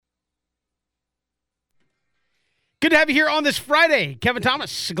Good to have you here on this Friday. Kevin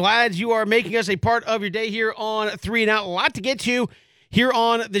Thomas, glad you are making us a part of your day here on 3 and Out. A lot to get to here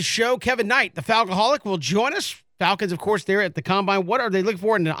on the show. Kevin Knight, the Falcoholic, will join us. Falcons, of course, there at the Combine. What are they looking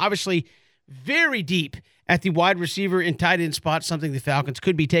for? And obviously very deep at the wide receiver and tight end spot, something the Falcons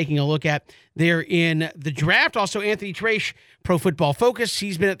could be taking a look at there in the draft. Also, Anthony Trache, Pro Football Focus.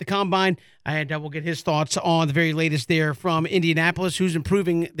 He's been at the Combine, and we'll get his thoughts on the very latest there from Indianapolis, who's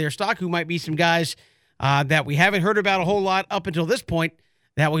improving their stock, who might be some guys that we haven't heard about a whole lot up until this point,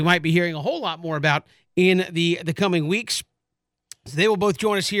 that we might be hearing a whole lot more about in the coming weeks. So they will both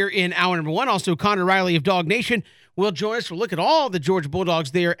join us here in hour number one. Also, Connor Riley of Dog Nation will join us. We'll look at all the Georgia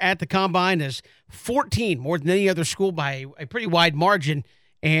Bulldogs there at the Combine as 14, more than any other school by a pretty wide margin,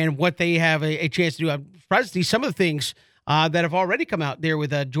 and what they have a chance to do. I'm surprised to see some of the things that have already come out there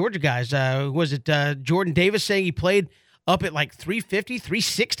with Georgia guys. Was it Jordan Davis saying he played up at like 350,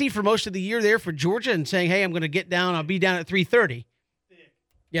 360 for most of the year there for Georgia, and saying, hey, I'm going to get down. I'll be down at 330. Thick.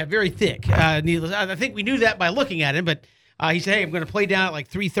 Yeah, very thick. Needless. I think we knew that by looking at him, but he said, hey, I'm going to play down at like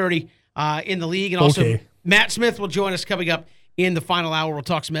 330 in the league. And also Matt Smith will join us coming up in the final hour. We'll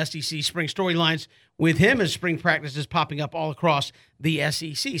talk some SEC spring storylines with him as spring practice is popping up all across the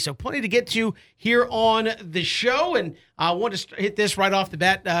SEC. So plenty to get to here on the show. And I want to hit this right off the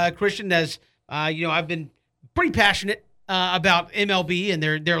bat, Christian, as I've been pretty passionate about MLB and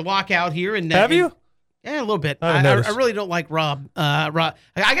their lockout here. And have you? Yeah, a little bit. I really don't like Rob. Rob.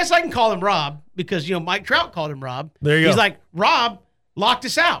 I guess I can call him Rob because Mike Trout called him Rob. There you go. He's like, Rob locked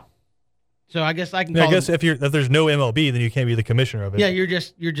us out. So I guess I can call him. I guess if there's no MLB, then you can't be the commissioner of it. Yeah, you're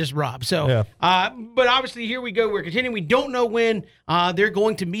just Rob. So, yeah. But obviously here we go. We're continuing. We don't know when they're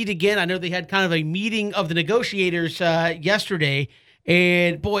going to meet again. I know they had kind of a meeting of the negotiators yesterday.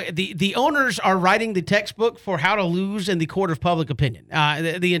 And boy, the owners are writing the textbook for how to lose in the court of public opinion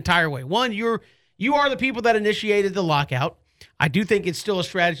the entire way. One, you are the people that initiated the lockout. I do think it's still a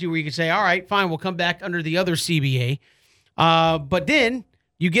strategy where you can say, all right, fine, we'll come back under the other CBA. But then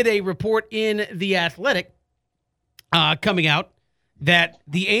you get a report in The Athletic coming out that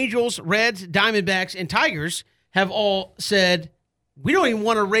the Angels, Reds, Diamondbacks, and Tigers have all said, we don't even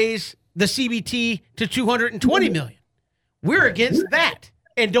want to raise the CBT to $220 million. We're against that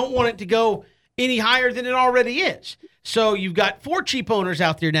and don't want it to go any higher than it already is. So you've got 4 cheap owners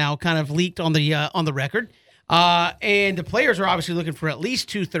out there now, kind of leaked on the record, and the players are obviously looking for at least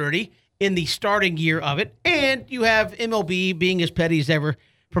 $230 in the starting year of it. And you have MLB being as petty as ever,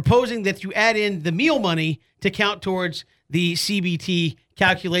 proposing that you add in the meal money to count towards the CBT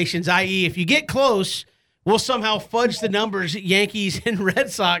calculations. I.e., if you get close, we'll somehow fudge the numbers, Yankees and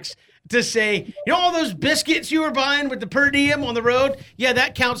Red Sox, to say, all those biscuits you were buying with the per diem on the road, yeah,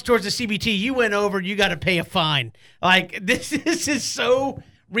 that counts towards the CBT. You went over, you got to pay a fine. Like, this is so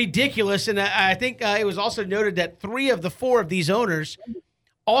ridiculous. And I think it was also noted that 3 of the 4 of these owners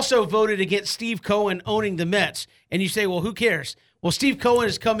also voted against Steve Cohen owning the Mets. And you say, well, who cares? Well, Steve Cohen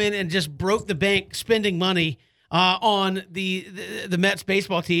has come in and just broke the bank spending money on the Mets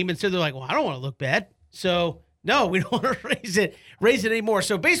baseball team. And so they're like, well, I don't want to look bad. So no, we don't want to raise it anymore.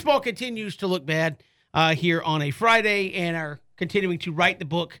 So baseball continues to look bad here on a Friday, and are continuing to write the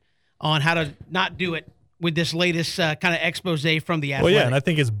book on how to not do it with this latest kind of expose from The Athletic. Well, yeah, and I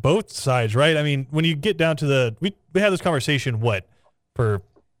think it's both sides, right? I mean, when you get down to we had this conversation, for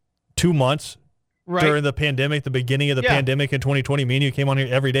 2 months during the pandemic, the beginning of the pandemic in 2020. Me and you came on here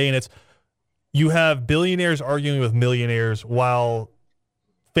every day, and you have billionaires arguing with millionaires while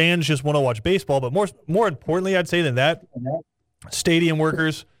fans just want to watch baseball. But more importantly, I'd say than that, stadium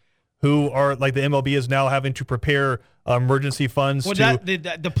workers who are like the MLB is now having to prepare emergency funds. Well,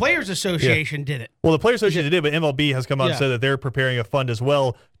 the Players Association did it. Well, the Players Association did it, but MLB has come out and said that they're preparing a fund as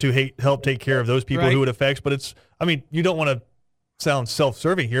well to help take care of those people who it affects. But you don't want to sound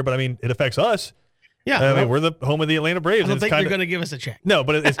self-serving here, but it affects us. Yeah, we're the home of the Atlanta Braves. I don't think you're going to give us a check. No,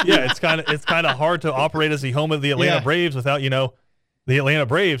 but it's kind of hard to operate as the home of the Atlanta Braves without the Atlanta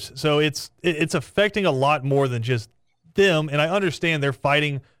Braves. So it's affecting a lot more than just them. And I understand they're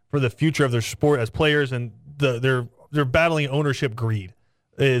fighting for the future of their sport as players, and they're battling ownership greed.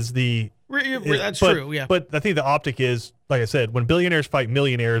 That's true. Yeah, but I think the optic is, like I said, when billionaires fight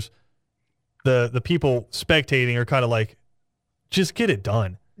millionaires, the people spectating are kind of like, just get it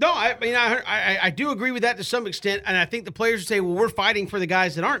done. No, I do agree with that to some extent, and I think the players would say, well, we're fighting for the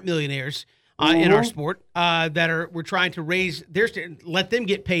guys that aren't millionaires in our sport, we're trying to raise let them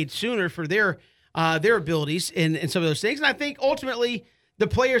get paid sooner for their abilities and some of those things. And I think ultimately the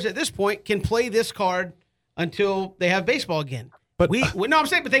players at this point can play this card until they have baseball again. But they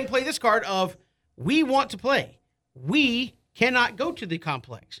can play this card of, we want to play. We cannot go to the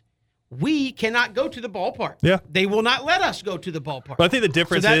complex. we cannot go to the ballpark. Yeah. They will not let us go to the ballpark. But I think the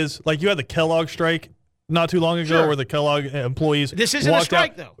difference is, like, you had the Kellogg strike not too long ago where the Kellogg employees This isn't a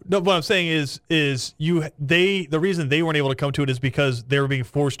strike, though. No, what I'm saying is the reason they weren't able to come to it is because they were being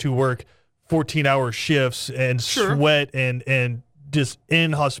forced to work 14-hour shifts and sweat and just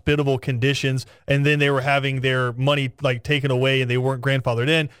inhospitable conditions, and then they were having their money like taken away and they weren't grandfathered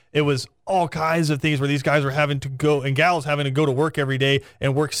in. It was all kinds of things where these guys were having to go, and gals having to go to work every day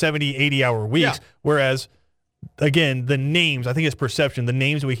and work 70, 80-hour weeks. Yeah. Whereas, again, the names, I think it's perception, the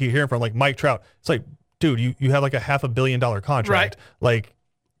names that we keep hearing from, like Mike Trout, it's like, dude, you have like a $500 million contract. Right. Like,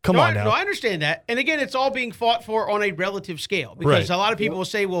 come on now. No, I understand that. And again, it's all being fought for on a relative scale, because a lot of people will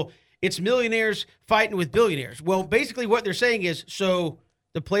say, well, it's millionaires fighting with billionaires. Well, basically what they're saying is, so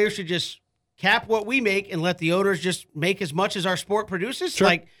the players should just cap what we make and let the owners just make as much as our sport produces. Sure.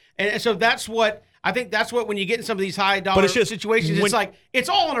 Like, and so that's what I think. That's what when you get in some of these high dollar situations, it's like it's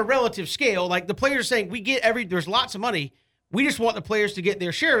all on a relative scale. Like the players saying, we get there's lots of money. We just want the players to get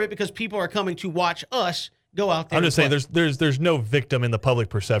their share of it because people are coming to watch us go out there. I'm just saying there's no victim in the public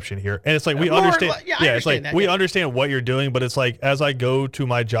perception here. And it's like we understand. It's like we understand what you're doing, but it's like as I go to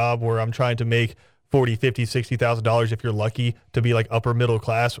my job where I'm trying to make $40,000, $50,000, $60,000 if you're lucky to be like upper middle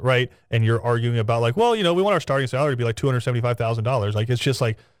class, right? And you're arguing about like, well, we want our starting salary to be like $275,000. Like it's just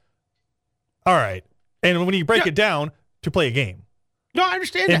like, all right. And when you break it down to play a game. No, I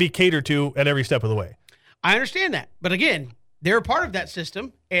understand that. And be catered to at every step of the way. I understand that. But again, they're a part of that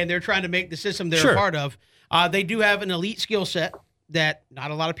system, and they're trying to make the system they're a part of. They do have an elite skill set that not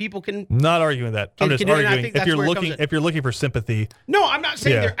a lot of people can. Not arguing that. I'm just arguing if you're looking for sympathy. No, I'm not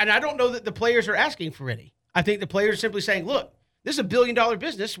saying that, and I don't know that the players are asking for any. I think the players are simply saying, look, this is a $1 billion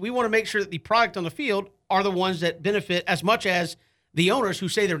business. We want to make sure that the product on the field are the ones that benefit as much as the owners who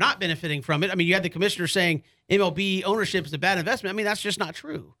say they're not benefiting from it. I mean, you had the commissioner saying MLB ownership is a bad investment. I mean, that's just not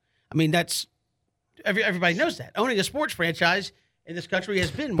true. I mean, that's everybody knows that. Owning a sports franchise in this country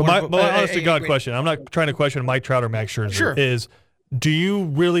has been more. My honest to God question, I'm not trying to question Mike Trout or Max Scherzer, is do you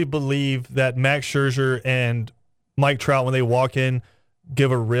really believe that Max Scherzer and Mike Trout, when they walk in,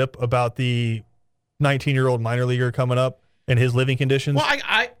 give a rip about the 19-year-old minor leaguer coming up and his living conditions? Well,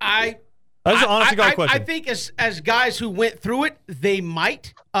 that's an honest to God question. I think as guys who went through it, they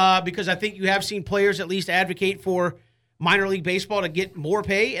might, because I think you have seen players at least advocate for minor league baseball to get more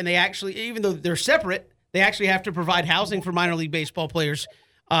pay, and they actually, even though they're separate, they actually have to provide housing for minor league baseball players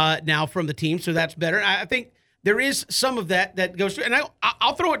now from the team, so that's better. I think there is some of that goes through, and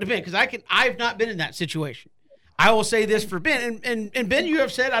I'll throw it to Ben because I've not been in that situation. I will say this for Ben, and Ben, you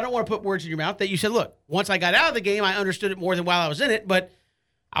have said, I don't want to put words in your mouth, that you said, look, once I got out of the game, I understood it more than while I was in it, but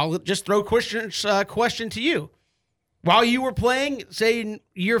I'll just throw question to you. While you were playing, say in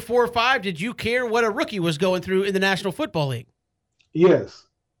year 4 or 5, did you care what a rookie was going through in the National Football League? Yes.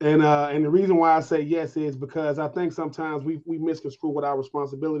 And the reason why I say yes is because I think sometimes we misconstrue what our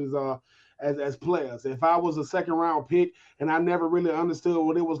responsibilities are as players. If I was a second-round pick and I never really understood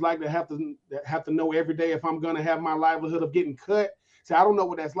what it was like to have to know every day if I'm going to have my livelihood of getting cut, see, I don't know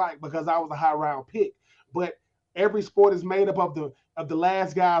what that's like because I was a high-round pick. But every sport is made up of the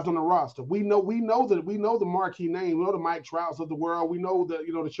last guys on the roster. We know the marquee name. We know the Mike Trouts of the world. We know the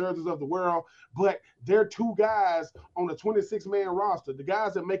Scherzers of the world. But they're 2 guys on a 26-man roster. The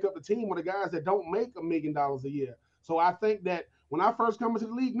guys that make up the team are the guys that don't make $1 million a year. So I think that when I first come into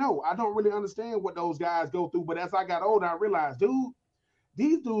the league, no, I don't really understand what those guys go through. But as I got older, I realized, dude,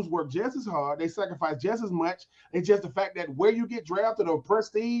 these dudes work just as hard. They sacrifice just as much. It's just the fact that where you get drafted or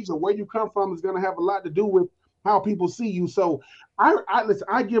prestige or where you come from is going to have a lot to do with how people see you. So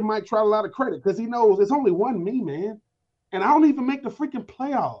I give Mike Trout a lot of credit because he knows it's only one me, man. And I don't even make the freaking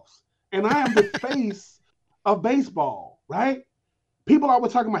playoffs. And I am the face of baseball, right? People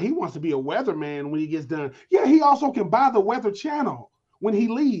always talking about he wants to be a weatherman when he gets done. Yeah, he also can buy the Weather Channel when he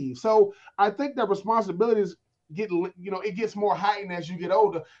leaves. So I think that responsibilities it gets more heightened as you get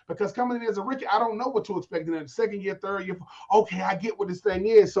older because coming in as a rookie, I don't know what to expect in the second year, third year. Okay, I get what this thing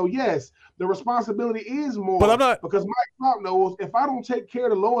is. So yes, the responsibility is more. But I'm not, because Mike Trout knows if I don't take care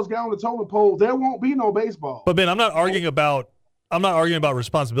of the lowest guy on the totem pole, there won't be no baseball. But Ben, I'm not arguing about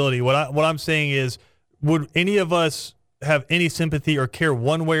responsibility. What I'm saying is, would any of us have any sympathy or care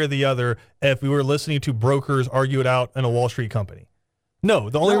one way or the other if we were listening to brokers argue it out in a Wall Street company?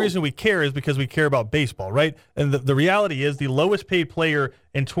 No, the only reason we care is because we care about baseball, right? And the reality is the lowest paid player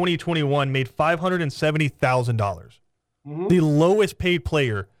in 2021 made $570,000. Mm-hmm. The lowest paid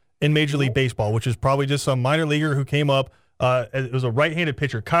player in Major League Baseball, which is probably just some minor leaguer who came up. It was a right-handed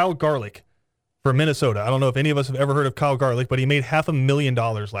pitcher, Kyle Garlick from Minnesota. I don't know if any of us have ever heard of Kyle Garlick, but he made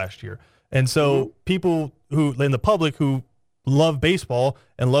 $500,000 last year. And so people who in the public who love baseball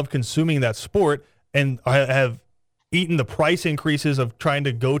and love consuming that sport and have eaten the price increases of trying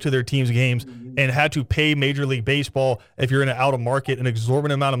to go to their team's games and had to pay Major League Baseball, if you're in an out of market, an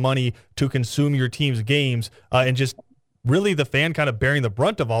exorbitant amount of money to consume your team's games, and just really the fan kind of bearing the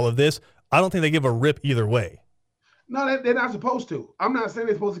brunt of all of this. I don't think they give a rip either way. No, they're not supposed to. I'm not saying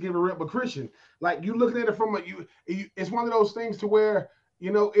they're supposed to give a rip, but Christian, like you looking at it from it's one of those things to where,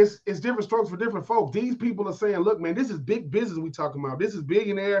 it's different strokes for different folks. These people are saying, look, man, this is big business we talking about. This is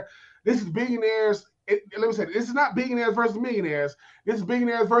billionaires. Let me say, this is not billionaires versus millionaires. This is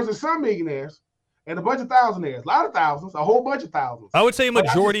billionaires versus some millionaires and a bunch of thousandaires. A lot of thousands, a whole bunch of thousands. I would say a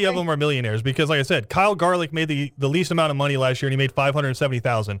majority of them are millionaires because, like I said, Kyle Garlick made the least amount of money last year, and he made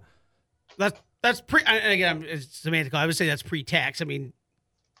 $570,000. That's again, it's semantical. I would say that's pre-tax. I mean,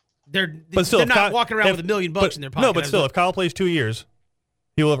 they're not walking around with $1 million in their pocket. No, but still, if Kyle plays 2 years,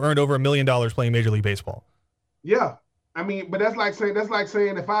 he will have earned over $1 million playing Major League Baseball. Yeah. I mean, but that's like saying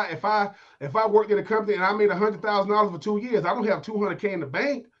if I worked at a company and I made $100,000 for 2 years, I don't have $200K in the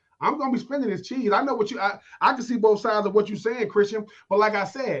bank. I'm gonna be spending this cheese. I know what I can see both sides of what you're saying, Christian. But like I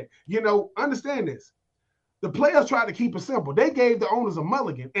said, understand this. The players tried to keep it simple. They gave the owners a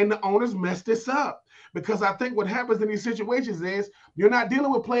mulligan, and the owners messed this up. Because I think what happens in these situations is you're not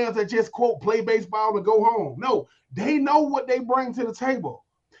dealing with players that just, quote, play baseball and go home. No, they know what they bring to the table.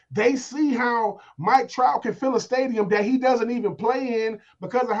 They see how Mike Trout can fill a stadium that he doesn't even play in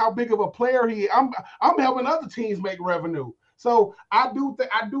because of how big of a player he is. I'm helping other teams make revenue. So I do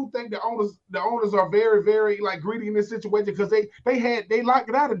think the owners are very, very greedy in this situation because they locked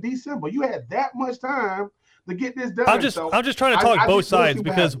it out in December. You had that much time to get this done. I'm just trying to talk both sides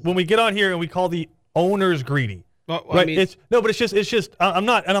because when we get on here and we call the owners greedy, well, right? It's just I'm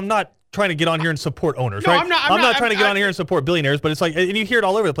not trying to get on here and support owners, right? I'm not trying to get on here and support billionaires, but it's like, and you hear it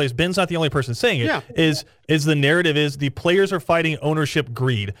all over the place. Ben's not the only person saying it. Yeah. Is the narrative is the players are fighting ownership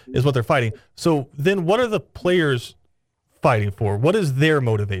greed is what they're fighting. So then what are the players fighting for? What is their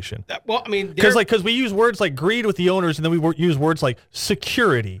motivation? Well, I mean, because we use words like greed with the owners, and then we use words like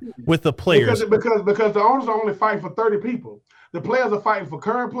security with the players. Because the owners are only fighting for 30 people. The players are fighting for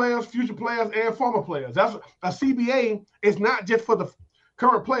current players, future players, and former players. That's a CBA is not just for the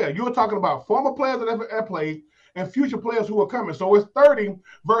current player. You're talking about former players that have played and future players who are coming. So it's 30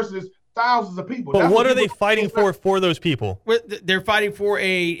 versus thousands of people. But what are they fighting for those people? They're fighting for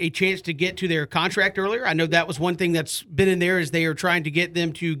a chance to get to their contract earlier. I know that was one thing that's been in there is they are trying to get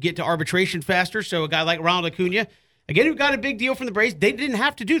them to get to arbitration faster. So a guy like Ronald Acuna, again, who got a big deal from the Braves, they didn't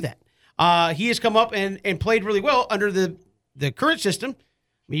have to do that. He has come up and played really well under the current system.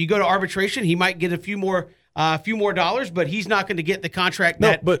 I mean, you go to arbitration, he might get a few more dollars, but he's not going to get the contract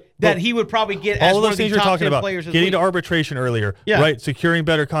that he would probably get as one of the top 10 players. Getting to arbitration earlier, right? Securing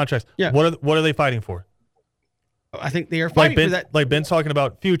better contracts. Yeah. What are they fighting for? I think they are fighting for that. Like Ben's talking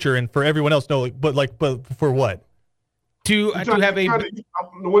about future, and for everyone else, no. But for what? To have a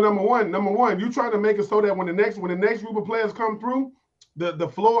number one, you trying to make it so that when the next group of players come through, the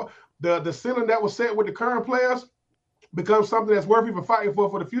floor, the ceiling that was set with the current players becomes something that's worth even fighting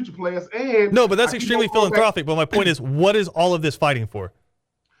for the future players. And no, but that's extremely philanthropic. But my point is, what is all of this fighting for?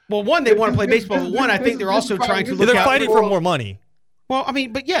 Well, one, they want to play baseball. But one, I think they're also trying to look out. They're fighting for more money. Well, I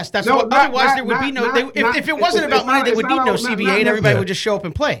mean, but yes, that's what. Otherwise, there would be no. If it wasn't about money, they would need no CBA, and everybody would just show up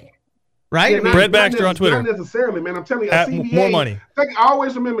and play. Right? Brett Baxter on Twitter. Not necessarily, man. I'm telling you, a CBA, more money. I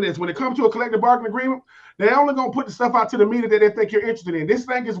always remember this. When it comes to a collective bargaining agreement, they're only going to put the stuff out to the media that they think you're interested in. This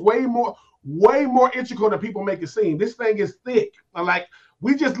thing is way more intricate than people make it seem. This thing is thick. Like,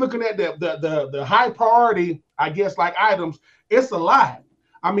 we just looking at the high priority, I guess, like items. It's a lot.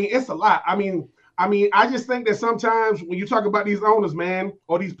 I mean, it's a lot. I mean, I just think that sometimes when you talk about these owners, man,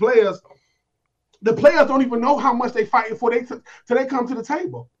 or these players, the players don't even know how much they fighting for till they come to the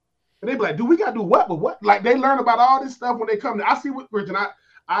table. And they be like, dude, we got to do what? But what? Like, they learn about all this stuff when they come. I see what, Richard,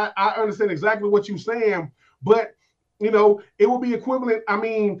 I understand exactly what you're saying, but, it will be equivalent,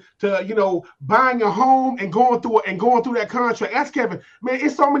 to, buying your home and going through that contract. Ask Kevin, man,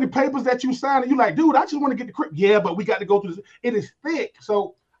 it's so many papers that you sign, and you're like, dude, I just want to get the crib. Yeah, but we got to go through this. It is thick.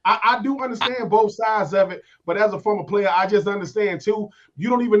 So I do understand both sides of it, but as a former player, I just understand too. You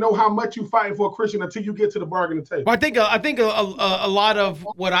don't even know how much you fighting for, Christian, until you get to the bargaining table. Well, I think a lot of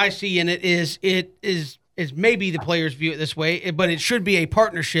what I see in it is maybe the players view it this way, but it should be a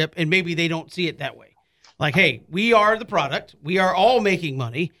partnership, and maybe they don't see it that way. Like, hey, we are the product. We are all making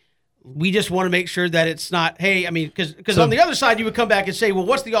money. We just want to make sure that it's not, hey, I mean, because on the other side, you would come back and say, well,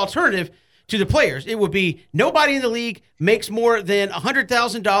 what's the alternative to the players? It would be nobody in the league makes more than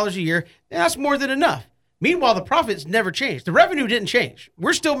 $100,000 a year. And that's more than enough. Meanwhile, the profits never changed. The revenue didn't change.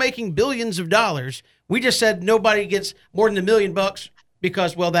 We're still making billions of dollars We just said nobody gets more than $1 million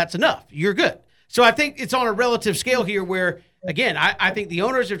because, well, that's enough. You're good. So I think it's on a relative scale here where, again, I think the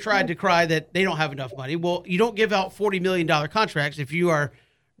owners have tried to cry that they don't have enough money. Well, you don't give out $40 million contracts if you are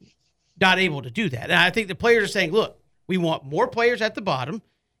not able to do that. And I think the players are saying, look, we want more players at the bottom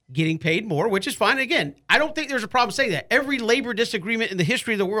getting paid more, which is fine. Again, I don't think there's a problem saying that. Every labor disagreement in the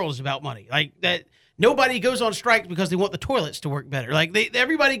history of the world is about money. Like that, nobody goes on strike because they want the toilets to work better. Like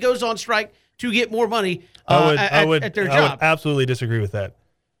everybody goes on strike to get more money at their job. I would absolutely disagree with that.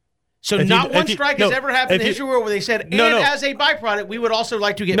 So one strike has ever happened in the history of the world where they said, as a byproduct, we would also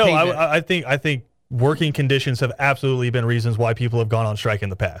like to get paid better. I think working conditions have absolutely been reasons why people have gone on strike in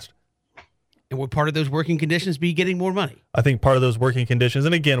the past. And would part of those working conditions be getting more money? I think part of those working conditions,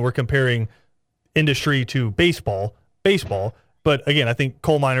 and again, we're comparing industry to baseball, but again, I think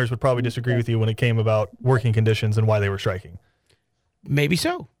coal miners would probably disagree with you when it came about working conditions and why they were striking. Maybe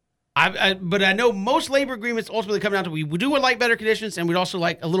so. But I know most labor agreements ultimately come down to we do like better conditions, and we'd also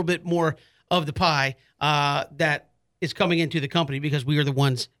like a little bit more of the pie that is coming into the company because we are the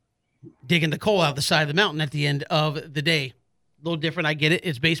ones digging the coal out of the side of the mountain at the end of the day. A little different, I get it.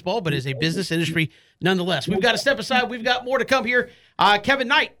 It's baseball, but it's a business industry nonetheless. We've got to step aside. We've got more to come here. Kevin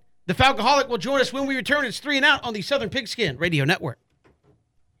Knight, the Falcoholic, will join us when we return. It's 3 and Out on the Southern Pigskin Radio Network.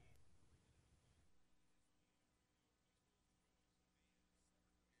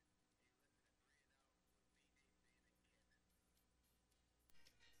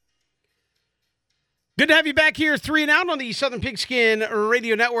 Good to have you back here, 3 and Out on the Southern Pigskin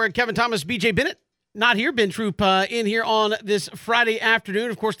Radio Network. Kevin Thomas, BJ Bennett. Not here, Ben Troop in here on this Friday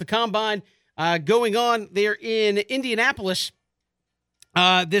afternoon. Of course, the Combine going on there in Indianapolis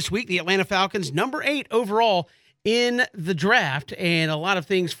this week. The Atlanta Falcons, number 8 overall in the draft, and a lot of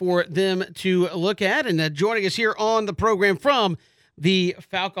things for them to look at. And joining us here on the program from the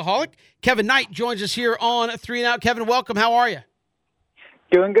Falcoholic, Kevin Knight joins us here on 3 and Out. Kevin, welcome. How are you?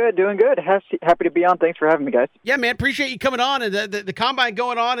 Doing good. Happy to be on. Thanks for having me, guys. Yeah, man, appreciate you coming on. And the Combine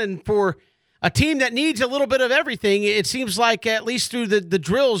going on, and for a team that needs a little bit of everything, it seems like, at least through the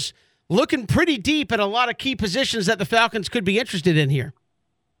drills, looking pretty deep at a lot of key positions that the Falcons could be interested in here.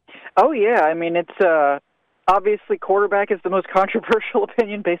 Oh, yeah. I mean, it's obviously quarterback is the most controversial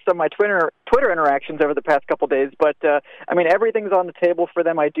opinion based on my Twitter interactions over the past couple days. But, I mean, everything's on the table for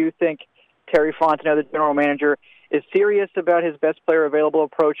them. I do think Terry Fontenot, the general manager, is serious about his best player available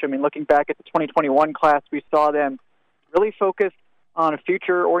approach. I mean, looking back at the 2021 class, we saw them really focus on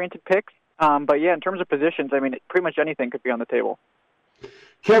future-oriented picks. But yeah, in terms of positions, I mean, pretty much anything could be on the table.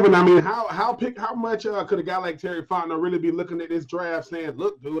 Kevin, I mean, how much could a guy like Terry Fontenot really be looking at this draft saying,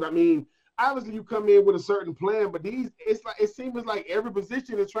 "Look, dude, I mean, obviously you come in with a certain plan, but it seems like every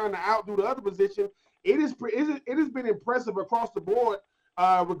position is trying to outdo the other position. It has been impressive across the board,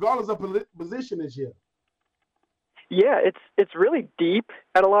 regardless of position this year." Yeah, it's really deep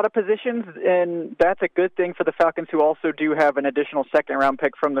at a lot of positions, and that's a good thing for the Falcons, who also do have an additional second-round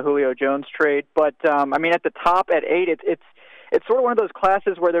pick from the Julio Jones trade. But I mean, at the top at 8, it's sort of one of those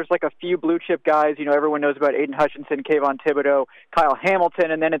classes where there's like a few blue-chip guys. You know, everyone knows about Aiden Hutchinson, Kayvon Thibodeau, Kyle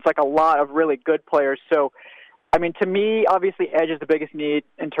Hamilton, and then it's like a lot of really good players. So, I mean, to me, obviously, edge is the biggest need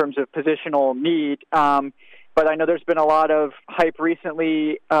in terms of positional need. But I know there's been a lot of hype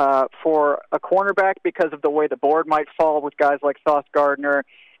recently for a cornerback because of the way the board might fall with guys like Sauce Gardner,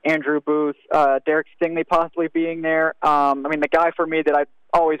 Andrew Booth, Derek Stingley possibly being there. I mean, the guy for me that I'd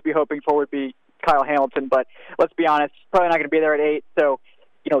always be hoping for would be Kyle Hamilton, but let's be honest, he's probably not going to be there at 8. So,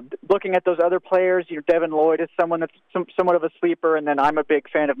 you know, looking at those other players, you know, Devin Lloyd is someone that's somewhat of a sleeper, and then I'm a big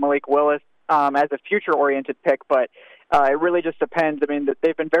fan of Malik Willis as a future-oriented pick, but it really just depends. I mean,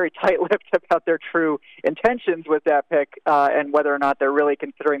 they've been very tight-lipped about their true intentions with that pick, and whether or not they're really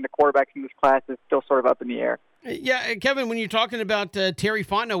considering the quarterbacks in this class is still sort of up in the air. Yeah, Kevin, when you're talking about Terry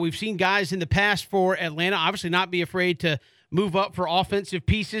Fontenot, we've seen guys in the past for Atlanta obviously not be afraid to move up for offensive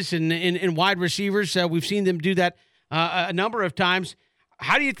pieces and wide receivers. We've seen them do that a number of times.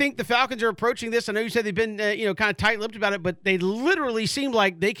 How do you think the Falcons are approaching this? I know you said they've been kind of tight-lipped about it, but they literally seem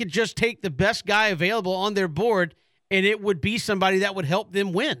like they could just take the best guy available on their board, and it would be somebody that would help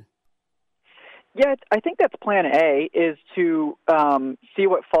them win. Yeah, I think that's plan A, is to see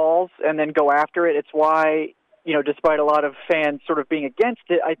what falls and then go after it. It's why, you know, despite a lot of fans sort of being against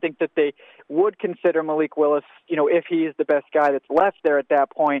it, I think that they would consider Malik Willis, you know, if he's the best guy that's left there at that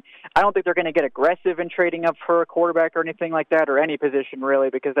point. I don't think they're going to get aggressive in trading up for a quarterback or anything like that, or any position really,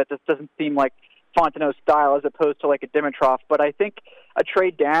 because that just doesn't seem like Fontenot's style as opposed to like a Dimitroff. But I think a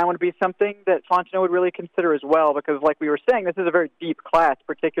trade down would be something that Fontenot would really consider as well, because like we were saying, this is a very deep class,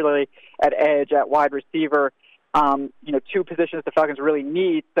 particularly at edge, at wide receiver. two positions the Falcons really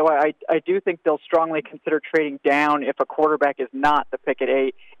need. So I do think they'll strongly consider trading down if a quarterback is not the pick at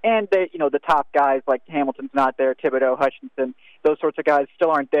 8. And the top guys like Hamilton's not there, Thibodeau, Hutchinson, those sorts of guys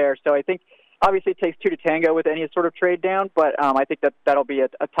still aren't there. So I think obviously it takes two to tango with any sort of trade down, but I think that'll be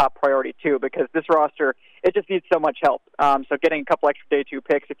a top priority too, because this roster, it just needs so much help. So getting a couple extra day 2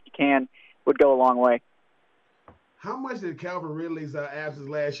 picks if you can would go a long way. How much did Calvin Ridley's absence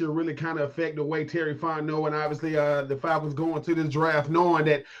last year really kind of affect the way Terry Fontenot and obviously the Falcons going to this draft, knowing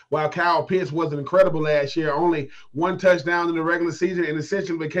that while Kyle Pitts wasn't incredible last year, only 1 touchdown in the regular season and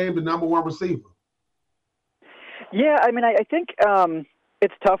essentially became the number 1 receiver? Yeah, I mean, I think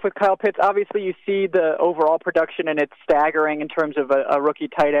it's tough with Kyle Pitts. Obviously, you see the overall production, and it's staggering in terms of a rookie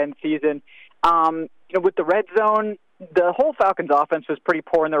tight end season. With the red zone, the whole Falcons offense was pretty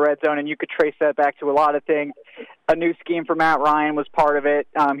poor in the red zone, and you could trace that back to a lot of things. A new scheme for Matt Ryan was part of it.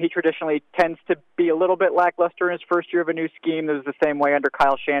 He traditionally tends to be a little bit lackluster in his first year of a new scheme. It was the same way under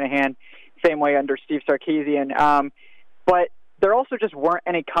Kyle Shanahan, same way under Steve Sarkisian. But there also just weren't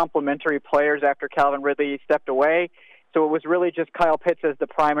any complementary players after Calvin Ridley stepped away. So it was really just Kyle Pitts as the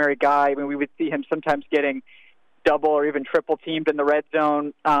primary guy. I mean, we would see him sometimes getting double or even triple teamed in the red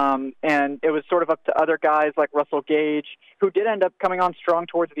zone. And it was sort of up to other guys like Russell Gage, who did end up coming on strong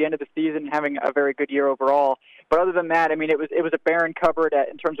towards the end of the season, having a very good year overall. But other than that, I mean, it was a barren cupboard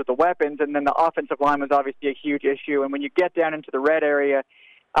in terms of the weapons, and then the offensive line was obviously a huge issue. And when you get down into the red area,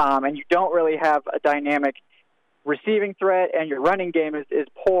 and you don't really have a dynamic receiving threat, and your running game is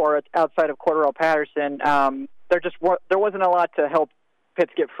poor outside of Cordarrelle Patterson, there wasn't a lot to help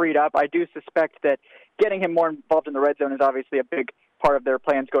Pitts get freed up. I do suspect that getting him more involved in the red zone is obviously a big part of their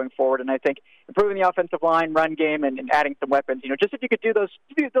plans going forward. And I think improving the offensive line, run game, and adding some weapons, just if you could do those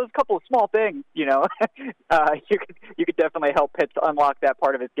couple of small things, you could definitely help Pitts unlock that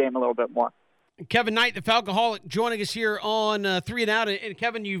part of his game a little bit more. Kevin Knight, the Falcoholic, joining us here on 3 and Out. And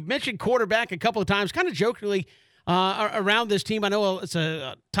Kevin, you've mentioned quarterback a couple of times, kind of jokingly, around this team. I know it's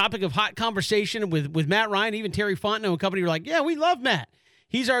a topic of hot conversation with Matt Ryan, even Terry Fontenot and company were like, yeah, we love Matt.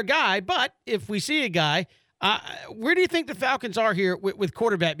 He's our guy. But if we see a guy, where do you think the Falcons are here with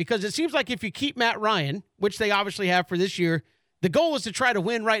quarterback? Because it seems like if you keep Matt Ryan, which they obviously have for this year, the goal is to try to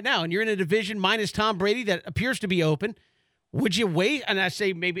win right now. And you're in a division minus Tom Brady that appears to be open. Would you wait? And I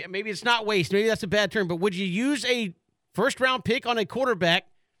say maybe it's not waste. Maybe that's a bad term. But would you use a first-round pick on a quarterback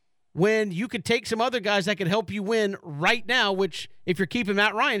when you could take some other guys that could help you win right now, which, if you're keeping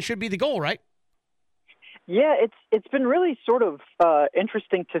Matt Ryan, should be the goal, right? Yeah, it's been really sort of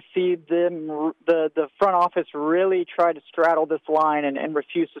interesting to see the front office really try to straddle this line and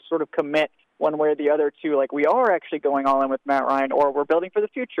refuse to sort of commit one way or the other to, like, we are actually going all in with Matt Ryan, or we're building for the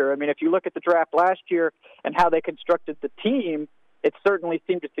future. I mean, if you look at the draft last year and how they constructed the team, it certainly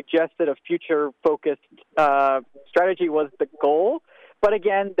seemed to suggest that a future-focused strategy was the goal. But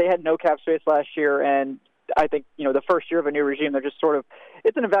again, they had no cap space last year, and I think, the first year of a new regime, they're just sort of,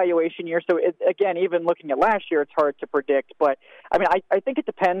 it's an evaluation year. So, again, even looking at last year, it's hard to predict. But, I mean, I think it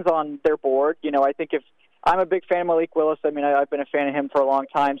depends on their board. I think if I'm a big fan of Malik Willis, I mean, I've been a fan of him for a long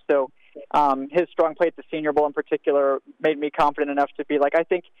time. So his strong play at the Senior Bowl in particular made me confident enough to be like, I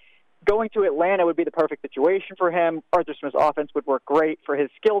think going to Atlanta would be the perfect situation for him. Arthur Smith's offense would work great for his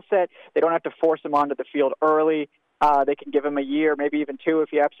skill set. They don't have to force him onto the field early. They can give him a year, maybe even 2 if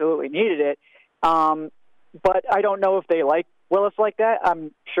he absolutely needed it. But I don't know if they like Willis like that.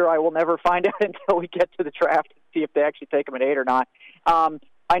 I'm sure I will never find out until we get to the draft and see if they actually take him at 8 or not.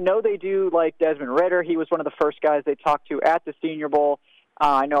 I know they do like Desmond Ridder. He was one of the first guys they talked to at the Senior Bowl.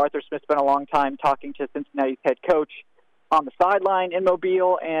 I know Arthur Smith spent a long time talking to Cincinnati's head coach on the sideline in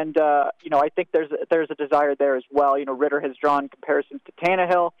Mobile, and I think there's a desire there as well. Ridder has drawn comparisons to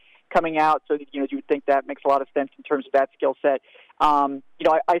Tannehill coming out, so you would think that makes a lot of sense in terms of that skill set.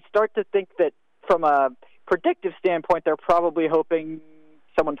 I start to think that from a predictive standpoint, they're probably hoping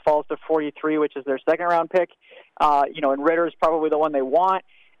someone falls to 43, which is their second-round pick. And Ridder is probably the one they want.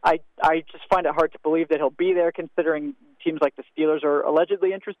 I just find it hard to believe that he'll be there, considering teams like the Steelers are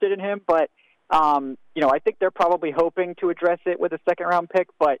allegedly interested in him. But I think they're probably hoping to address it with a second-round pick.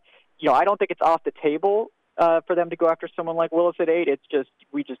 But I don't think it's off the table for them to go after someone like Willis at 8. It's just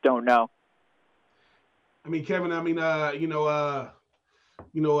we just don't know. I mean, Kevin. I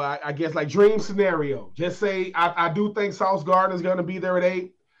guess like dream scenario. Just say I do think Sauce Gardner is going to be there at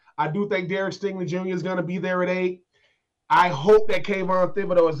 8. I do think Derek Stingley Jr. is going to be there at 8. I hope that Kayvon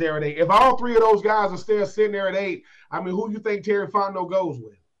Thibodeau is there at 8. If all 3 of those guys are still sitting there at 8, I mean, who do you think Terry Fontenot goes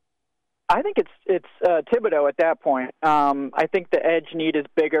with? I think it's Thibodeau at that point. I think the edge need is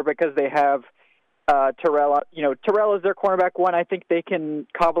bigger because they have Terrell. Terrell is their cornerback one. I think they can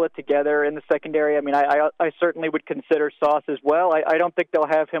cobble it together in the secondary. I mean, I certainly would consider Sauce as well. I don't think they'll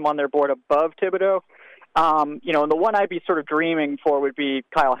have him on their board above Thibodeau. And the one I'd be sort of dreaming for would be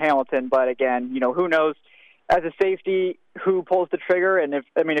Kyle Hamilton. But again, who knows? As a safety, who pulls the trigger? And if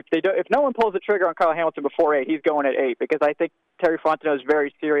no one pulls the trigger on Kyle Hamilton before 8, he's going at 8, because I think Terry Fontenot is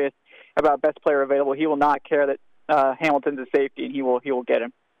very serious about best player available. He will not care that Hamilton's a safety, and he will get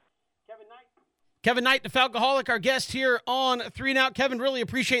him. Kevin Knight, the Falcoholic, our guest here on 3 and Out. Kevin, really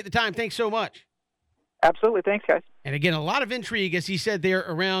appreciate the time. Thanks so much. Absolutely. Thanks, guys. And again, a lot of intrigue, as he said there,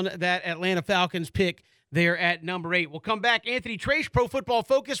 around that Atlanta Falcons pick there at number 8. We'll come back. Anthony Trace, Pro Football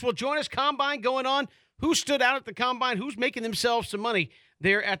Focus, will join us. Combine going on. Who stood out at the Combine? Who's making themselves some money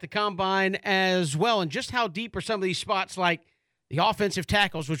there at the Combine as well? And just how deep are some of these spots like the offensive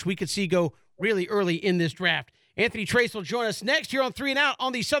tackles, which we could see go really early in this draft? Anthony Trace will join us next here on 3 and Out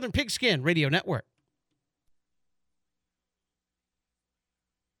on the Southern Pigskin Radio Network.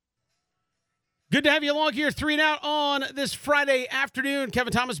 Good to have you along here, 3 and Out on this Friday afternoon.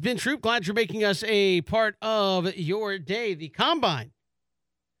 Kevin Thomas, Ben Troop, glad you're making us a part of your day. The Combine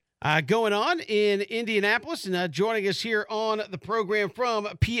going on in Indianapolis, and joining us here on the program from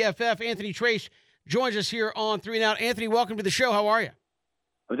PFF, Anthony Trace joins us here on 3 and Out. Anthony, welcome to the show. How are you?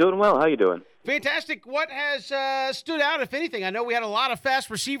 I'm doing well. How you doing? Fantastic. What has stood out, if anything? I know we had a lot of fast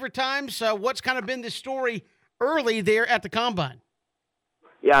receiver times. What's kind of been the story early there at the Combine?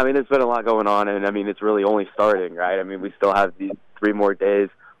 Yeah, I mean, there's been a lot going on, and, I mean, it's really only starting, right? I mean, we still have these 3 more days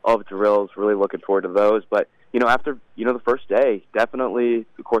of drills. Really looking forward to those. But, after, the first day, definitely,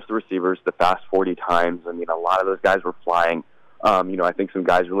 of course, the receivers, the fast 40 times. I mean, a lot of those guys were flying. I think some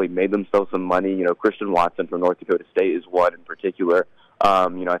guys really made themselves some money. Christian Watson from North Dakota State is one in particular.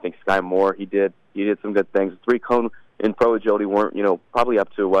 I think Sky Moore, he did some good things. 3-cone in pro agility weren't, probably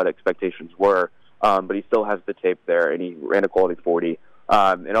up to what expectations were. But he still has the tape there, and he ran a quality 40.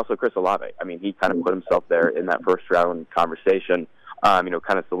 And also Chris Olave. I mean, he kind of put himself there in that first-round conversation, kind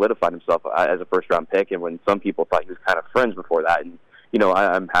of solidified himself as a first-round pick, and when some people thought he was kind of fringe before that. And,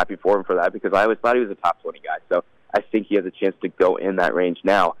 I'm happy for him for that, because I always thought he was a top 20 guy. So I think he has a chance to go in that range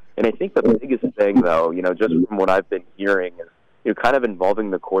now. And I think the biggest thing, though, just from what I've been hearing is, kind of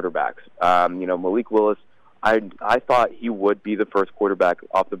involving the quarterbacks. Malik Willis, I thought he would be the first quarterback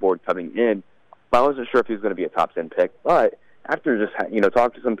off the board coming in, but I wasn't sure if he was going to be a top 10 pick. But after just,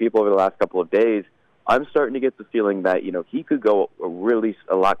 talking to some people over the last couple of days, I'm starting to get the feeling that, he could go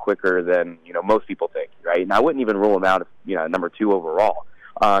a lot quicker than, most people think, right? And I wouldn't even rule him out as, number 2 overall.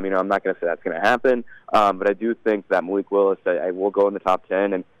 I'm not going to say that's going to happen, but I do think that Malik Willis, I will go in the top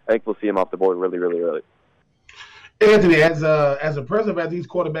 10, and I think we'll see him off the board really, really early. Anthony, as a person as these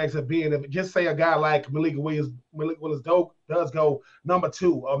quarterbacks have been, if just say a guy like Malik Willis does go number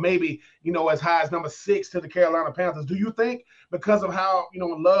 2, or maybe, as high as number 6 to the Carolina Panthers, do you think because of how,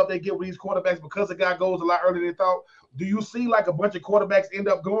 love they get with these quarterbacks, because the guy goes a lot earlier than they thought, do you see like a bunch of quarterbacks end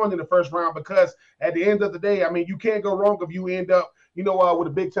up going in the first round? Because at the end of the day, I mean, you can't go wrong if you end up, with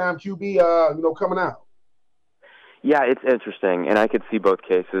a big time QB, coming out. Yeah, it's interesting. And I could see both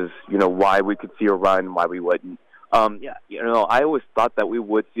cases, why we could see a run, why we wouldn't. I always thought that we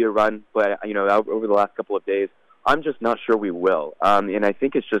would see a run, but, over the last couple of days, I'm just not sure we will. And I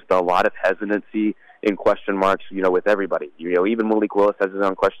think it's just a lot of hesitancy in question marks, with everybody. Even Malik Willis has his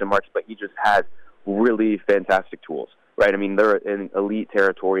own question marks, but he just has really fantastic tools, right? I mean, they're in elite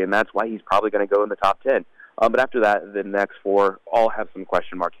territory, and that's why he's probably going to go in the top 10. But after that, the next 4 all have some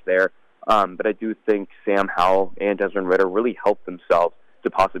question marks there. But I do think Sam Howell and Desmond Ridder really helped themselves to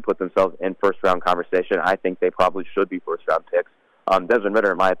possibly put themselves in first-round conversation. I think they probably should be first-round picks. Desmond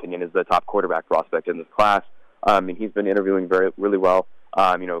Ridder, in my opinion, is the top quarterback prospect in this class. And he's been interviewing really well.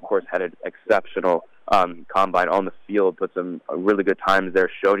 Of course, had an exceptional combine on the field, put some really good times there,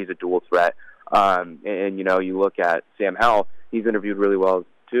 showed he's a dual threat. You look at Sam Howell, he's interviewed really well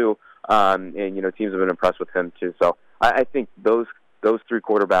too. Teams have been impressed with him too. So I think those 3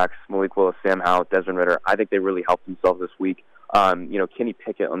 quarterbacks, Malik Willis, Sam Howell, Desmond Ridder, I think they really helped themselves this week. Kenny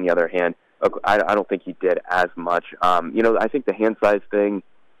Pickett, on the other hand, I don't think he did as much. I think the hand size thing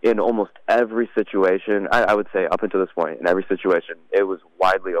in almost every situation, I would say up until this point, in every situation, it was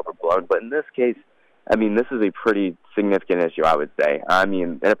widely overblown. But in this case, I mean, this is a pretty significant issue, I would say. I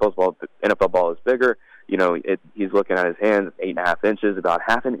mean, NFL ball is bigger. He's looking at his hands, 8.5 inches, about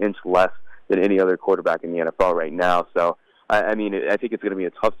half an inch less than any other quarterback in the NFL right now. So, I think it's going to be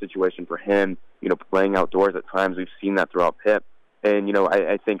a tough situation for him, playing outdoors at times. We've seen that throughout Pitt. And,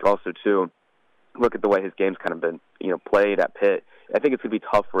 I think also, too, look at the way his game's kind of been, played at Pitt. I think it's going to be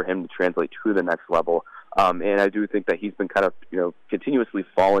tough for him to translate to the next level. And I do think that he's been kind of, continuously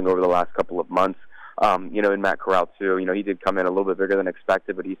falling over the last couple of months. In Matt Corral too. He did come in a little bit bigger than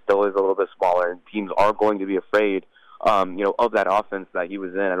expected, but he still is a little bit smaller, and teams are going to be afraid, of that offense that he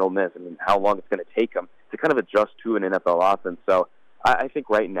was in at Ole Miss. I mean, how long it's going to take him to kind of adjust to an NFL offense. So I think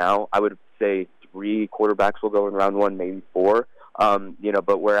right now I would say 3 quarterbacks will go in round 1, maybe 4.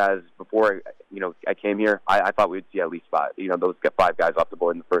 But whereas before, I came here, I thought we'd see at least 5. Those get 5 guys off the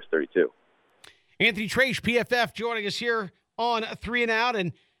board in the first 32. Anthony Traish, PFF, joining us here on 3 and Out,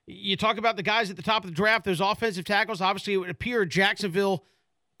 and you talk about the guys at the top of the draft, those offensive tackles. Obviously, it would appear Jacksonville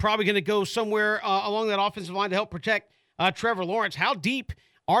probably going to go somewhere along that offensive line to help protect Trevor Lawrence. How deep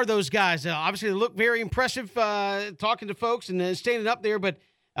are those guys? Obviously, they look very impressive talking to folks and standing up there, but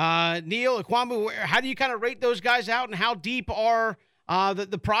Neil, Ekwomu, how do you kind of rate those guys out, and how deep are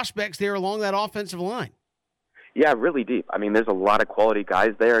the prospects there along that offensive line? Yeah, really deep. I mean, there's a lot of quality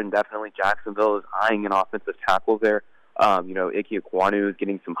guys there, and definitely Jacksonville is eyeing an offensive tackle there. Ike Ekwonu is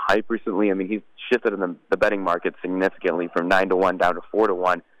getting some hype recently. I mean, he's shifted in the betting market significantly from 9-1 down to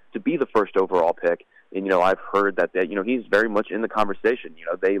 4-1 to be the first overall pick. And, I've heard that he's very much in the conversation.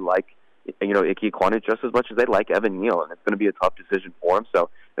 They like, Ike Ekwonu just as much as they like Evan Neal, and it's going to be a tough decision for him. So,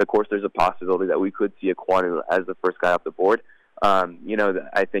 of course, there's a possibility that we could see Ekwonu as the first guy off the board.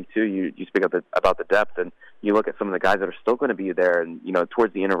 I think, too, you speak about the depth, and you look at some of the guys that are still going to be there, and,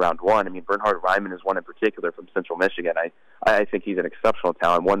 towards the end of round 1. I mean, Bernhard Raimann is one in particular from Central Michigan. I think he's an exceptional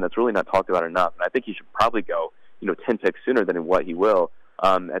talent, one that's really not talked about enough, and I think he should probably go, 10 picks sooner than what he will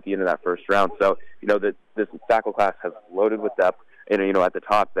at the end of that first round. So, this tackle class has loaded with depth, and, at the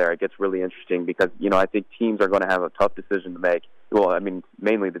top there, it gets really interesting because, I think teams are going to have a tough decision to make. Well, I mean,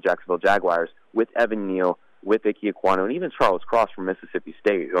 mainly the Jacksonville Jaguars with Evan Neal, with Ike Ekwonu, and even Charles Cross from Mississippi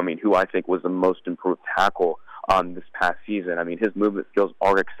State, who I think was the most improved tackle this past season. I mean, his movement skills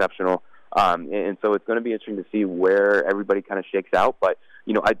are exceptional, and so it's going to be interesting to see where everybody kind of shakes out. But,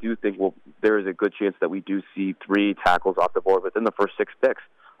 I do think there is a good chance that we do see 3 tackles off the board within the first 6 picks.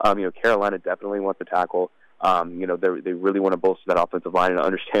 Carolina definitely wants a tackle. They really want to bolster that offensive line, and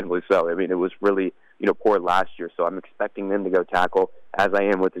understandably so. I mean, it was really, poor last year, so I'm expecting them to go tackle, as I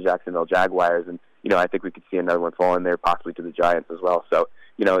am with the Jacksonville Jaguars, and I think we could see another one fall in there, possibly to the Giants as well. So,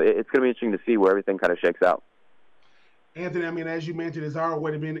 it's going to be interesting to see where everything kind of shakes out. Anthony, I mean, as you mentioned, it's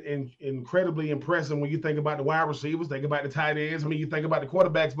already been incredibly impressive when you think about the wide receivers, think about the tight ends. I mean, you think about the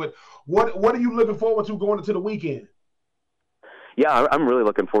quarterbacks. But what are you looking forward to going into the weekend? Yeah, I'm really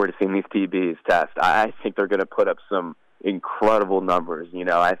looking forward to seeing these DBs test. I think they're going to put up some incredible numbers.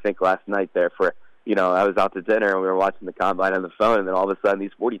 I think last night there I was out to dinner and we were watching the combine on the phone, and then all of a sudden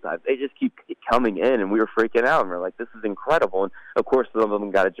these 45s, they just keep coming in, and we were freaking out, and we're like, this is incredible. And of course, some of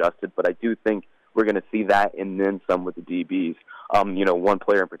them got adjusted, but I do think we're going to see that and then some with the DBs. One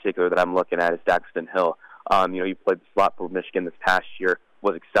player in particular that I'm looking at is Daxton Hill. He played the slot for Michigan this past year,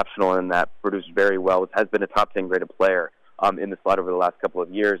 was exceptional in that, produced very well, has been a top 10 graded player in the slot over the last couple of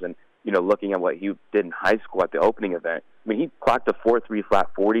years. And looking at what he did in high school at the opening event, I mean, he clocked a 4.3 flat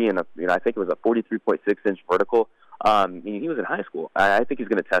 40 and I think it was a 43.6 inch vertical. He was in high school. I think he's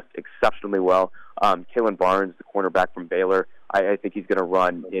going to test exceptionally well. Kalen Barnes, the cornerback from Baylor, I think he's going to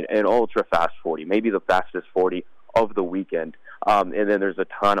run an ultra fast 40, maybe the fastest 40 of the weekend. And then there's a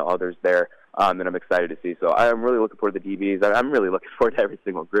ton of others there that I'm excited to see. So I'm really looking forward to the DBs. I'm really looking forward to every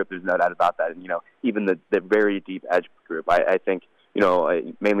single group. There's no doubt about that. And, even the very deep edge group, I think,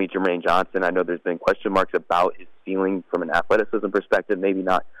 mainly Jermaine Johnson. I know there's been question marks about his ceiling from an athleticism perspective, maybe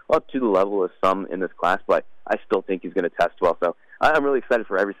not up to the level of some in this class, but I still think he's going to test well. So I'm really excited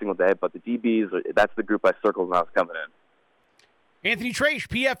for every single day, but the DBs, that's the group I circled when I was coming in. Anthony Traish,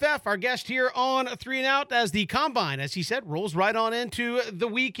 PFF, our guest here on 3 and Out as the Combine, as he said, rolls right on into the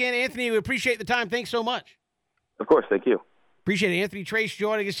weekend. Anthony, we appreciate the time. Thanks so much. Of course. Thank you. Appreciate it. Anthony Traish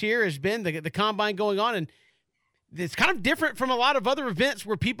joining us here. Has been the Combine going on, and it's kind of different from a lot of other events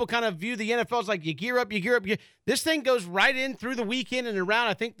where people kind of view the NFL as like you gear up. This thing goes right in through the weekend and around.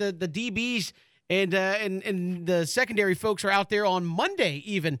 I think the DBs and the secondary folks are out there on Monday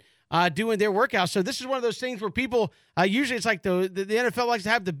even doing their workouts. So this is one of those things where people usually it's like the NFL likes to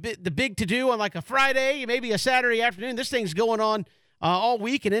have the big to do on like a Friday, maybe a Saturday afternoon. This thing's going on all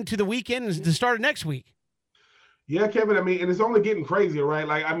week and into the weekend and the start of next week. Yeah, Kevin. I mean, and it's only getting crazier, right?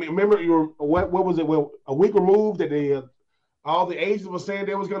 Like, I mean, remember what was it? Well, a week removed that all the agents were saying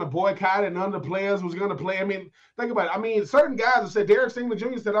they was going to boycott and none of the players was going to play. I mean, think about it. I mean, certain guys have said, Derek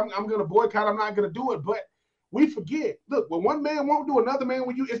Singleton Jr. said, I'm going to boycott. I'm not going to do it. But we forget. Look, when one man won't do, another man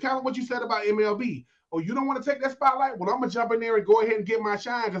when you. It's kind of what you said about MLB. Oh, you don't want to take that spotlight? Well, I'm going to jump in there and go ahead and get my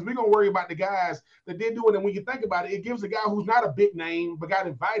shine because we're going to worry about the guys that did do it. And when you think about it, it gives a guy who's not a big name but got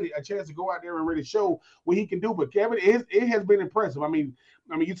invited a chance to go out there and really show what he can do. But, Kevin, it has been impressive. I mean,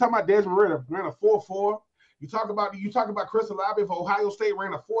 you talking about Desmond Ridder, ran a 4.4. You talk about Chris Olave for Ohio State,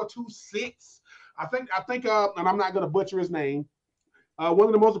 ran a 4.26. I think, and I'm not going to butcher his name. One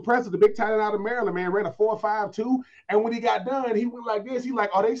of the most impressive, the big tight end out of Maryland, man, ran a 4.52. And when he got done, he went like this. He's like,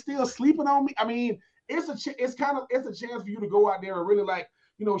 "Are they still sleeping on me?" I mean, it's a chance for you to go out there and really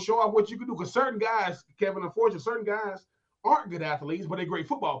show off what you can do. Because certain guys, Kevin, unfortunately, certain guys aren't good athletes, but they're great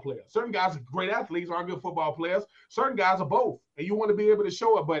football players. Certain guys are great athletes, aren't good football players. Certain guys are both, and you want to be able to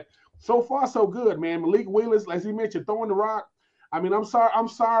show it. But so far, so good, man. Malik Willis, as he mentioned, throwing the rock. I mean, I'm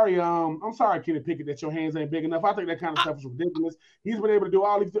sorry, Kenny Pickett, that your hands ain't big enough. I think that kind of stuff is ridiculous. He's been able to do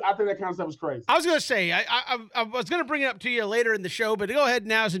all these. I think that kind of stuff is crazy. I was going to say, I was going to bring it up to you later in the show, but go ahead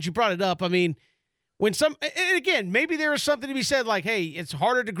now since you brought it up. I mean, and again, maybe there is something to be said like, hey, it's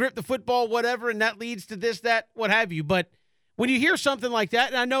harder to grip the football, whatever, and that leads to this, that, what have you. But when you hear something like that,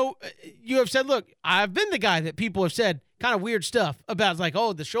 and I know you have said, look, I've been the guy that people have said kind of weird stuff about. It's like,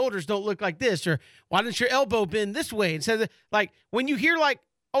 oh, the shoulders don't look like this, or why doesn't your elbow bend this way? Instead of like when you hear like,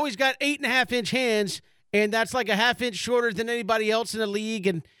 oh, he's got 8.5-inch hands, and that's like a half-inch shorter than anybody else in the league,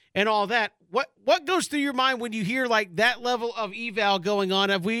 and all that. What goes through your mind when you hear like that level of eval going on?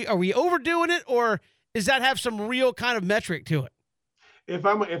 Are we overdoing it, or does that have some real kind of metric to it? If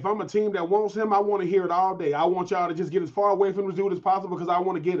I'm a team that wants him, I want to hear it all day. I want y'all to just get as far away from the dude as possible because I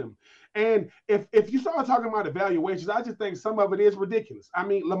want to get him. And if you start talking about evaluations, I just think some of it is ridiculous. I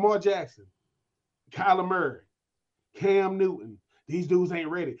mean, Lamar Jackson, Kyler Murray, Cam Newton, these dudes ain't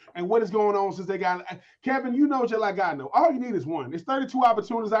ready. And what is going on since they got – Kevin, you know just like I know. All you need is one. It's 32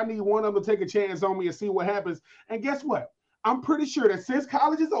 opportunities. I need one of them to take a chance on me and see what happens. And guess what? I'm pretty sure that since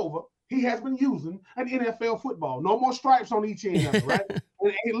college is over, he has been using an NFL football. No more stripes on each end of it, right?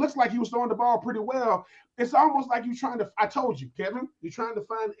 And it looks like he was throwing the ball pretty well. It's almost like you're trying to – I told you, Kevin, you're trying to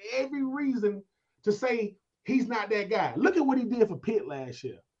find every reason to say he's not that guy. Look at what he did for Pitt last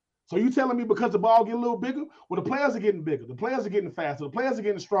year. So you telling me because the ball get a little bigger? Well, the players are getting bigger. The players are getting faster. The players are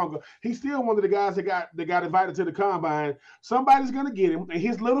getting stronger. He's still one of the guys that got invited to the combine. Somebody's going to get him, and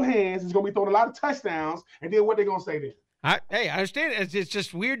his little hands is going to be throwing a lot of touchdowns, and then what they going to say then? I understand. It's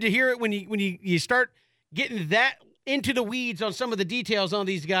just weird to hear it when you start getting that into the weeds on some of the details on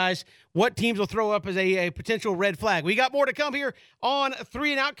these guys, what teams will throw up as a potential red flag. We got more to come here on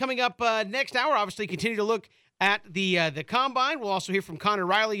 3 and Out coming up next hour. Obviously, continue to look at the Combine. We'll also hear from Connor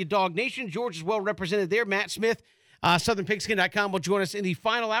Riley of Dog Nation. George is well represented there. Matt Smith, SouthernPigskin.com will join us in the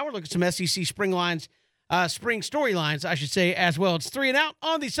final hour. Look at some SEC spring storylines, I should say, as well. It's 3 and Out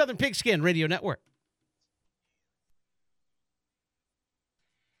on the Southern Pigskin Radio Network.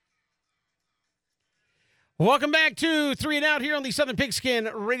 Welcome back to 3 and Out here on the Southern Pigskin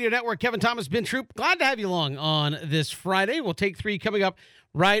Radio Network. Kevin Thomas, Ben Troop, glad to have you along on this Friday. We'll take 3 coming up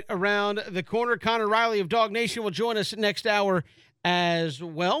right around the corner. Connor Riley of Dog Nation will join us next hour as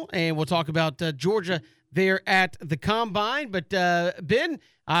well, and we'll talk about Georgia there at the Combine. But, Ben,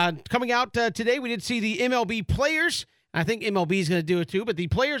 coming out today, we did see the MLB players. I think MLB is going to do it too, but the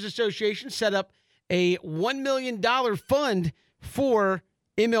Players Association set up a $1 million fund for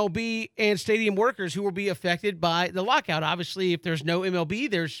MLB and stadium workers who will be affected by the lockout. Obviously, if there's no MLB,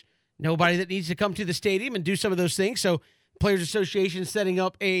 there's nobody that needs to come to the stadium and do some of those things. So Players Association setting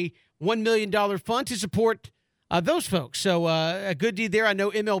up a $1 million fund to support those folks. So a good deed there. I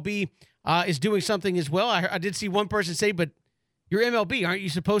know MLB is doing something as well. I did see one person say, but you're MLB. Aren't you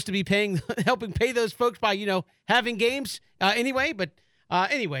supposed to be helping pay those folks by, having games anyway? But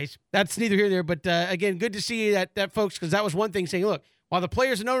anyways, that's neither here nor there. But again, good to see that folks, because that was one thing saying, look, while the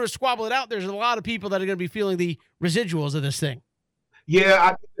players and owners squabble it out, there's a lot of people that are going to be feeling the residuals of this thing.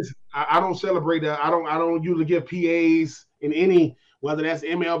 Yeah, I don't celebrate that. I don't usually give PAs in any, whether that's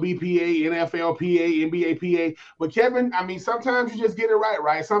MLB PA, NFL PA, NBA PA. But Kevin, I mean, sometimes you just get it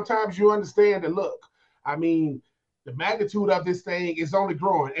right? Sometimes you understand that, look, I mean, the magnitude of this thing is only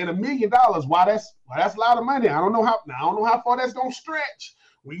growing. And $1 million, that's a lot of money. I don't know how far that's going to stretch.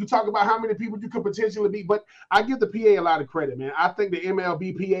 When you talk about how many people you could potentially be, but I give the PA a lot of credit, man. I think the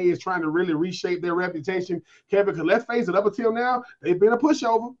MLB PA is trying to really reshape their reputation, Kevin, because let's face it, up until now, they've been a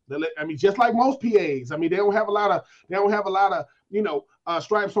pushover. I mean, just like most PAs. I mean, they don't have a lot of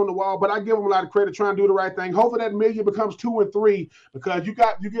stripes on the wall, but I give them a lot of credit trying to do the right thing. Hopefully that $1 million becomes 2 and 3, because you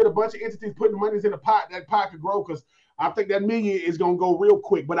get a bunch of entities putting monies in the pot. That pot could grow, because I think that $1 million is going to go real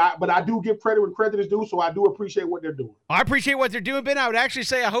quick. But I do give credit when credit is due, so I do appreciate what they're doing. I appreciate what they're doing, Ben. I would actually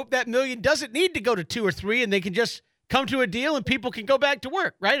say I hope that $1 million doesn't need to go to 2 or 3, and they can just come to a deal and people can go back to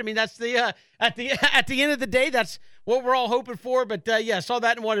work, right? I mean, that's the at the end of the day, that's what we're all hoping for. But yeah, I saw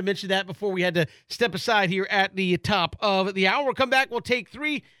that and wanted to mention that before we had to step aside here at the top of the hour. We'll come back. We'll take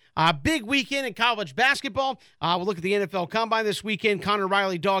 3. Big weekend in college basketball. We'll look at the NFL Combine this weekend. Connor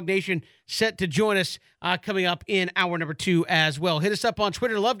Riley, Dog Nation, set to join us coming up in hour number 2 as well. Hit us up on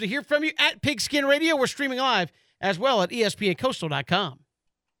Twitter. Love to hear from you at Pigskin Radio. We're streaming live as well at ESPNCoastal.com.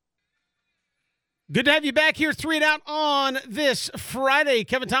 Good to have you back here, 3 and Out on this Friday.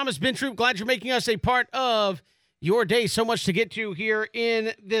 Kevin Thomas, Ben Troop, glad you're making us a part of your day. So much to get to here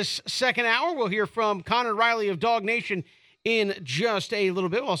in this second hour. We'll hear from Connor Riley of Dog Nation in just a little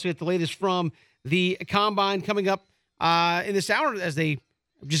bit. We'll also get the latest from the Combine coming up in this hour as they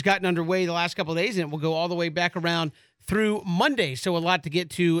have just gotten underway the last couple of days, and we'll go all the way back around through Monday. So a lot to get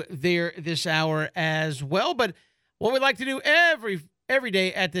to there this hour as well. But what we like to do every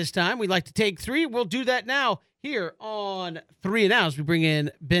day at this time, we like to take 3. We'll do that now here on 3 and Out as we bring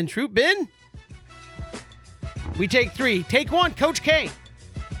in Ben Troop. Ben, we take 3. Take 1, Coach K.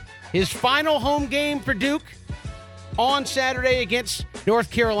 His final home game for Duke on Saturday against North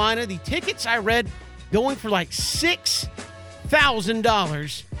Carolina. The tickets I read going for like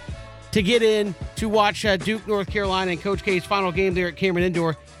 $6,000 to get in to watch Duke, North Carolina, and Coach K's final game there at Cameron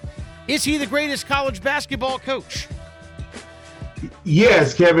Indoor. Is he the greatest college basketball coach?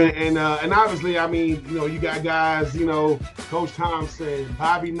 Yes, Kevin, and obviously, I mean, you know, you got guys, you know, Coach Thompson,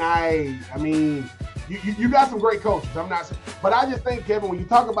 Bobby Knight. I mean, you got some great coaches. I'm not, but I just think, Kevin, when you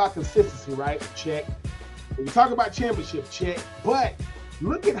talk about consistency, right? Check. When you talk about championship, check. But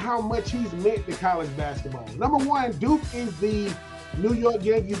look at how much he's meant to college basketball. Number 1, Duke is the New York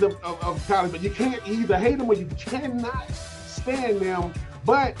Yankees of college, but you can't either hate them or you cannot stand them.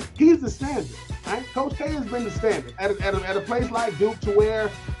 But he's the standard, right? Coach K has been the standard at a place like Duke, to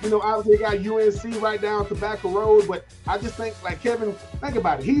where, you know, obviously they got UNC right down Tobacco Road. But I just think, like, Kevin, think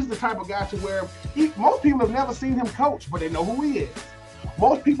about it. He's the type of guy to where most people have never seen him coach, but they know who he is.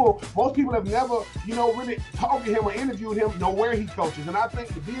 Most people have never, you know, really talked to him or interviewed him, know where he coaches. And I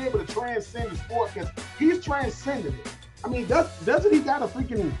think to be able to transcend the sport, because he's transcended it. I mean, doesn't he got a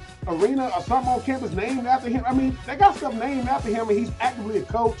freaking arena or something on campus named after him? I mean, they got stuff named after him, and he's actively a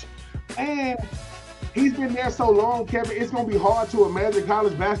coach. And he's been there so long, Kevin, it's going to be hard to imagine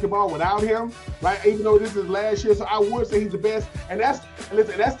college basketball without him, right? Even though this is last year, so I would say he's the best. And that's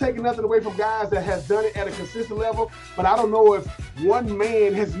taking nothing away from guys that has done it at a consistent level. But I don't know if one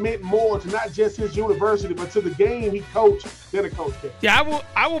man has meant more to not just his university, but to the game he coached than a Coach K. Yeah,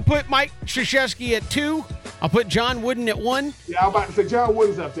 I will put Mike Krzyzewski at 2. I'll put John Wooden at 1. Yeah, I'm about to say John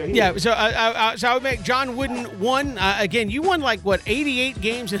Wooden's up there. So I would make John Wooden 1. Again, you won 88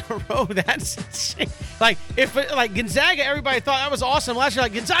 games in a row. That's insane. Like Gonzaga, everybody thought that was awesome last year.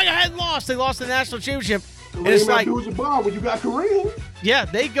 Like, Gonzaga hadn't lost; they lost the national championship. And it's like, when you got Kareem. Yeah,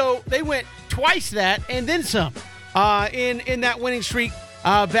 they went twice that and then some in that winning streak.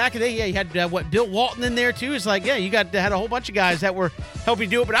 Back in the day, yeah, you had Bill Walton in there too. It's like, yeah, you had a whole bunch of guys that were helping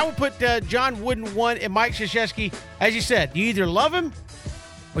do it. But I would put John Wooden 1 and Mike Krzyzewski. As you said, you either love him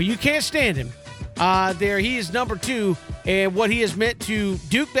or you can't stand him. There, he is number 2, and what he has meant to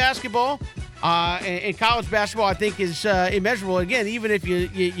Duke basketball and college basketball, I think, is immeasurable. Again, even if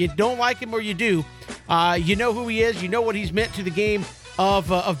you don't like him or you do, you know who he is. You know what he's meant to the game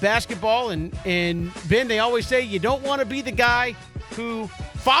of basketball. And Ben, they always say you don't want to be the guy who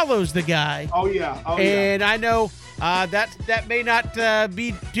follows the guy. Oh yeah. And I know that may not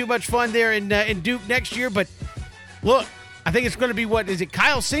be too much fun there in Duke next year. But look, I think it's going to be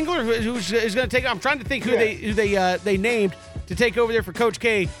Kyle Singler who's going to take. I'm trying to think who they named to take over there for Coach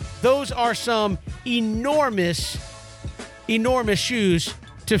K. Those are some enormous shoes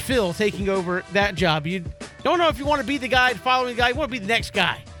to fill, taking over that job. You don't know if you want to be the guy following the guy. You want to be the next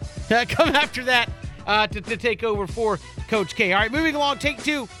guy to come after that to take over for Coach K. All right, moving along, take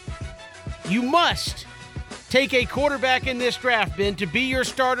 2. You must take a quarterback in this draft, Ben, to be your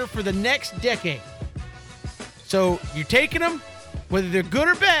starter for the next decade. So you're taking them, whether they're good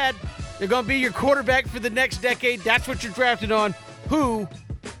or bad, they're going to be your quarterback for the next decade. That's what you're drafted on. Who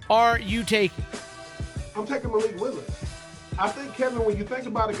are you taking? I'm taking Malik Willis. I think, Kevin, when you think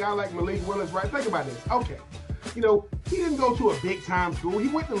about a guy like Malik Willis, right, think about this. Okay, you know, he didn't go to a big-time school. He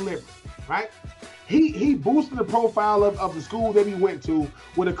went to Liberty, right? He boosted the profile of the school that he went to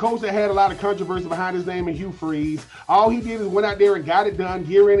with a coach that had a lot of controversy behind his name in Hugh Freeze. All he did is went out there and got it done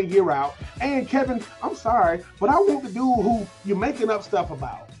year in and year out. And Kevin, I'm sorry, but I want the dude who you're making up stuff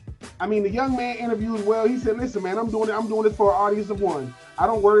about. I mean, the young man interviewed well. He said, listen, man, I'm doing this for an audience of one. I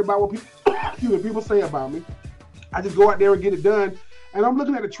don't worry about what people say about me. I just go out there and get it done. And I'm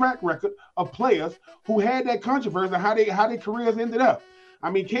looking at the track record of players who had that controversy and how their careers ended up. I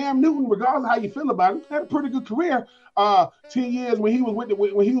mean, Cam Newton, regardless of how you feel about him, had a pretty good career. 10 years when he was with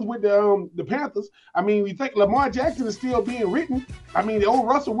the Panthers. I mean, we think Lamar Jackson is still being written. I mean, the old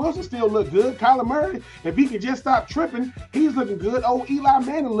Russell Wilson still look good. Kyler Murray, if he could just stop tripping, he's looking good. Old Eli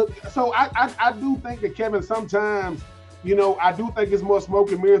Manning look. So I do think that Kevin sometimes, you know, I do think it's more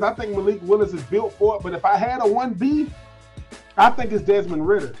smoke and mirrors. I think Malik Willis is built for it. But if I had a 1B, I think it's Desmond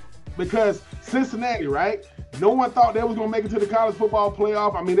Ridder, because Cincinnati, right? No one thought they was going to make it to the college football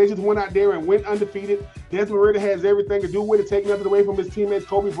playoff. I mean, they just went out there and went undefeated. Desmond Ridder has everything to do with it, taking nothing away from his teammates,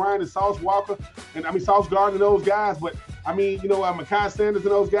 Kobe Bryant and Sauce Walker, Sauce Gardner and those guys. But, I mean, you know, Mekhi Sanders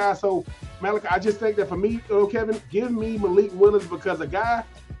and those guys. So, Malik, I just think that for me, Kevin, give me Malik Willis, because a guy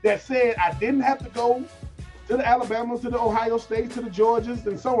that said I didn't have to go to the Alabamas, to the Ohio States, to the Georgias,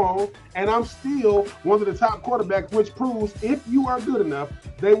 and so on, and I'm still one of the top quarterbacks, which proves if you are good enough,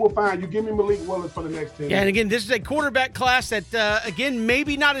 they will find you. Give me Malik Willis for the next 10 years. Yeah, and again, this is a quarterback class that, again,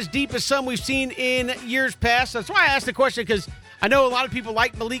 maybe not as deep as some we've seen in years past. That's why I asked the question, because I know a lot of people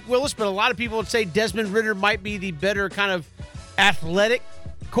like Malik Willis, but a lot of people would say Desmond Ridder might be the better kind of athletic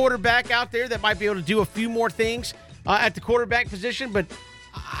quarterback out there that might be able to do a few more things at the quarterback position, but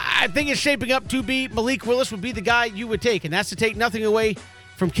I think it's shaping up to be Malik Willis would be the guy you would take, and that's to take nothing away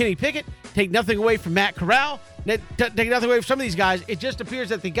from Kenny Pickett, take nothing away from Matt Corral, take nothing away from some of these guys. It just appears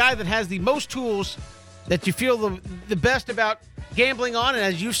that the guy that has the most tools that you feel the best about gambling on, and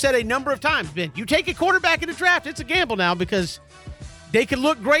as you've said a number of times, Ben, you take a quarterback in the draft, it's a gamble now, because they can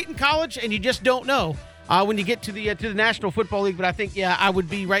look great in college, and you just don't know when you get to the National Football League. But I think, I would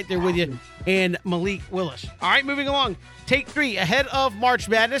be right there with you and Malik Willis. All right, moving along. Take 3 ahead of March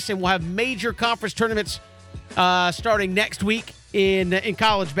Madness, and we'll have major conference tournaments starting next week in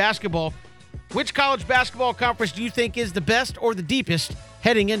college basketball. Which college basketball conference do you think is the best or the deepest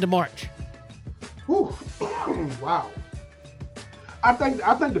heading into March? Whew. Wow. I think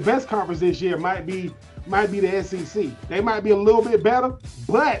the best conference this year might be the SEC. They might be a little bit better,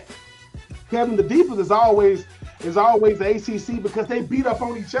 but Kevin, the deepest is always the ACC, because they beat up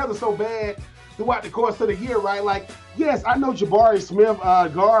on each other so bad throughout the course of the year, right? Like, yes, I know Jabari Smith,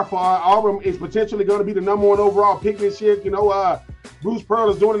 guard for Auburn, is potentially going to be the number 1 overall pick this year. You know, Bruce Pearl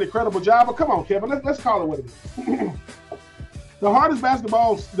is doing an incredible job. But come on, Kevin, let's call it what it is. The hardest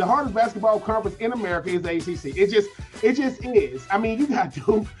basketball conference in America is the ACC. It just is. I mean, you got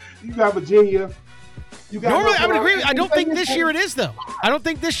Duke, you got Virginia. Normally, I would agree. I don't think this year it is, though.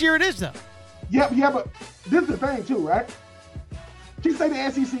 Yeah, but this is the thing, too, right? You say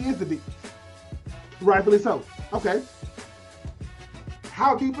the SEC is the deep. Rightfully so. Okay.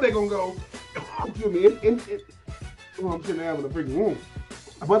 How deep are they going to go? Excuse me. I'm sitting there having a freaking room.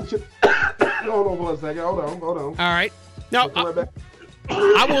 A bunch of hold on for a second. Hold on. All right. Now,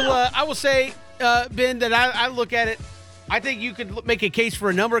 I will say, Ben, that I look at it. I think you could make a case for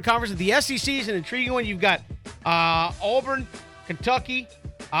a number of conferences. The SEC is an intriguing one. You've got Auburn, Kentucky,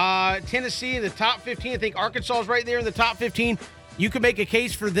 Tennessee in the top 15. I think Arkansas is right there in the top 15. You could make a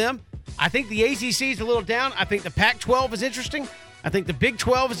case for them. I think the ACC is a little down. I think the Pac-12 is interesting. I think the Big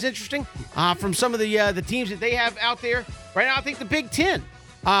 12 is interesting from some of the teams that they have out there. Right now, I think the Big 10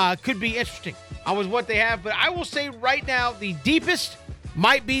 could be interesting with what they have. But I will say right now, the deepest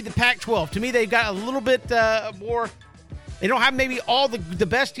might be the Pac-12. To me, they've got a little bit more. They don't have maybe all the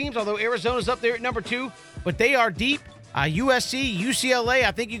best teams, although Arizona's up there at number 2. But they are deep. USC, UCLA,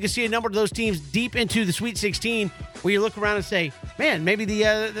 I think you can see a number of those teams deep into the Sweet 16 where you look around and say, man, maybe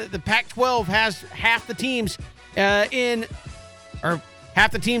the Pac-12 has half the teams half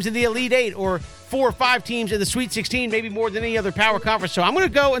the teams in the Elite 8, or 4 or 5 teams in the Sweet 16, maybe more than any other power conference. So I'm going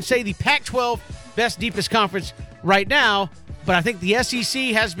to go and say the Pac-12 best, deepest conference right now, but I think the SEC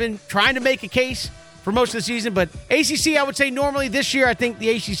has been trying to make a case for most of the season. But ACC, I would say normally this year, I think the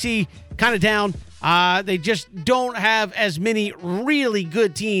ACC kind of down. They just don't have as many really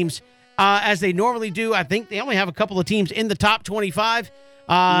good teams as they normally do. I think they only have a couple of teams in the top 25.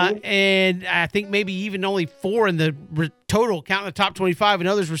 And I think maybe even only 4 in the total, counting the top 25 and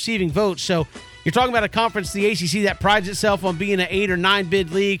others receiving votes. So you're talking about a conference, the ACC, that prides itself on being an 8 or 9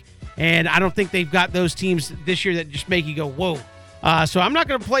 bid league. And I don't think they've got those teams this year that just make you go, whoa. So I'm not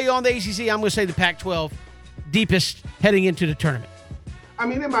going to play on the ACC. I'm going to say the Pac-12 deepest heading into the tournament. I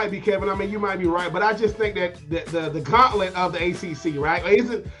mean, it might be, Kevin. I mean, you might be right, but I just think that the gauntlet of the ACC, right?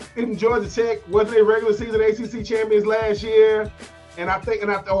 Isn't Georgia Tech, wasn't they regular season ACC champions last year? And I think,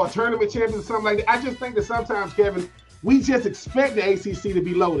 or tournament champions or something like that. I just think that sometimes, Kevin, we just expect the ACC to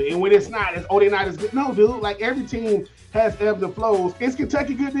be loaded. And when it's not, they're not as good. No, dude. Like, every team has ebbs and flows. Is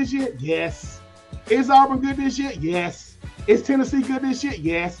Kentucky good this year? Yes. Is Auburn good this year? Yes. Is Tennessee good this year?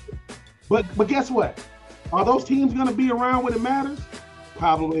 Yes. But guess what? Are those teams going to be around when it matters?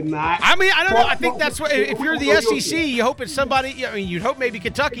 Probably not. I mean, I don't know. I think that's what, if you're the SEC, you hope it's somebody. I mean, you'd hope maybe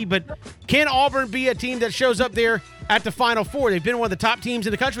Kentucky, but can Auburn be a team that shows up there at the Final Four? They've been one of the top teams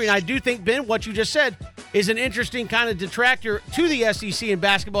in the country, and I do think, Ben, what you just said is an interesting kind of detractor to the SEC in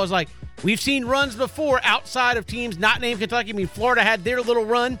basketball. Is like, we've seen runs before outside of teams not named Kentucky. I mean, Florida had their little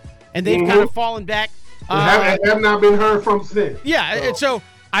run, and they've kind of fallen back. Have not been heard from since. Yeah, and so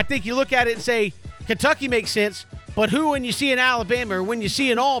I think you look at it and say Kentucky makes sense. But who, when you see an Alabama or when you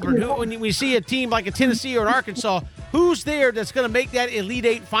see an Auburn, when you see a team like a Tennessee or an Arkansas, who's there that's going to make that Elite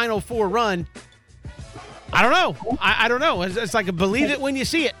Eight Final Four run? I don't know. I don't know. It's like a believe it when you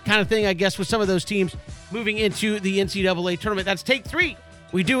see it kind of thing, I guess, with some of those teams moving into the NCAA tournament. That's Take 3.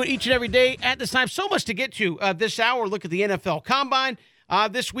 We do it each and every day at this time. So much to get to this hour. Look at the NFL Combine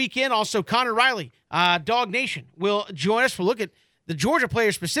this weekend. Also, Connor Riley, Dog Nation, will join us. We'll look at the Georgia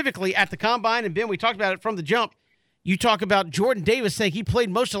players specifically at the Combine. And, Ben, we talked about it from the jump. You talk about Jordan Davis saying he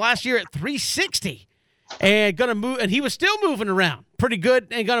played most of last year at 360 and going to move, and he was still moving around pretty good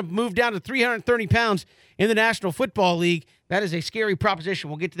and going to move down to 330 pounds in the National Football League. That is a scary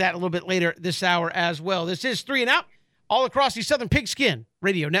proposition. We'll get to that a little bit later this hour as well. This is 3 and Out all across the Southern Pigskin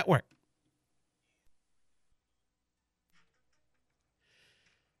Radio Network.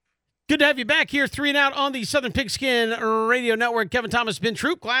 Good to have you back here, 3 and Out on the Southern Pigskin Radio Network. Kevin Thomas, Ben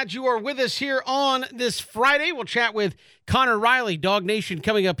Troop, glad you are with us here on this Friday. We'll chat with Connor Riley, Dog Nation,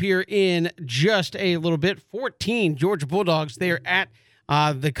 coming up here in just a little bit. 14 Georgia Bulldogs there at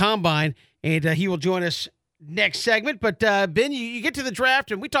the Combine, and he will join us next segment. But, Ben, you get to the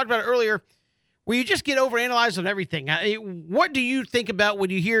draft, and we talked about it earlier, where you just get overanalyzed on everything. What do you think about when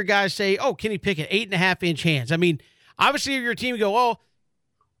you hear guys say, oh, Kenny Pickett, 8.5-inch hands? I mean, obviously, if your team go, oh,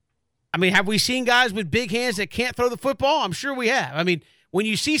 I mean, have we seen guys with big hands that can't throw the football? I'm sure we have. I mean, when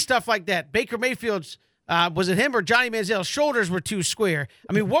you see stuff like that, Baker Mayfield's, was it him or Johnny Manziel's shoulders were too square?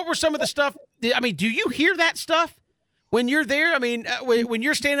 I mean, what were some of the stuff? I mean, do you hear that stuff when you're there? I mean, when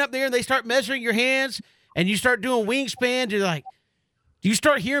you're standing up there and they start measuring your hands and you start doing wingspan, do you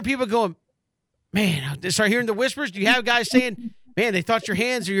start hearing people going, man, start hearing the whispers? Do you have guys saying, man, they thought your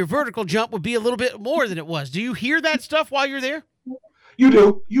hands or your vertical jump would be a little bit more than it was? Do you hear that stuff while you're there?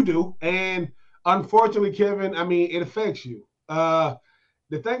 You do. And unfortunately, Kevin, I mean, it affects you. The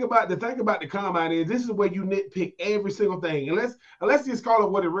thing about the Combine is this is where you nitpick every single thing. And let's just call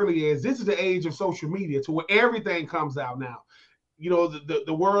it what it really is. This is the age of social media to where everything comes out now. You know,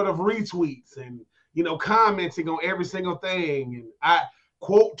 the world of retweets and, you know, commenting on every single thing and I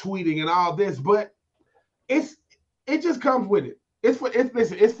quote tweeting and all this, but it just comes with it. It's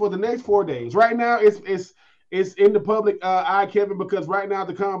for the next 4 days. Right now, it's in the public eye, Kevin, because right now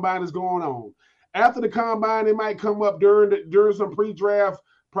the Combine is going on. After the Combine, it might come up during some pre-draft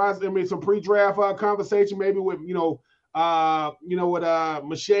process. I mean, some pre-draft conversation, maybe with with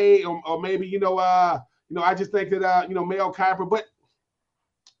Mache or maybe I just think that Mel Kiper. But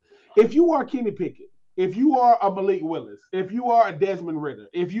if you are Kenny Pickett, if you are a Malik Willis, if you are a Desmond Ridder,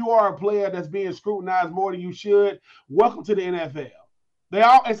 if you are a player that's being scrutinized more than you should, welcome to the NFL.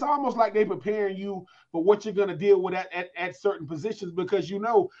 It's almost like they're preparing you for what you're going to deal with at certain positions because,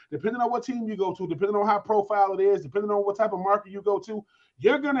 depending on what team you go to, depending on how profile it is, depending on what type of market you go to,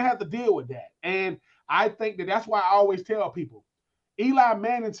 you're going to have to deal with that. And I think that's why I always tell people, Eli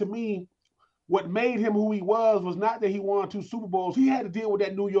Manning, to me, what made him who he was not that he won 2 Super Bowls. He had to deal with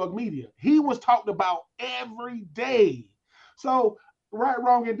that New York media. He was talked about every day. So right,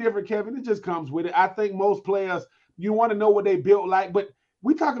 wrong, and different, Kevin, it just comes with it. I think most players, you want to know what they built like, but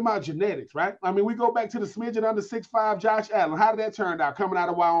we talking about genetics, right? I mean, we go back to the smidgen under 6'5", Josh Allen. How did that turn out coming out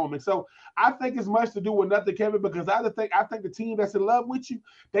of Wyoming? So I think it's much to do with nothing, Kevin, because I think the team that's in love with you,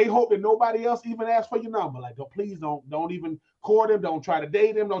 they hope that nobody else even asks for your number. Like, please don't even court him. Don't try to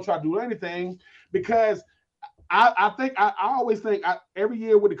date him. Don't try to do anything because I always think every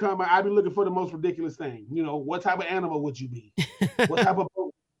year with the Combine, I be looking for the most ridiculous thing. What type of animal would you be? What type of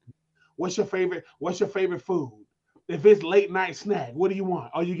what's your favorite food? If it's late night snack, what do you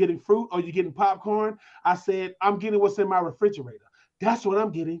want? Are you getting fruit? Are you getting popcorn? I said, I'm getting what's in my refrigerator. That's what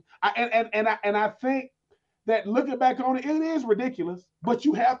I'm getting. I think that looking back on it, it is ridiculous, but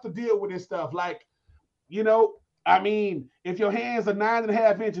you have to deal with this stuff. Like, I mean, if your hands are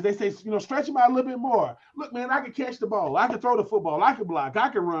 9.5 inches, they say, stretch them out a little bit more. Look, man, I can catch the ball. I can throw the football. I can block. I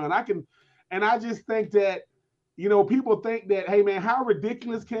can run. And I just think that, people think that, hey man, how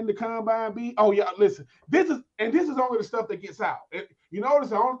ridiculous can the combine be? Oh yeah, listen, this is only the stuff that gets out. You notice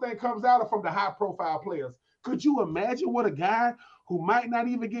the only thing comes out from the high profile players. Could you imagine what a guy who might not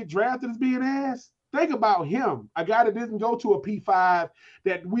even get drafted is being asked? Think about him, a guy that didn't go to a P5,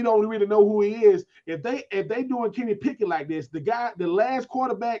 that we don't really know who he is. If they doing Kenny Pickett like this, the last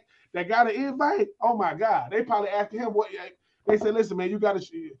quarterback that got an invite, oh my God, they probably asked him what they said. Listen, man, you got a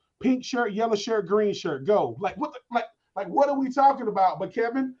pink shirt, yellow shirt, green shirt, go. Like what are we talking about? But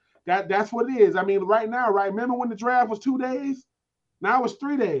Kevin, that's what it is. I mean, right now, right? Remember when the draft was 2 days? Now it's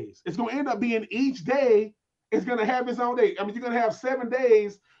 3 days. It's gonna end up being each day. It's gonna have its own day. I mean, you're gonna have 7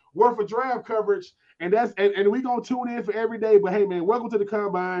 days worth of draft coverage, and we're gonna tune in for every day. But hey, man, welcome to the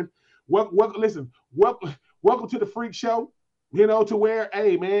combine. Welcome to the freak show. To where,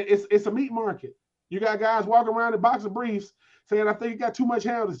 hey, man, it's a meat market. You got guys walking around in boxer briefs saying, I think he got too much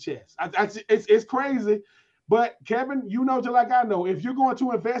hair on his chest. It's crazy. But Kevin, just like I know, if you're going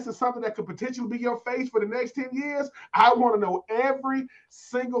to invest in something that could potentially be your face for the next 10 years, I want to know every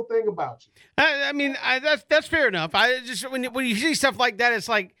single thing about you. I mean, that's fair enough. I just when you see stuff like that, it's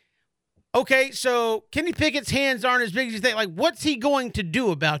like, okay, so Kenny Pickett's hands aren't as big as you think. Like, what's he going to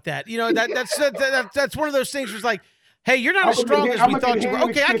do about that? That's one of those things where it's like, hey, you're not as strong as we thought you were.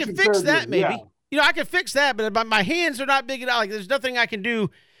 Okay, I can fix that maybe. Yeah. I can fix that, but my hands are not big enough. Like, there's nothing I can do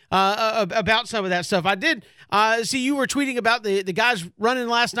about some of that stuff. I did see you were tweeting about the guys running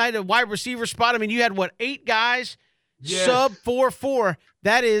last night at wide receiver spot. I mean, you had 8 guys sub 4.4.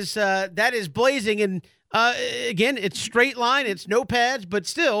 That is blazing. And again, it's straight line. It's no pads, but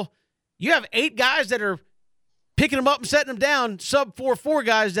still, you have 8 guys that are picking them up and setting them down. Sub 4.4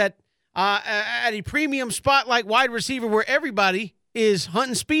 guys that at a premium spot like wide receiver where everybody is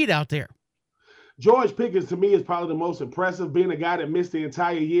hunting speed out there. George Pickens, to me, is probably the most impressive, being a guy that missed the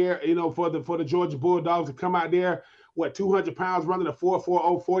entire year, for the Georgia Bulldogs to come out there, 200 pounds, running a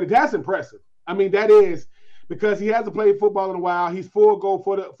 4.40 40. That's impressive. I mean, that is, because he hasn't played football in a while. He's full go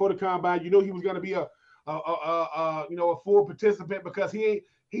for the combine. He was going to be a full participant, because he's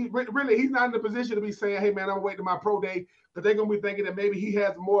not in the position to be saying, hey man, I'm waiting to my pro day, because they're going to be thinking that maybe he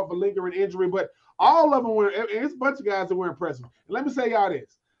has more of a lingering injury. But all of them it's a bunch of guys that were impressive. And let me say y'all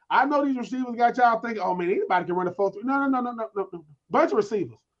this. I know these receivers got y'all thinking, oh man, anybody can run a 4.3. No. Bunch of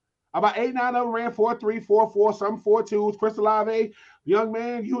receivers. About 8, 9 of them ran 4.3, 4.4, some 4.2s. Chris Olave, young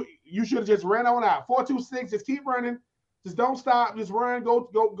man, you should have just ran on out. 4.26, just keep running. Just don't stop. Just run,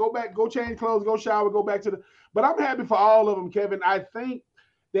 go back, go change clothes, go shower, go back to the. But I'm happy for all of them, Kevin. I think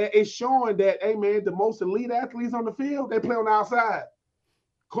that it's showing that, hey man, the most elite athletes on the field, they play on the outside.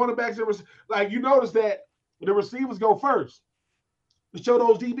 Cornerbacks, you notice that the receivers go first to show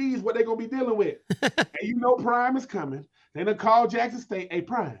those DBs what they're going to be dealing with. And Prime is coming. They're going to call Jackson State, hey,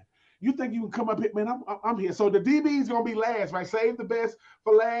 Prime, you think you can come up here? Man, I'm here. So the DB's going to be last, right? Save the best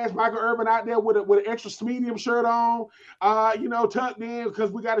for last. Michael Irvin out there with an extra medium shirt on, tucked in, because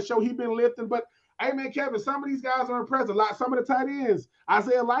we got to show he's been lifting. But, hey, man, Kevin, some of these guys are impressive. Like some of the tight ends.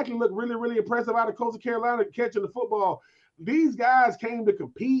 Isaiah Likely looked really, really impressive out of Coastal Carolina catching the football. These guys came to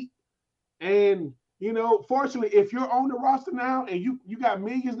compete, and fortunately, if you're on the roster now and you got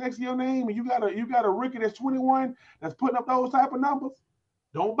millions next to your name, and you got a rookie that's 21 that's putting up those type of numbers,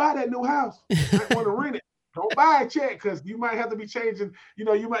 don't buy that new house. You might want to rent it. Don't buy a check, because you might have to be changing.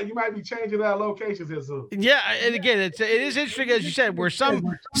 You might be changing locations here soon. Yeah, and again, it is interesting, as you said, where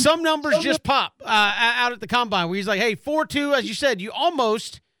some numbers just pop out at the combine, where he's like, hey, 4.2, as you said, you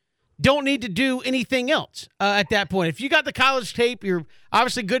almost don't need to do anything else at that point. If you got the college tape, you're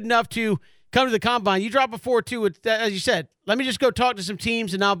obviously good enough to come to the combine. You drop a 4.2, as you said, let me just go talk to some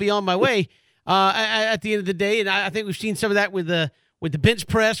teams and I'll be on my way at the end of the day. And I think we've seen some of that with the bench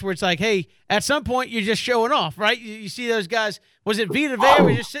press, where it's like, hey, at some point you're just showing off, right? You see those guys. Was it Vita Vea?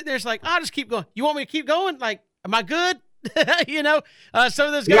 We're just sitting there. It's like, I'll just keep going. You want me to keep going? Like, am I good? Some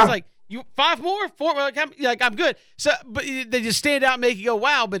of those guys like, you 5 more, 4, like I'm good. So, but they just stand out and make you go,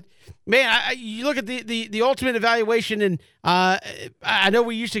 wow. But man, you look at the ultimate evaluation, and I know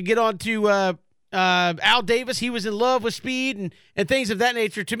we used to get on to Al Davis. He was in love with speed and things of that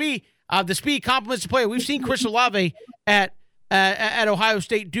nature. To me, the speed complements the player. We've seen Chris Olave at Ohio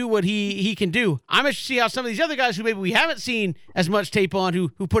State do what he can do. I'm interested to see how some of these other guys who maybe we haven't seen as much tape on, who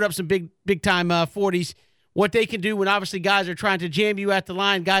put up some big time 40s, what they can do when obviously guys are trying to jam you at the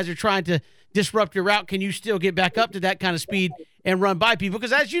line, guys are trying to disrupt your route. Can you still get back up to that kind of speed and run by people?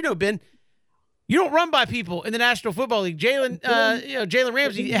 Because as you know, Ben, you don't run by people in the National Football League. Jalen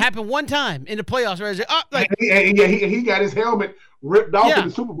Ramsey, it happened one time in the playoffs. Where he got his helmet ripped off in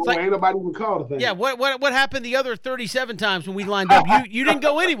the Super Bowl. Ain't nobody even called a thing. Yeah, what happened the other 37 times when we lined up? You didn't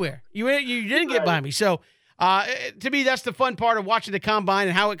go anywhere. You didn't get by me. So To me, that's the fun part of watching the combine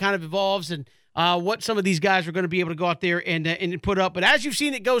and how it kind of evolves and what some of these guys are going to be able to go out there and put up. But as you've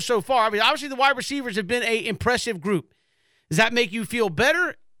seen it go so far, I mean, obviously the wide receivers have been an impressive group. Does that make you feel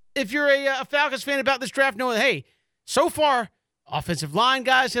better if you're a Falcons fan about this draft, knowing that, hey, so far, offensive line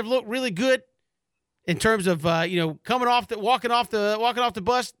guys have looked really good in terms of walking off the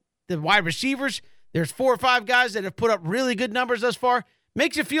bus. The wide receivers, there's 4 or 5 guys that have put up really good numbers thus far.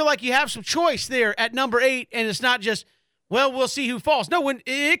 Makes you feel like you have some choice there at number 8, and it's not just, well, we'll see who falls. No, when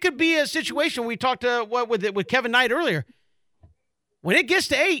it could be a situation. We talked with Kevin Knight earlier. When it gets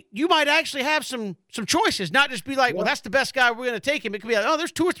to 8, you might actually have some choices, not just be like, well, that's the best guy, we're going to take him. It could be like, oh,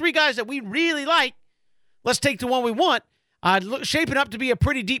 there's 2 or 3 guys that we really like. Let's take the one we want. Shaping up to be a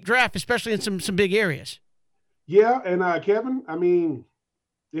pretty deep draft, especially in some big areas. Yeah, and Kevin, I mean,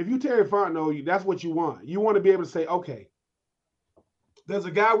 if you Terry Fontenot, that's what you want. You want to be able to say, okay, there's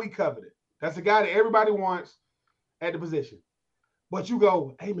a guy we coveted. That's a guy that everybody wants at the position. But you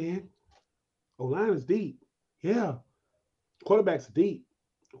go, hey, man, O-line is deep. Yeah. Quarterbacks are deep.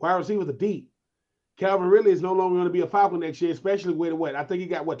 Wide receivers are deep. Calvin Ridley is no longer going to be a Falcon next year, especially with what? I think he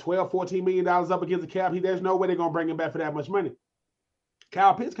got, $12, $14 million up against the cap. There's no way they're going to bring him back for that much money.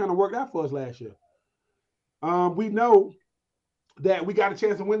 Kyle Pitts kind of worked out for us last year. We know that we got a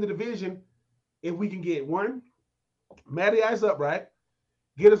chance to win the division if we can get one, Matty Ice upright,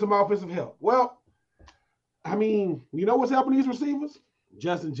 get us some offensive help. Well, I mean, you know what's helping these receivers?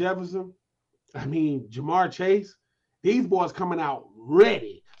 Justin Jefferson. I mean, Jamar Chase. These boys coming out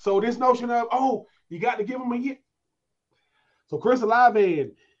ready. So this notion of, oh, you got to give them a year. So Chris Olave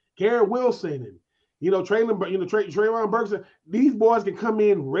and Garrett Wilson and, Trayvon Burks, these boys can come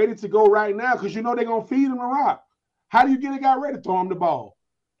in ready to go right now because you know they're going to feed them the rock. How do you get a guy ready to throw him the ball?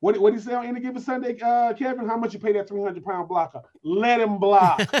 What did he say on any given Sunday, Kevin? How much you pay that 300-pound blocker? Let him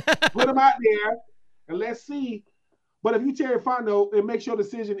block. Put him out there, and let's see. But if you Terry Fontenot, it makes your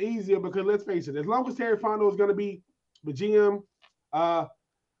decision easier because let's face it, as long as Terry Fontenot is going to be the GM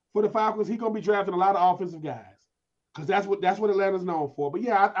for the Falcons, he's going to be drafting a lot of offensive guys because that's what Atlanta's known for. But,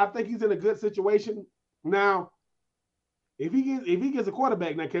 yeah, I think he's in a good situation. Now, if he gets a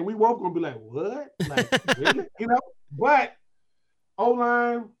quarterback now, we both going to be like, what? Like, really? But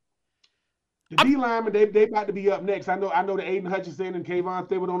O-line, the D-lineman, they about to be up next. I know that Aiden Hutchinson and Kayvon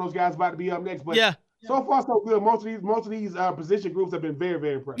Thibodeau, those guys about to be up next. But yeah. So far, so good. Most of these position groups have been very,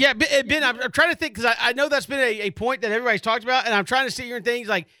 very impressive. Yeah, Ben, I'm trying to think because I know that's been a point that everybody's talked about, and I'm trying to sit here and think,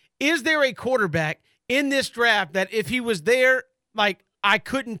 like, is there a quarterback in this draft that if he was there, like, I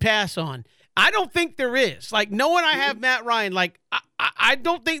couldn't pass on? I don't think there is. Like, knowing I have Matt Ryan, like, I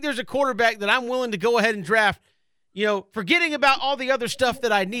don't think there's a quarterback that I'm willing to go ahead and draft, forgetting about all the other stuff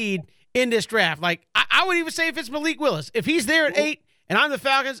that I need in this draft. Like, I would even say if it's Malik Willis, if he's there at 8 and I'm the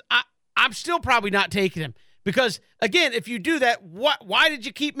Falcons, I'm still probably not taking him because, again, if you do that, why did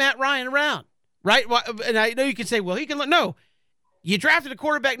you keep Matt Ryan around, right? And I know you can say, well, he can – no. You drafted a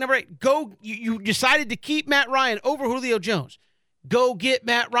quarterback number 8. You decided to keep Matt Ryan over Julio Jones. Go get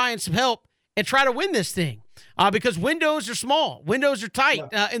Matt Ryan some help and try to win this thing because windows are small. Windows are tight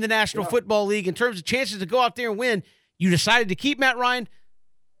in the National Football League in terms of chances to go out there and win. You decided to keep Matt Ryan.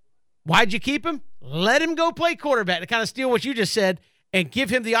 Why'd you keep him? Let him go play quarterback to kind of steal what you just said and give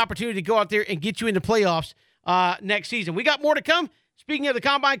him the opportunity to go out there and get you into playoffs next season. We got more to come. Speaking of the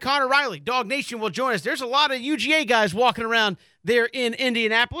Combine, Connor Riley, Dog Nation will join us. There's a lot of UGA guys walking around there in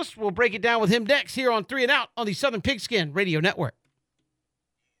Indianapolis. We'll break it down with him next here on 3 and Out on the Southern Pigskin Radio Network.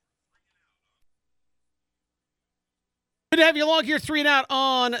 Good to have you along here, 3 and Out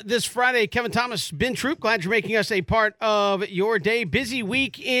on this Friday. Kevin Thomas, Ben Troop, glad you're making us a part of your day. Busy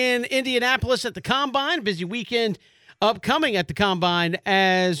week in Indianapolis at the Combine. Busy weekend upcoming at the Combine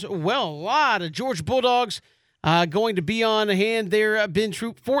as well. A lot of Georgia Bulldogs going to be on hand there. Ben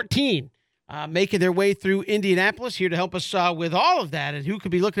Troop, 14, making their way through Indianapolis. Here to help us with all of that and who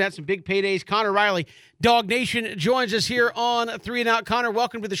could be looking at some big paydays. Connor Riley, Dog Nation, joins us here on 3 and Out. Connor,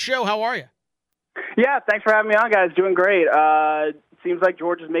 welcome to the show. How are you? Yeah, thanks for having me on, guys. Doing great. Seems like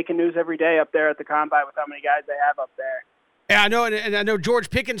Georgia's making news every day up there at the Combine with how many guys they have up there. Yeah, I know, and I know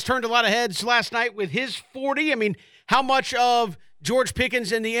George Pickens turned a lot of heads last night with his 40. I mean, how much of George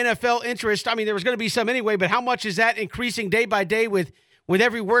Pickens and the NFL interest, I mean, there was going to be some anyway, but how much is that increasing day by day with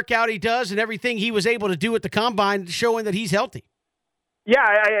every workout he does and everything he was able to do at the Combine, showing that he's healthy? Yeah,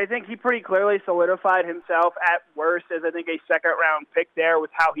 I think he pretty clearly solidified himself at worst as, I think, a second-round pick there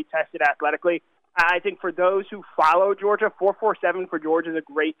with how he tested athletically. I think for those who follow Georgia, 4.47 for Georgia is a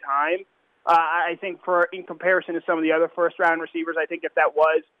great time. I think in comparison to some of the other first-round receivers, I think if that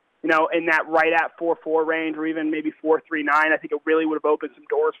was, in that right at 4.4 range or even maybe 4.39, I think it really would have opened some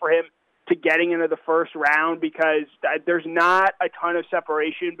doors for him to getting into the first round because there's not a ton of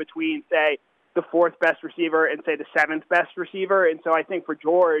separation between, say, the fourth best receiver and, say, the seventh best receiver. And so I think for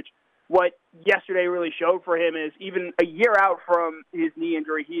George, what yesterday really showed for him is even a year out from his knee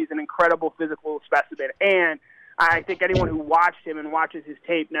injury, he's an incredible physical specimen. And I think anyone who watched him and watches his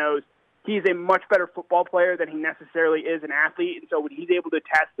tape knows he's a much better football player than he necessarily is an athlete. And so when he's able to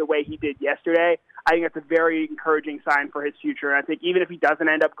test the way he did yesterday, I think that's a very encouraging sign for his future. And I think even if he doesn't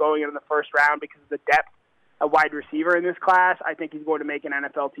end up going in the first round because of the depth of wide receiver in this class, I think he's going to make an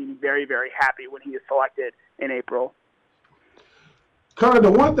NFL team very, very happy when he is selected in April. Connor,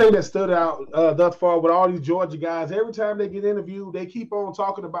 the one thing that stood out thus far with all these Georgia guys, every time they get interviewed, they keep on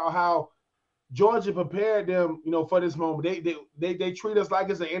talking about how Georgia prepared them, for this moment. They treat us like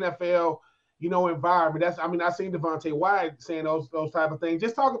it's an NFL, environment. I've seen Devontae Wyatt saying those type of things.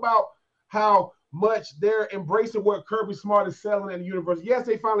 Just talk about how much they're embracing what Kirby Smart is selling at the university. Yes,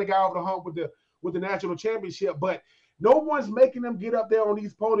 they finally got over the hump with the national championship, but no one's making them get up there on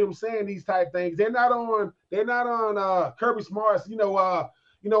these podiums saying these type things. They're not on Kirby Smart's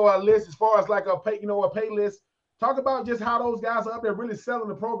list as far as like a pay list. Talk about just how those guys are up there really selling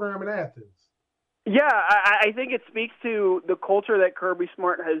the program in Athens. Yeah, I think it speaks to the culture that Kirby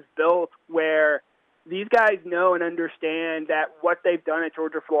Smart has built where these guys know and understand that what they've done at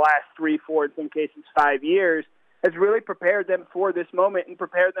Georgia for the last 3, 4, in some cases 5 years has really prepared them for this moment and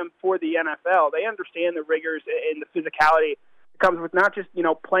prepared them for the NFL. They understand the rigors and the physicality that comes with not just,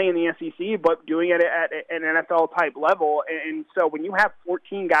 playing the SEC, but doing it at an NFL-type level. And so when you have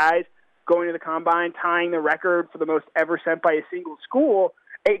 14 guys going to the Combine, tying the record for the most ever sent by a single school,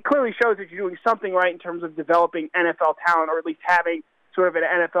 it clearly shows that you're doing something right in terms of developing NFL talent or at least having sort of an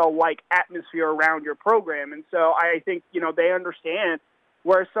NFL-like atmosphere around your program. And so I think, they understand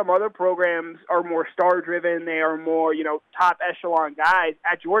whereas some other programs are more star-driven, they are more, top echelon guys.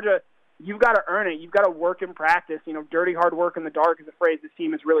 At Georgia, you've got to earn it. You've got to work in practice. Dirty hard work in the dark is a phrase this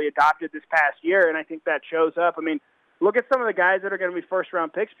team has really adopted this past year, and I think that shows up. Look at some of the guys that are going to be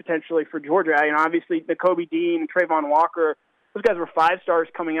first-round picks potentially for Georgia. Obviously, Nakobe Dean, Trayvon Walker, those guys were 5-stars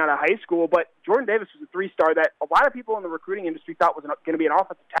coming out of high school, but Jordan Davis was a 3-star that a lot of people in the recruiting industry thought was going to be an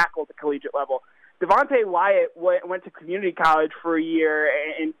offensive tackle at the collegiate level. Devontae Wyatt went to community college for a year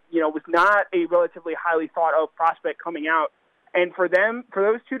and was not a relatively highly thought-of prospect coming out. And for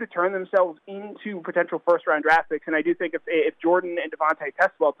those two to turn themselves into potential first-round draft picks, and I do think if Jordan and Devontae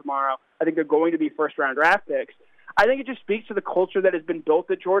test well tomorrow, I think they're going to be first-round draft picks. I think it just speaks to the culture that has been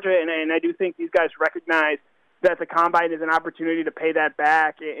built at Georgia, and I do think these guys recognize that the Combine is an opportunity to pay that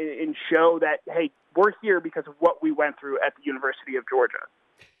back and show that, hey, we're here because of what we went through at the University of Georgia.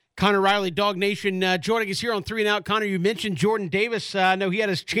 Connor Riley, Dog Nation, joining us here on 3 and Out. Connor, you mentioned Jordan Davis. I know he had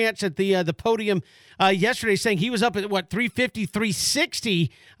his chance at the podium yesterday, saying he was up at, 350,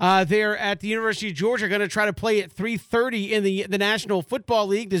 360 there at the University of Georgia, going to try to play at 330 in the National Football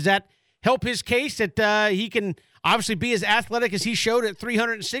League. Does that help his case that he can obviously be as athletic as he showed at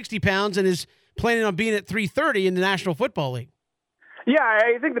 360 pounds and is planning on being at 330 in the National Football League? Yeah,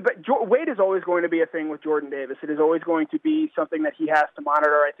 I think weight is always going to be a thing with Jordan Davis. It is always going to be something that he has to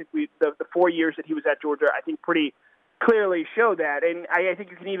monitor. I think the 4 years that he was at Georgia, I think pretty clearly showed that. And I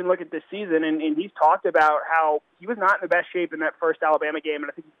think you can even look at this season, and he's talked about how he was not in the best shape in that first Alabama game,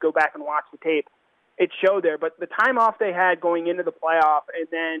 and I think you go back and watch the tape. It showed there. But the time off they had going into the playoff and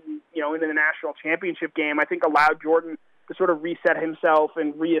then, into the national championship game, I think allowed Jordan to sort of reset himself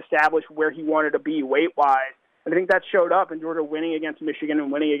and reestablish where he wanted to be weight-wise. And I think that showed up in Georgia winning against Michigan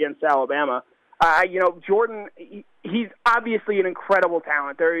and winning against Alabama. Jordan, he's obviously an incredible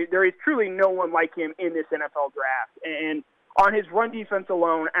talent. There is truly no one like him in this NFL draft. And on his run defense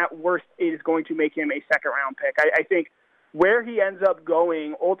alone, at worst, it is going to make him a second-round pick. I think where he ends up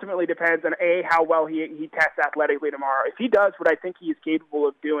going ultimately depends on, A, how well he tests athletically tomorrow. If he does what I think he is capable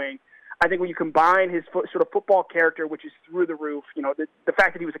of doing, I think when you combine his sort of football character, which is through the roof, the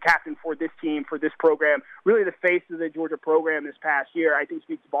fact that he was a captain for this team, for this program, really the face of the Georgia program this past year, I think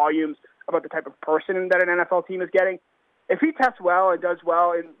speaks volumes about the type of person that an NFL team is getting. If he tests well and does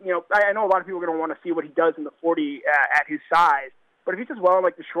well, and I know a lot of people are going to want to see what he does in the 40 at his size, but if he does well in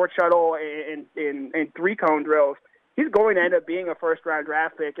like the short shuttle and 3-cone drills, he's going to end up being a first-round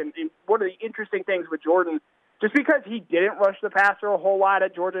draft pick. And one of the interesting things with Jordan, just because he didn't rush the passer a whole lot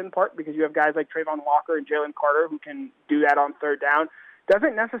at Georgia, in part because you have guys like Trayvon Walker and Jalen Carter who can do that on third down,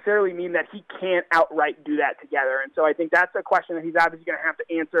 doesn't necessarily mean that he can't outright do that together. And so I think that's a question that he's obviously going to have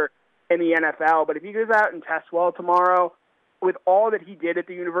to answer in the NFL. But if he goes out and tests well tomorrow, with all that he did at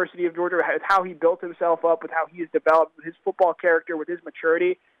the University of Georgia, with how he built himself up, with how he has developed, with his football character, with his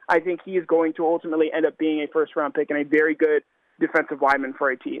maturity, I think he is going to ultimately end up being a first-round pick and a very good defensive lineman for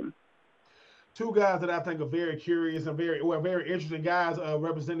a team. two guys that I think are very curious and very interesting guys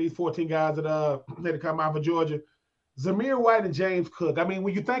representing these 14 guys that come out for Georgia. Zamir White and James Cook. I mean,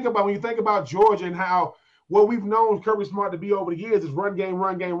 when you think about Georgia and how what we've known Kirby Smart to be over the years is run game.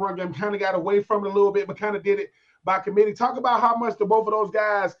 Kind of got away from it a little bit, but kind of did it by committee. Talk about how much the both of those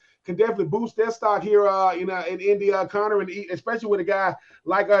guys can definitely boost their stock here in Indy, Connor, and especially with a guy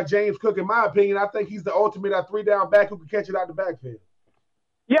like James Cook. In my opinion, I think he's the ultimate 3-down back who can catch it out the backfield.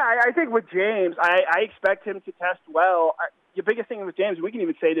 Yeah, I think with James, I expect him to test well. The biggest thing with James, we can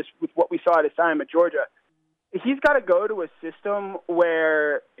even say this with what we saw at his time at Georgia, he's got to go to a system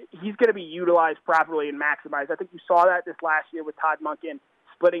where he's going to be utilized properly and maximized. I think you saw that this last year with Todd Monken,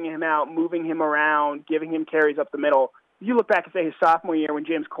 splitting him out, moving him around, giving him carries up the middle. If you look back and say his sophomore year when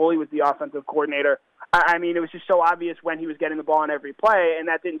James Coley was the offensive coordinator, I mean, it was just so obvious when he was getting the ball on every play, and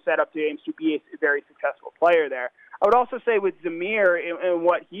that didn't set up James to be a very successful player there. I would also say with Zamir and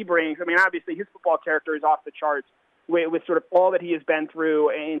what he brings, I mean, obviously his football character is off the charts with sort of all that he has been through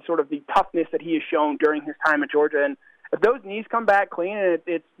and sort of the toughness that he has shown during his time at Georgia. And if those knees come back clean,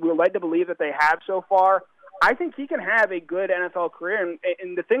 and we're led to believe that they have so far, I think he can have a good NFL career.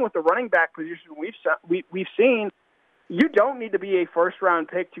 And the thing with the running back position we've seen, you don't need to be a first-round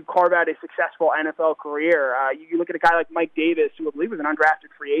pick to carve out a successful NFL career. You look at a guy like Mike Davis, who I believe was an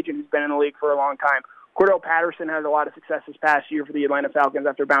undrafted free agent who's been in the league for a long time. Cordell Patterson had a lot of success this past year for the Atlanta Falcons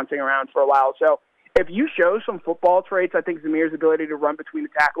after bouncing around for a while. So if you show some football traits, I think Zamir's ability to run between the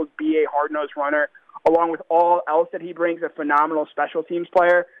tackles, be a hard-nosed runner, along with all else that he brings, a phenomenal special teams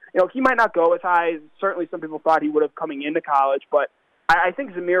player. You know, he might not go as high as certainly some people thought he would have coming into college, but I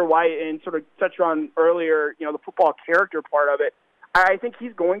think Zamir White, and sort of touched on earlier, you know, the football character part of it, I think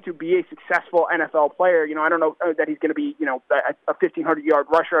he's going to be a successful NFL player. You know, I don't know that he's going to be, you know, a 1,500-yard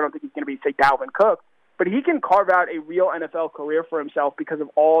rusher. I don't think he's going to be, say, Dalvin Cook. But he can carve out a real NFL career for himself because of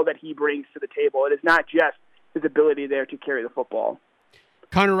all that he brings to the table. It is not just his ability there to carry the football.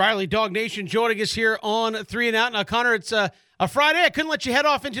 Connor Riley, Dog Nation, joining us here on 3 and Out. Now, Connor, it's a Friday. I couldn't let you head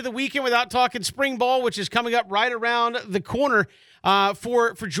off into the weekend without talking spring ball, which is coming up right around the corner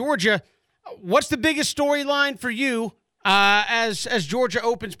for Georgia. What's the biggest storyline for you as Georgia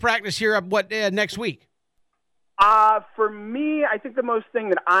opens practice here next week? For me, I think the most thing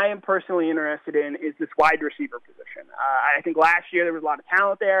that I am personally interested in is this wide receiver position. I think last year there was a lot of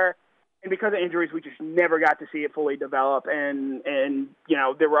talent there, and because of injuries, we just never got to see it fully develop. And you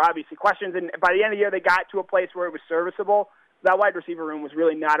know, there were obviously questions, and by the end of the year, they got to a place where it was serviceable. That wide receiver room was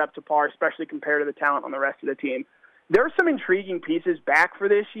really not up to par, especially compared to the talent on the rest of the team. There are some intriguing pieces back for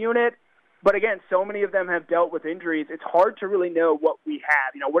this unit, but again, so many of them have dealt with injuries. It's hard to really know what we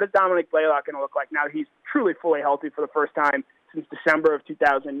have. You know, what is Dominic Blaylock going to look like now that he's truly fully healthy for the first time since December of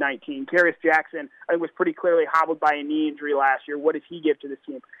 2019? Karius Jackson, I think, was pretty clearly hobbled by a knee injury last year. What does he give to this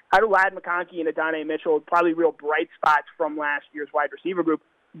team? How do Ladd McConkey and Adonai Mitchell, probably real bright spots from last year's wide receiver group,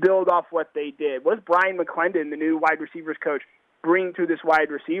 build off what they did? What does Brian McClendon, the new wide receivers coach, bring to this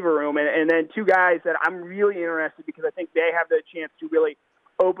wide receiver room? And then two guys that I'm really interested because I think they have the chance to really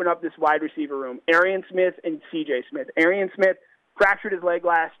open up this wide receiver room, Arian Smith and C.J. Smith. Arian Smith fractured his leg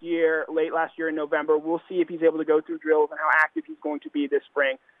late last year in November. We'll see if he's able to go through drills and how active he's going to be this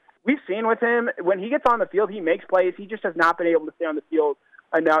spring. We've seen with him, when he gets on the field, he makes plays. He just has not been able to stay on the field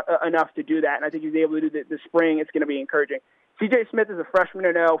enough to do that, and I think he's able to do this spring. It's going to be encouraging. C.J. Smith is a freshman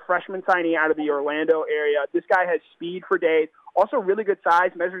freshman signee out of the Orlando area. This guy has speed for days, also really good size,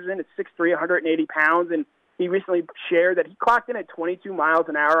 measures in at 6'3", 180 pounds, and he recently shared that he clocked in at 22 miles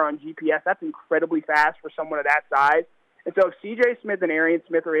an hour on GPS. That's incredibly fast for someone of that size. And so if C.J. Smith and Arian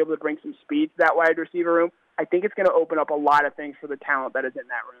Smith are able to bring some speed to that wide receiver room, I think it's going to open up a lot of things for the talent that is in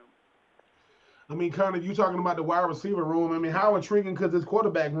that room. I mean, Connor, you talking about the wide receiver room. I mean, how intriguing could this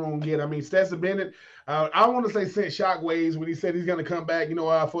quarterback room get? I mean, Stetson Bennett, I want to say sent shockwaves when he said he's going to come back,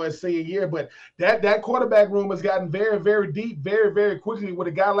 for his senior year. But that quarterback room has gotten very, very deep, very, very quickly with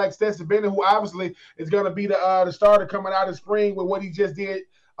a guy like Stetson Bennett, who obviously is going to be the starter coming out of spring with what he just did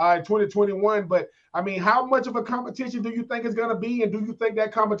in 2021. But, I mean, how much of a competition do you think it's going to be? And do you think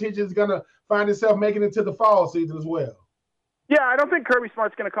that competition is going to find itself making it to the fall season as well? Yeah, I don't think Kirby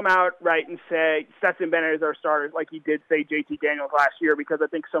Smart's going to come out right and say Stetson Bennett is our starter like he did say JT Daniels last year, because I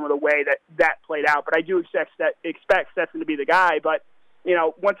think some of the way that played out. But I do expect Stetson to be the guy. But,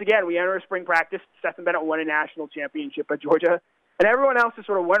 once again, we enter a spring practice. Stetson Bennett won a national championship at Georgia. And everyone else is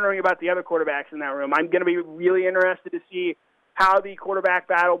sort of wondering about the other quarterbacks in that room. I'm going to be really interested to see how the quarterback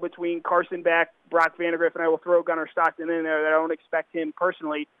battle between Carson Beck, Brock Vandagriff, and I will throw Gunnar Stockton in there. I don't expect him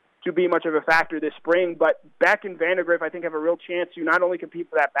personally to be much of a factor this spring, but Beck and Vandagriff, I think, have a real chance to not only compete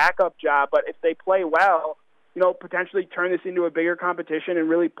for that backup job, but if they play well, potentially turn this into a bigger competition and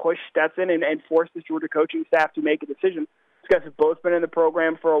really push Stetson and force the Georgia coaching staff to make a decision. These guys have both been in the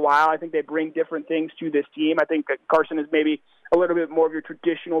program for a while. I think they bring different things to this team. I think that Carson is maybe a little bit more of your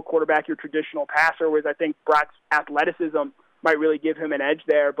traditional quarterback, your traditional passer, whereas I think Brock's athleticism might really give him an edge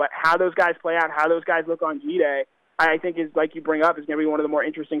there. But how those guys play out, how those guys look on G-Day, I think is, like you bring up, is going to be one of the more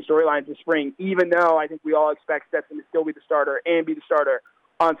interesting storylines this spring, even though I think we all expect Stetson to still be the starter and be the starter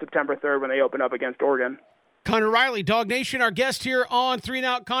on September 3rd when they open up against Oregon. Connor Riley, Dog Nation, our guest here on 3 and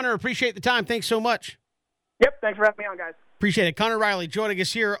Out. Connor, appreciate the time. Thanks so much. Yep, thanks for having me on, guys. Appreciate it. Connor Riley joining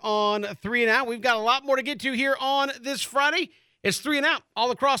us here on 3 and Out. We've got a lot more to get to here on this Friday. It's 3 and Out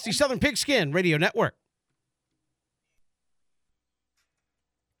all across the Southern Pigskin Radio Network.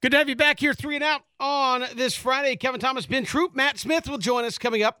 Good to have you back here, 3 and Out on this Friday. Kevin Thomas, Ben Troop, Matt Smith will join us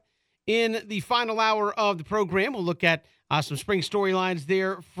coming up in the final hour of the program. We'll look at some spring storylines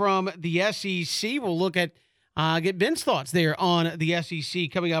there from the SEC. We'll look at get Ben's thoughts there on the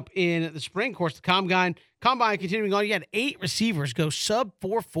SEC coming up in the spring. Of course, the Combine continuing on. You had 8 receivers go sub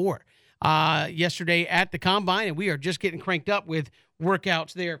 4.4 yesterday at the Combine, and we are just getting cranked up with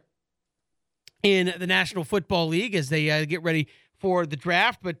workouts there in the National Football League as they get ready for the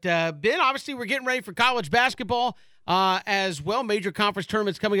draft. But Ben, obviously we're getting ready for college basketball as well. Major conference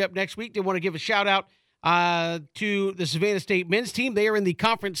tournaments coming up next week. They want to give a shout out to the Savannah State men's team. They are in the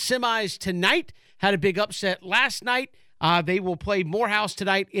conference semis tonight. Had a big upset last night. They will play Morehouse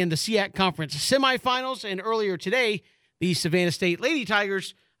tonight in the SEAC conference semifinals. And earlier today, the Savannah State Lady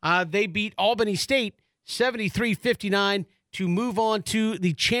Tigers, they beat Albany State 73-59 to move on to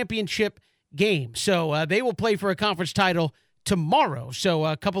the championship game. So they will play for a conference title tomorrow. So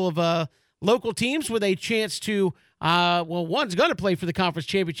a couple of local teams with a chance to, one's going to play for the conference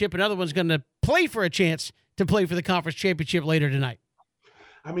championship. Another one's going to play for a chance to play for the conference championship later tonight.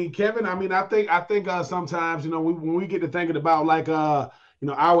 I mean, Kevin, I think sometimes, when we get to thinking about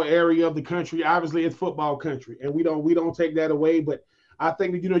our area of the country, obviously it's football country, and we don't take that away. But I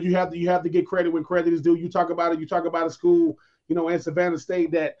think that, you have to get credit when credit is due. You talk about a school, in Savannah State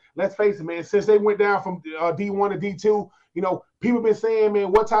that, let's face it, man, since they went down from D1 to D2, people been saying,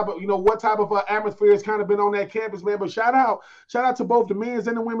 man, what type of atmosphere has kind of been on that campus, man. But shout out to both the men's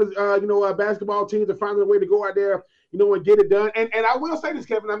and the women's, basketball teams that finding a way to go out there, and get it done. And I will say this,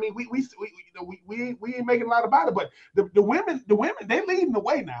 Kevin. I mean, we ain't making a lot about it, but the women, they leading the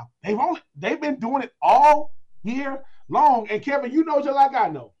way now. They've been doing it all year long. And Kevin, just like I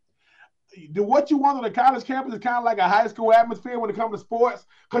know, what you want on the college campus is kind of like a high school atmosphere when it comes to sports.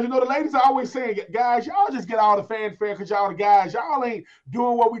 Because, the ladies are always saying, guys, y'all just get all the fanfare because y'all the guys. Y'all ain't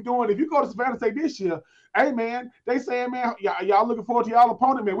doing what we doing. If you go to Savannah State this year, hey, man, they saying, man, y'all looking forward to y'all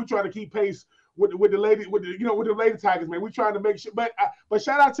opponent, man. We trying to keep pace with the lady, with the Lady Tigers, man. We trying to make sure. But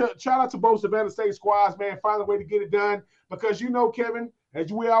shout out to both Savannah State squads, man. Find a way to get it done because, Kevin,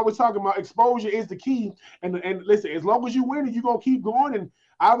 as we always talking about, exposure is the key. And listen, as long as you win, you're going to keep going. And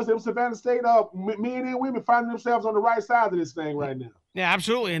obviously, Savannah State, men and women finding themselves on the right side of this thing right now. Yeah,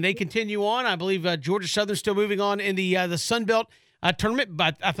 absolutely. And they continue on. I believe Georgia Southern still moving on in the Sun Belt tournament.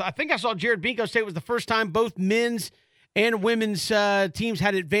 But I think I saw Jared Binko State was the first time both men's and women's teams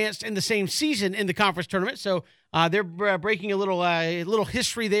had advanced in the same season in the conference tournament. So they're breaking a little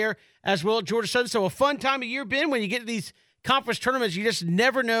history there as well at Georgia Southern. So a fun time of year, Ben, when you get to these conference tournaments, you just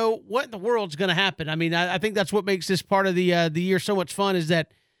never know what in the world's going to happen. I mean, I think that's what makes this part of the year so much fun is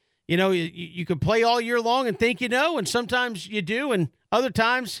that, you can play all year long and think and sometimes you do, and other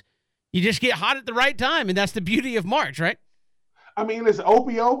times you just get hot at the right time, and that's the beauty of March, right? I mean, listen,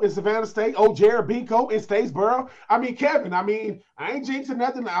 OPO in Savannah State, Jared Binko in Statesboro. I mean, Kevin, I ain't jinxing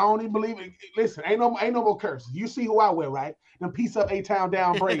nothing. I don't even believe it. Listen, ain't no more curses. You see who I wear, right? Them piece up A-Town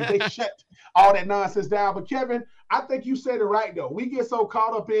down Braves. They shut all that nonsense down. But Kevin, I think you said it right, though. We get so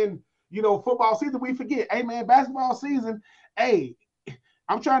caught up in, football season, we forget. Hey, man, basketball season, hey,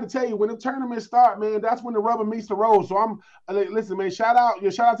 I'm trying to tell you, when the tournaments start, man, that's when the rubber meets the road. So listen, man, shout out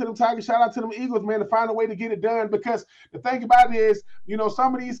to them Tigers, shout out to them Eagles, man, to find a way to get it done. Because the thing about it is,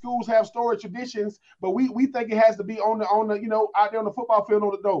 some of these schools have storied traditions, but we think it has to be on the out there on the football field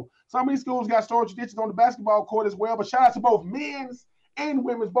on the door. Some of these schools got storied traditions on the basketball court as well. But shout out to both men's and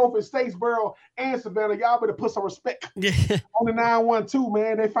women's, both in Statesboro and Savannah. Y'all better put some respect on the 912,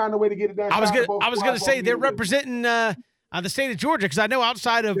 man. They find a way to get it done. I was gonna say they're representing the state of Georgia, because I know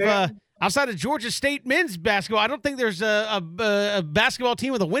outside of Georgia State men's basketball, I don't think there's a basketball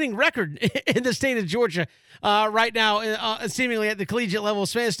team with a winning record in the state of Georgia right now, seemingly at the collegiate level.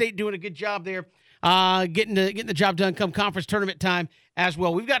 Savannah State doing a good job there, getting the job done come conference tournament time as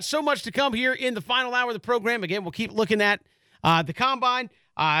well. We've got so much to come here in the final hour of the program. Again, we'll keep looking at the Combine.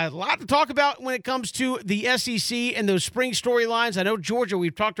 A lot to talk about when it comes to the SEC and those spring storylines. I know Georgia,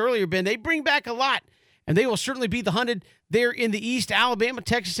 we've talked earlier, Ben, they bring back a lot, and they will certainly be the hunted there in the East. Alabama,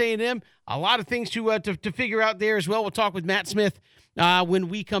 Texas A&M, a lot of things to figure out there as well. We'll talk with Matt Smith when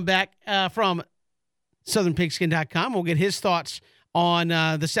we come back from SouthernPigskin.com. We'll get his thoughts on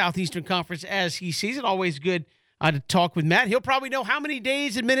the Southeastern Conference as he sees it. Always good to talk with Matt. He'll probably know how many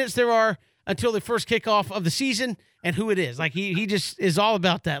days and minutes there are until the first kickoff of the season and who it is. Like he just is all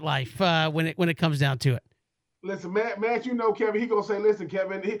about that life when it comes down to it. Listen, Matt, you know Kevin, he gonna say, listen,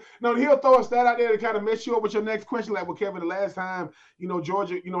 Kevin, he'll throw a stat out there to kind of mess you up with your next question. Like, well, Kevin, the last time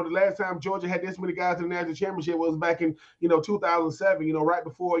Georgia had this many guys in the national championship was back in 2007. Right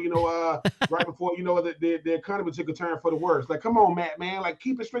before the economy took a turn for the worse. Like, come on, Matt, man, like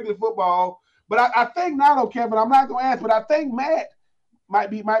keep it strictly football. But I think now, though, Kevin, I'm not gonna ask, but I think Matt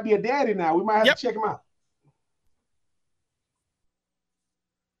might be a daddy now. We might have to check him out.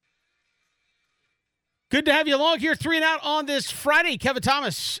 Good to have you along here, 3 and Out on this Friday. Kevin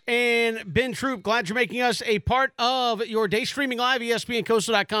Thomas and Ben Troop, glad you're making us a part of your day. Streaming live,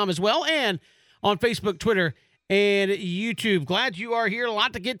 ESPNCoastal.com as well, and on Facebook, Twitter, and YouTube. Glad you are here. A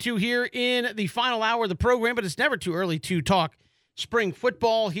lot to get to here in the final hour of the program, but it's never too early to talk spring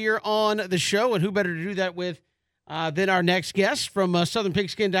football here on the show, and who better to do that with than our next guest from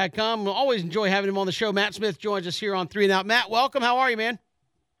SouthernPigskin.com. We'll always enjoy having him on the show. Matt Smith joins us here on 3 and Out. Matt, welcome. How are you, man?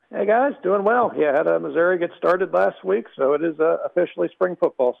 Hey, guys, doing well. Yeah, had Missouri get started last week, so it is officially spring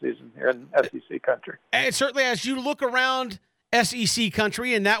football season here in SEC country. And certainly as you look around SEC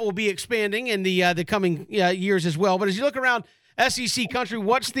country, and that will be expanding in the coming years as well, but as you look around SEC country,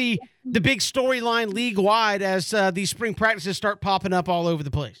 what's the big storyline league-wide as these spring practices start popping up all over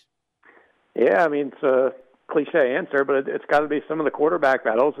the place? Yeah, I mean, it's a cliche answer, but it's got to be some of the quarterback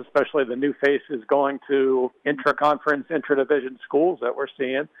battles, especially the new faces going to intra-conference, intra-division schools that we're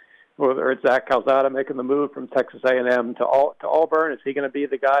seeing. Whether it's Zach Calzada making the move from Texas A&M to Auburn, is he going to be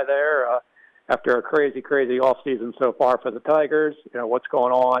the guy there after a crazy offseason so far for the Tigers? What's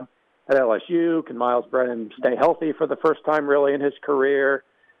going on at LSU? Can Miles Brennan stay healthy for the first time really in his career?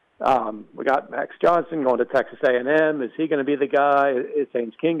 We got Max Johnson going to Texas A&M. Is he going to be the guy? Is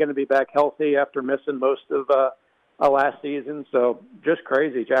Haynes King going to be back healthy after missing most of last season? So just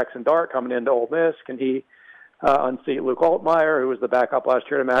crazy. Jackson Dart coming into Ole Miss. Can he unseat Luke Altmaier, who was the backup last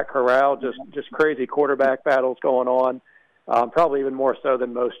year to Matt Corral? Just crazy quarterback battles going on, probably even more so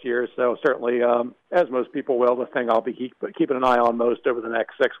than most years. So certainly, as most people will, the thing I'll be keeping an eye on most over the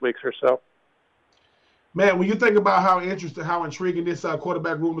next 6 weeks or so. Man, when you think about how intriguing this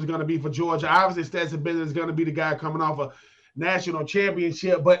quarterback room is going to be for Georgia, obviously Stetson Bennett is going to be the guy coming off a national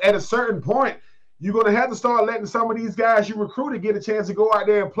championship. But at a certain point, you're going to have to start letting some of these guys you recruited get a chance to go out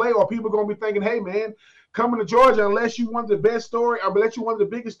there and play, or people are going to be thinking, hey, man, coming to Georgia, unless you one of the best stories, or unless you one of the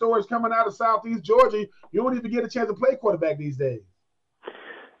biggest stories coming out of Southeast Georgia, you don't even get a chance to play quarterback these days.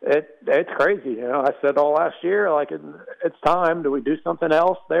 It's crazy. I said all last year, like, it's time. Do we do something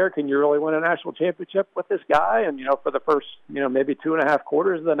else there? Can you really win a national championship with this guy? And, for the first, maybe 2.5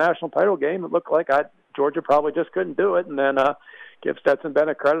 quarters of the national title game, it looked like Georgia probably just couldn't do it. And then give Stetson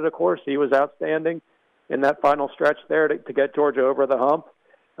Bennett credit, of course. He was outstanding in that final stretch there to get Georgia over the hump.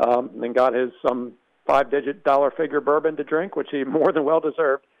 And then got his some 5-digit dollar figure bourbon to drink, which he more than well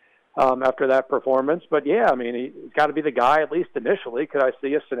deserved. After that performance. But, yeah, I mean, he's got to be the guy, at least initially. Could I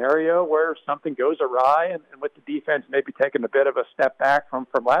see a scenario where something goes awry and with the defense maybe taking a bit of a step back from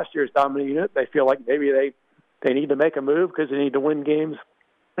last year's dominant unit, they feel like maybe they need to make a move because they need to win games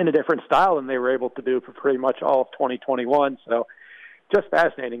in a different style than they were able to do for pretty much all of 2021. So just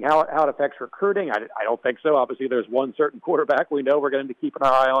fascinating. How it affects recruiting, I don't think so. Obviously, there's one certain quarterback we know we're going to keep an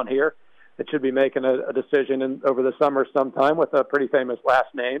eye on here. It should be making a decision over the summer sometime with a pretty famous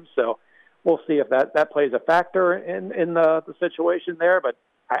last name. So we'll see if that plays a factor in the situation there. But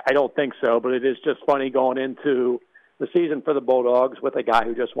I don't think so. But it is just funny going into the season for the Bulldogs with a guy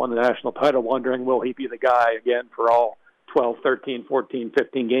who just won the national title, wondering will he be the guy again for all 12, 13, 14,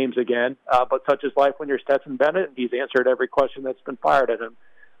 15 games again. But such is life when you're Stetson Bennett, and he's answered every question that's been fired at him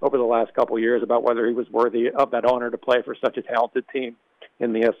over the last couple of years about whether he was worthy of that honor to play for such a talented team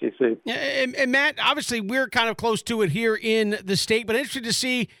in the SEC. And Matt, obviously we're kind of close to it here in the state, but interested to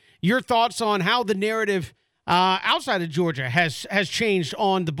see your thoughts on how the narrative outside of Georgia has changed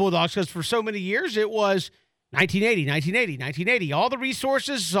on the Bulldogs, because for so many years it was 1980, all the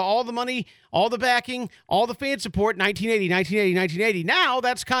resources, all the money, all the backing, all the fan support, 1980. Now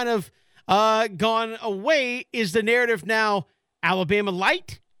that's kind of gone away. Is the narrative now Alabama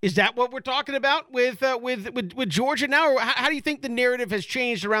light? Is that what we're talking about with Georgia now? Or how do you think the narrative has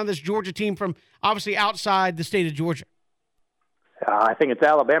changed around this Georgia team from obviously outside the state of Georgia? I think it's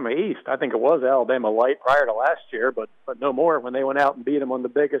Alabama East. I think it was Alabama Light prior to last year, but no more when they went out and beat them on the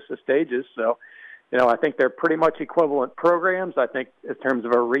biggest of stages. So, I think they're pretty much equivalent programs. I think in terms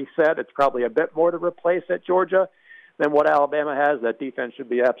of a reset, it's probably a bit more to replace at Georgia than what Alabama has. That defense should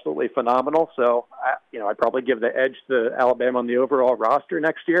be absolutely phenomenal. So, I'd probably give the edge to Alabama on the overall roster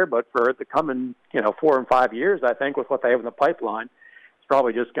next year. But for the coming, 4 and 5 years, I think with what they have in the pipeline,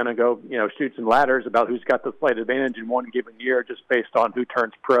 probably just going to go, shoots and ladders about who's got the slight advantage in one given year just based on who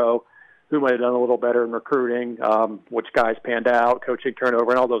turns pro, who might have done a little better in recruiting, which guys panned out, coaching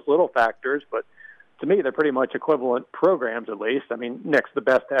turnover, and all those little factors. But to me, they're pretty much equivalent programs at least. I mean, Nick's the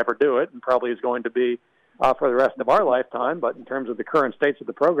best to ever do it and probably is going to be for the rest of our lifetime. But in terms of the current states of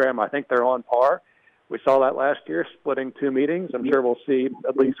the program, I think they're on par. We saw that last year, splitting 2 meetings. I'm sure we'll see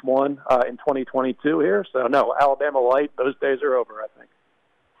at least one in 2022 here. So, no, Alabama Light, those days are over, I think.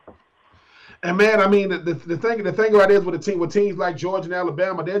 And man, I mean, the thing about it is with teams like Georgia and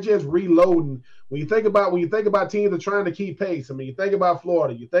Alabama, they're just reloading. When you think about teams that are trying to keep pace, I mean, you think about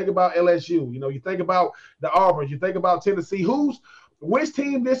Florida, you think about LSU, you think about the Auburn, you think about Tennessee. Which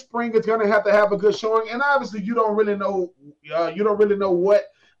team this spring is going to have a good showing? And obviously, you don't really know what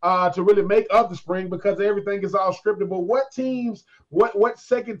to really make of the spring because everything is all scripted. But what teams, what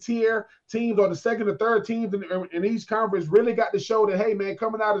second tier teams or the second or third teams in each conference really got to show that, hey, man,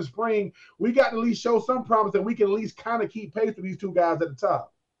 coming out of the spring, we got to at least show some promise that we can at least kind of keep pace with these two guys at the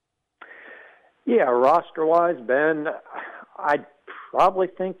top? Yeah, roster-wise, Ben, I'd probably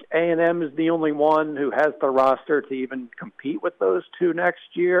think A&M is the only one who has the roster to even compete with those two next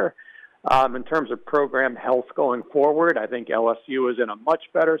year. In terms of program health going forward, I think LSU is in a much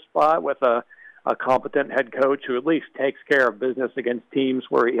better spot with a competent head coach who at least takes care of business against teams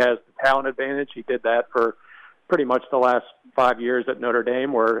where he has the talent advantage. He did that for pretty much the last 5 years at Notre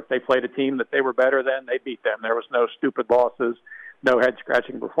Dame, where if they played a team that they were better than, they beat them. There was no stupid losses, no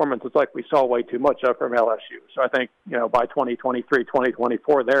head-scratching performances like we saw way too much of from LSU. So I think, by 2023,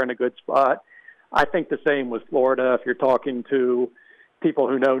 2024, they're in a good spot. I think the same with Florida. If you're talking to people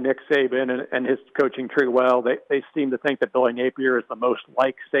who know Nick Saban and his coaching tree well, they seem to think that Billy Napier is the most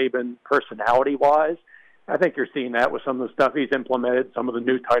like Saban personality-wise. I think you're seeing that with some of the stuff he's implemented, some of the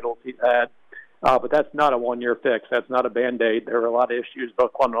new titles he's had. But that's not a one-year fix. That's not a Band-Aid. There were a lot of issues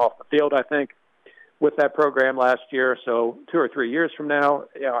both on and off the field, I think, with that program last year. So 2 or 3 years from now,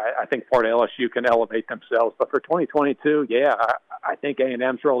 I think Florida LSU can elevate themselves. But for 2022, I think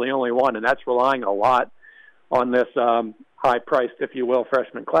A&M's really the only one, and that's relying a lot on this high-priced, if you will,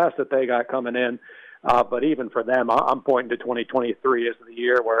 freshman class that they got coming in. But even for them, I'm pointing to 2023 as the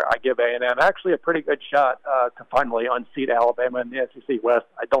year where I give A&M actually a pretty good shot to finally unseat Alabama in the SEC West.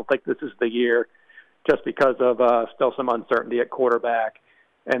 I don't think this is the year just because of still some uncertainty at quarterback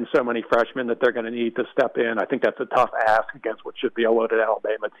and so many freshmen that they're going to need to step in. I think that's a tough ask against what should be a loaded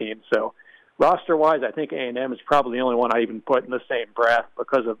Alabama team. So roster-wise, I think A&M is probably the only one I even put in the same breath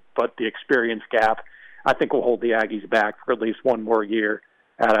but the experience gap, I think will hold the Aggies back for at least one more year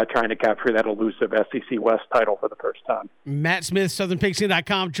at trying to capture that elusive SEC West title for the first time. Matt Smith,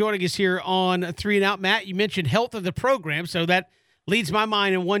 SouthernPigskin.com, joining us here on 3 and Out. Matt, you mentioned health of the program, so that leads my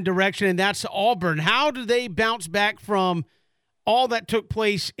mind in one direction, and that's Auburn. How do they bounce back from all that took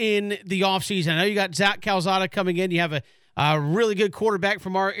place in the offseason? I know you got Zach Calzada coming in. You have a really good quarterback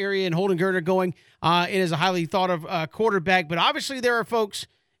from our area and Holden Geriner going in as a highly thought of quarterback, but obviously there are folks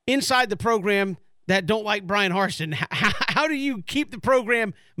inside the program that don't like Brian Harsin. How do you keep the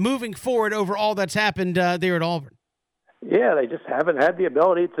program moving forward over all that's happened there at Auburn? Yeah, they just haven't had the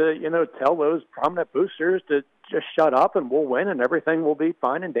ability to, tell those prominent boosters to just shut up and we'll win and everything will be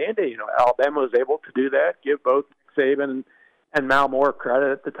fine and dandy. Alabama was able to do that, give both Saban and Mal more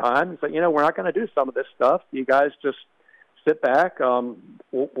credit at the time. So, we're not going to do some of this stuff. You guys just sit back.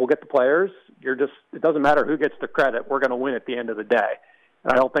 We'll get the players. It doesn't matter who gets the credit. We're going to win at the end of the day.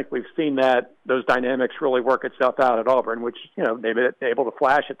 And I don't think we've seen those dynamics really work itself out at Auburn, which, they've been able to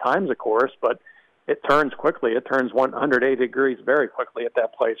flash at times, of course, but it turns quickly. It turns 180 degrees very quickly at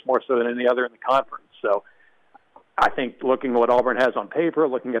that place, more so than any other in the conference. So I think looking at what Auburn has on paper,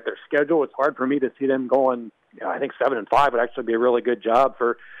 looking at their schedule, it's hard for me to see them going, I think 7-5 would actually be a really good job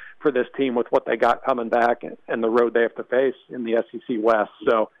for this team with what they got coming back and the road they have to face in the SEC West.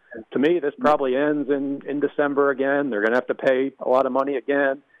 So to me, this probably ends in December again. They're going to have to pay a lot of money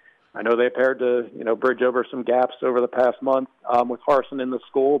again. I know they've had to, bridge over some gaps over the past month with Harsin in the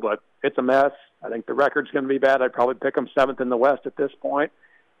school, but it's a mess. I think the record's going to be bad. I'd probably pick them 7th in the West at this point.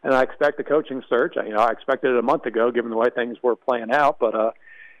 And I expect the coaching search. I expected it a month ago, given the way things were playing out. But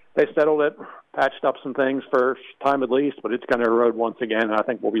they settled it, patched up some things for time at least, but it's going to erode once again. And I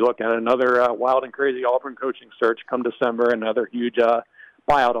think we'll be looking at another wild and crazy Auburn coaching search come December, another huge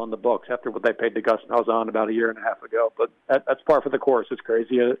buyout on the books after what they paid to Gus Malzahn about a year and a half ago. But that's par for the course, as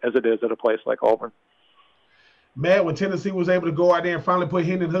crazy as it is at a place like Auburn. Matt, when Tennessee was able to go out there and finally put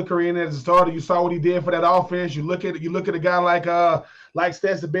Hendon Hooker in as a starter, you saw what he did for that offense. You look at a guy like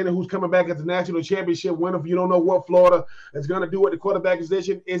Stetson Bennett, who's coming back as the national championship winner. You don't know what Florida is going to do at the quarterback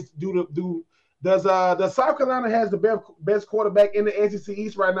position. Does South Carolina has the best quarterback in the SEC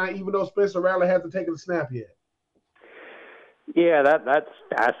East right now, even though Spencer Rattler hasn't taken a snap yet? Yeah, that's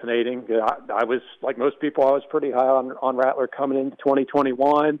fascinating. I was, like most people, I was pretty high on Rattler coming into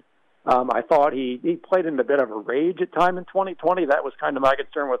 2021. I thought he played in a bit of a rage at time in 2020. That was kind of my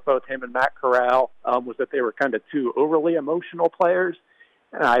concern with both him and Matt Corral, was that they were kind of two overly emotional players.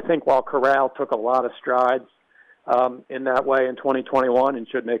 And I think while Corral took a lot of strides in that way in 2021 and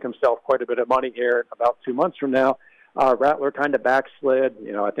should make himself quite a bit of money here about 2 months from now, Rattler kind of backslid.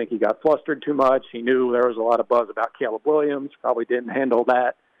 I think he got flustered too much. He knew there was a lot of buzz about Caleb Williams, probably didn't handle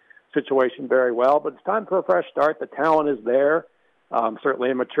that situation very well. But it's time for a fresh start. The talent is there.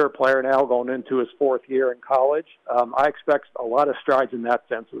 Certainly a mature player now going into his fourth year in college. I expect a lot of strides in that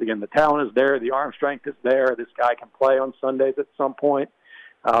sense. Again, the talent is there. The arm strength is there. This guy can play on Sundays at some point.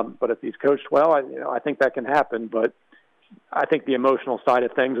 But if he's coached well, I think that can happen. But I think the emotional side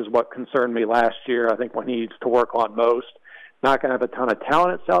of things is what concerned me last year. I think what he needs to work on most. Not going to have a ton of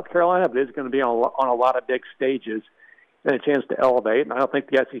talent at South Carolina, but is going to be on a lot of big stages and a chance to elevate. And I don't think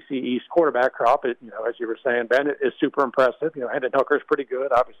the SEC East quarterback crop, as you were saying, Bennett, is super impressive. Hendon Hooker is pretty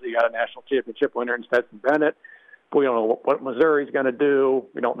good. Obviously, you got a national championship winner in Stetson Bennett. But we don't know what Missouri's going to do.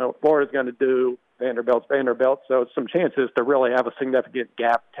 We don't know what Florida's going to do. Vanderbilt's Vanderbilt. So some chances to really have a significant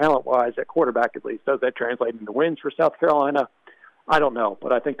gap talent-wise at quarterback at least. Does that translate into wins for South Carolina? I don't know.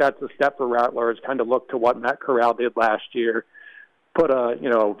 But I think that's a step for Rattler, is kind of look to what Matt Corral did last year. Put a,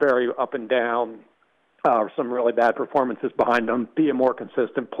 very up and down, some really bad performances behind him, be a more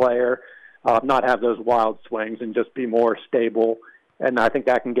consistent player, not have those wild swings, and just be more stable. And I think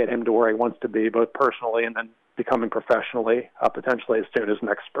that can get him to where he wants to be, both personally and then becoming professionally, potentially as soon as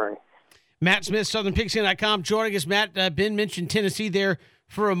next spring. Matt Smith, SouthernPigskin.com, joining us. Matt, Ben mentioned Tennessee there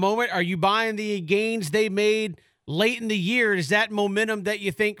for a moment. Are you buying the gains they made late in the year? Is that momentum that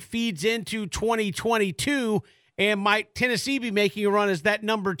you think feeds into 2022? And might Tennessee be making a run as that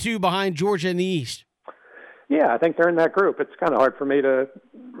number 2 behind Georgia in the East? Yeah, I think they're in that group. It's kind of hard for me to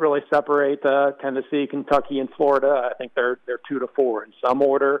really separate Tennessee, Kentucky, and Florida. I think they're 2 to 4 in some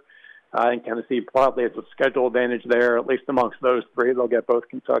order. I think Tennessee probably has a schedule advantage there, at least amongst those three. They'll get both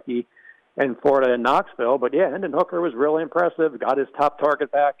Kentucky and Florida and Knoxville. But, yeah, Hendon Hooker was really impressive. Got his top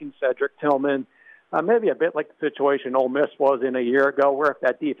target back in Cedric Tillman. Maybe a bit like the situation Ole Miss was in a year ago, where if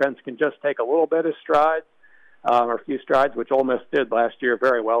that defense can just take a little bit of strides, or a few strides, which Ole Miss did last year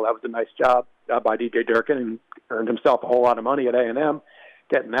very well. That was a nice job by DJ Durkin, and earned himself a whole lot of money at A&M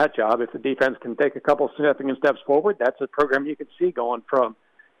getting that job. If the defense can take a couple significant steps forward, that's a program you could see going from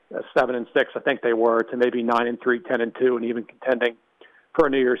 7-6, I think they were, to maybe 9-3, 10-2, and even contending for a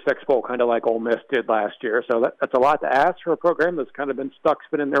New Year's Six bowl, kind of like Ole Miss did last year. So that's a lot to ask for a program that's kind of been stuck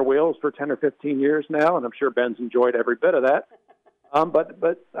spinning their wheels for 10 or 15 years now, and I'm sure Ben's enjoyed every bit of that.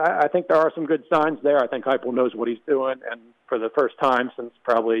 But I think there are some good signs there. I think Heupel knows what he's doing, and for the first time since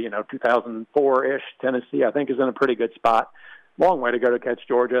probably 2004-ish, Tennessee, I think, is in a pretty good spot. Long way to go to catch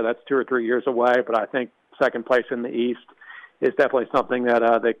Georgia. That's 2 or 3 years away, but I think second place in the East is definitely something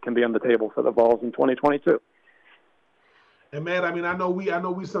that can be on the table for the Vols in 2022. And Matt, I know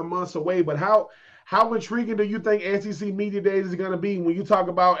we some months away, but how intriguing do you think SEC Media Days is going to be when you talk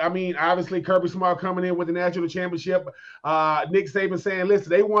about, obviously Kirby Smart coming in with the national championship, Nick Saban saying, listen,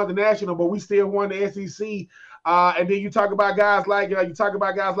 they won the national, but we still won the SEC. And then you talk about guys like,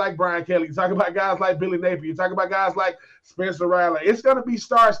 Brian Kelly, you talk about guys like Billy Napier, you talk about guys like Spencer Rattler. It's going to be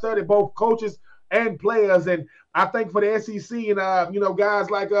star-studded, both coaches and players. And I think for the SEC and, guys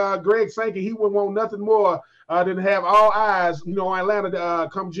like Greg Sankey, he would want nothing more than have all eyes, on Atlanta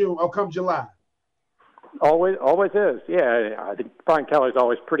come June or come July. Always is. Yeah, I think Brian Kelly's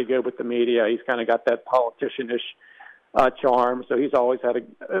always pretty good with the media. He's kind of got that politician-ish charm, so he's always had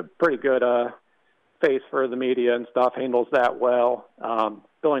a pretty good face for the media and stuff, handles that well.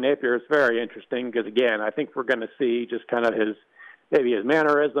 Billy Napier is very interesting because, again, I think we're going to see just kind of his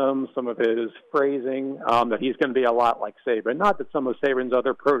mannerisms, some of his phrasing, that he's going to be a lot like Saban. Not that some of Saban's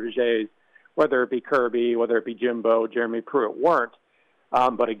other protégés, whether it be Kirby, whether it be Jimbo, Jeremy Pruitt, weren't.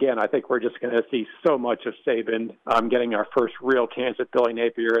 But again, I think we're just going to see so much of Saban getting our first real chance at Billy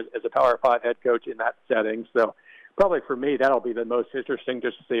Napier as a Power 5 head coach in that setting. So probably for me, that'll be the most interesting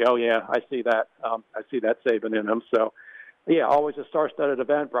just to see, oh, yeah, I see that. I see that Saban in him. So, yeah, always a star-studded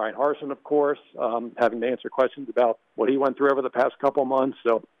event. Brian Harsin, of course, having to answer questions about what he went through over the past couple months.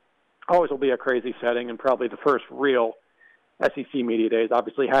 So always will be a crazy setting and probably the first real SEC Media Days.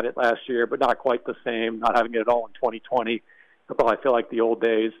 Obviously had it last year, but not quite the same, not having it all in 2020. It'll probably feel like the old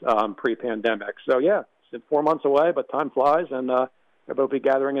days pre-pandemic. So, yeah, it's 4 months away, but time flies, and they'll be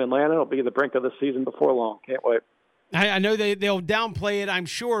gathering in Atlanta. It'll be the brink of the season before long. Can't wait. I know they'll downplay it, I'm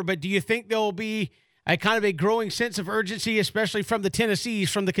sure, but do you think there'll be a kind of a growing sense of urgency, especially from the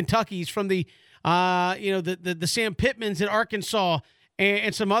Tennessees, from the Kentuckys, from the the Sam Pittmans at Arkansas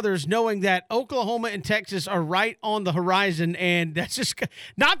and some others, knowing that Oklahoma and Texas are right on the horizon, and that's just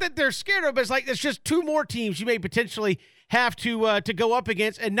not that they're scared of, but it's like there's just two more teams you may potentially have to go up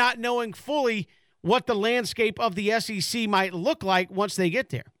against, and not knowing fully what the landscape of the SEC might look like once they get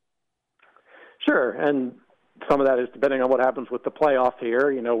there. Sure, and some of that is depending on what happens with the playoff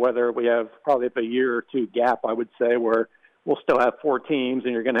here, whether we have probably a year or two gap, I would say, where we'll still have 4 teams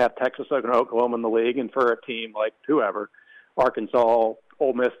and you're going to have Texas and Oklahoma in the league. And for a team like whoever, Arkansas,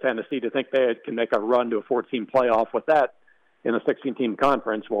 Ole Miss, Tennessee, to think they can make a run to a 14 playoff with that in a 16-team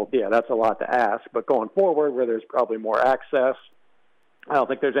conference, well, yeah, that's a lot to ask. But going forward, where there's probably more access, I don't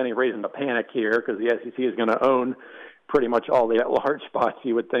think there's any reason to panic here because the SEC is going to own pretty much all the at-large spots,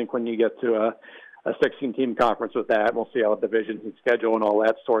 you would think, when you get to a 16-team conference with that. We'll see how the divisions and schedule and all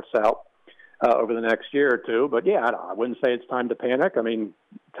that sorts out over the next year or two. But, yeah, I wouldn't say it's time to panic. I mean,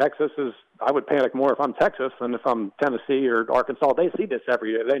 I would panic more if I'm Texas than if I'm Tennessee or Arkansas. They see this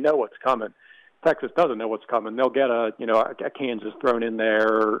every year. They know what's coming. Texas doesn't know what's coming. They'll get a Kansas thrown in there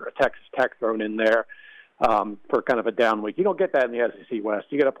or a Texas Tech thrown in there for kind of a down week. You don't get that in the SEC West.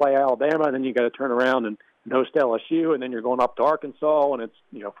 You got to play Alabama, and then you got to turn around and host LSU, and then you're going up to Arkansas, and it's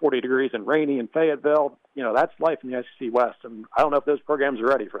 40 degrees and rainy in Fayetteville. That's life in the SEC West, and I don't know if those programs are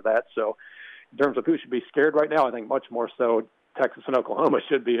ready for that. So in terms of who should be scared right now, I think much more so Texas and Oklahoma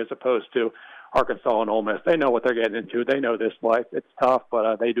should be as opposed to Arkansas and Ole Miss. They know what they're getting into. They know this life. It's tough,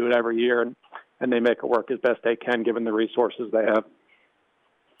 but they do it every year, and they make it work as best they can given the resources they have.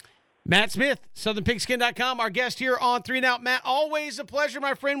 Matt Smith, SouthernPigskin.com, our guest here on 3 and Out. Matt, always a pleasure,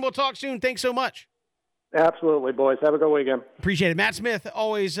 my friend. We'll talk soon. Thanks so much. Absolutely, boys. Have a good weekend. Appreciate it. Matt Smith,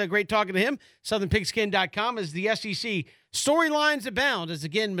 always great talking to him. SouthernPigskin.com as the SEC. Storylines abound as,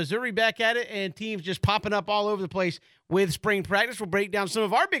 again, Missouri back at it and teams just popping up all over the place with spring practice. We'll break down some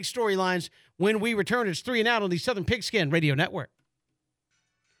of our big storylines when we return. It's 3 and Out on the Southern Pigskin Radio Network.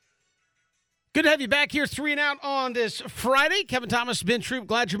 Good to have you back here, 3 and Out on this Friday. Kevin Thomas, Ben Troop,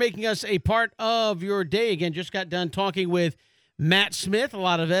 glad you're making us a part of your day. Again, just got done talking with Matt Smith, a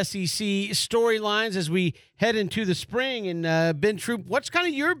lot of SEC storylines as we head into the spring. And Ben Troop, what's kind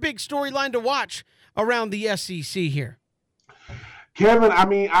of your big storyline to watch around the SEC here? Kevin, I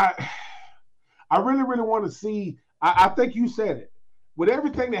mean, I really, really want to see. I think you said it. With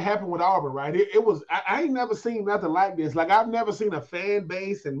everything that happened with Auburn, right? It was. I ain't never seen nothing like this. Like, I've never seen a fan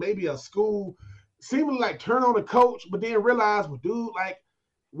base and maybe a school seemingly like turn on a coach, but then realize, well, dude, like,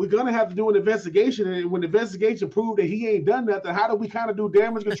 we're going to have to do an investigation. And when the investigation proved that he ain't done nothing, how do we kind of do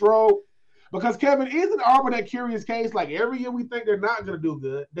damage control? Because, Kevin, isn't Auburn that curious case? Like, every year we think they're not going to do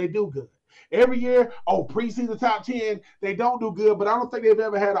good. They do good. Every year, preseason top 10, they don't do good. But I don't think they've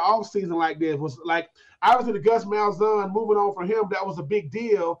ever had an offseason like this. It was like, obviously, the Gus Malzahn, moving on from him, that was a big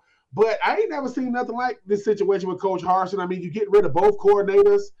deal. But I ain't never seen nothing like this situation with Coach Harsin. I mean, you get rid of both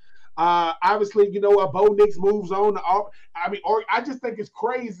coordinators. Obviously, Bo Nix moves on. I just think it's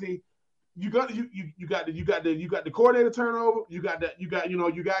crazy. You got the coordinator turnover. You got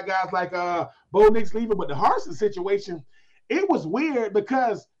guys like Bo Nix leaving, but the Harsin situation, it was weird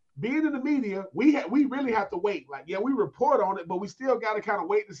because being in the media, we really have to wait. Like, yeah, we report on it, but we still got to kind of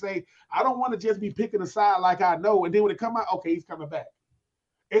wait to say, I don't want to just be picking a side like I know. And then when it come out, okay, he's coming back.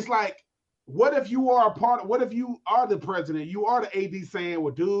 It's like, what if you are what if you are the president? You are the AD saying,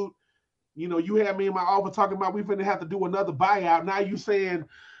 well, dude, you had me in my office talking about we finna have to do another buyout. Now you saying,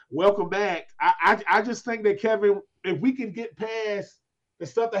 welcome back. I just think that, Kevin, if we can get past the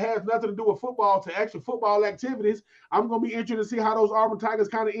stuff that has nothing to do with football to actual football activities, I'm going to be interested to see how those Auburn Tigers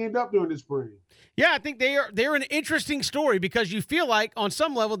kind of end up during the spring. Yeah, I think they're an interesting story because you feel like on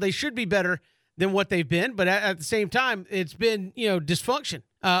some level they should be better than what they've been, but at the same time, it's been dysfunction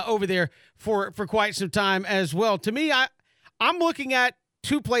over there for quite some time as well. To me, I'm looking at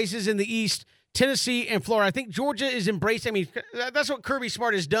two places in the East, Tennessee and Florida. I think Georgia is embraced. I mean, that's what Kirby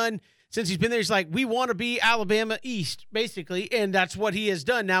Smart has done since he's been there. He's like, we want to be Alabama East, basically, and that's what he has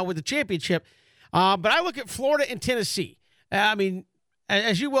done now with the championship. But I look at Florida and Tennessee. I mean,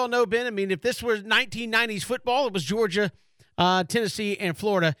 as you well know, Ben, I mean, if this was 1990s football, it was Georgia, Tennessee, and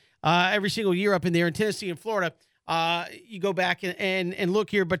Florida every single year up in there. In Tennessee and Florida, you go back and look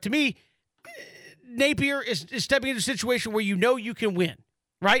here. But to me, Napier is stepping into a situation where you know you can win,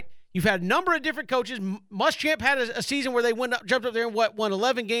 right? You've had a number of different coaches. Muschamp had a season where they jumped up there and won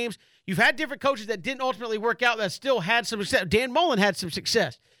 11 games. You've had different coaches that didn't ultimately work out that still had some success. Dan Mullen had some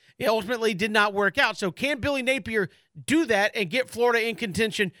success. It ultimately did not work out. So can Billy Napier do that and get Florida in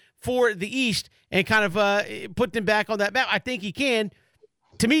contention for the East and kind of put them back on that map? I think he can.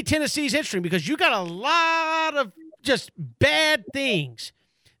 To me, Tennessee's interesting because you got a lot of just bad things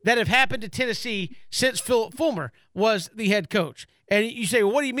that have happened to Tennessee since Philip Fulmer was the head coach. And you say,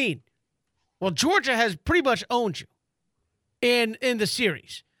 well, what do you mean? Well, Georgia has pretty much owned you in the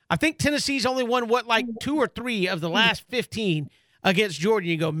series. I think Tennessee's only won, 2 or 3 of the last 15 against Georgia.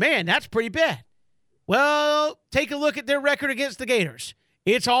 You go, man, that's pretty bad. Well, take a look at their record against the Gators.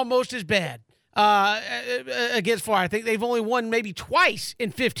 It's almost as bad against Florida. I think they've only won maybe twice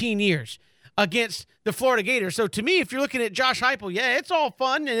in 15 years against the Florida Gators. So to me, if you're looking at Josh Heupel, yeah, it's all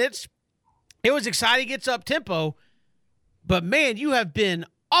fun and it was exciting, it's up tempo. But, man, you have been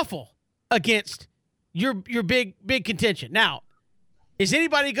awful against your big contention. Now, is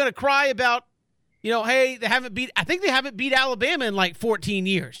anybody going to cry about, hey, they haven't beat Alabama in like 14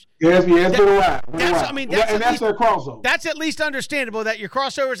 years? Yes, it's been a while. That's their crossover. That's at least understandable that your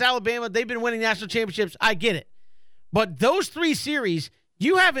crossover is Alabama. They've been winning national championships. I get it. But those 3 series,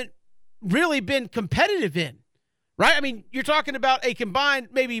 you haven't really been competitive in, right? I mean, you're talking about a combined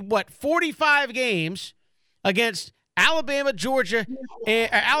maybe, 45 games against Alabama, Georgia,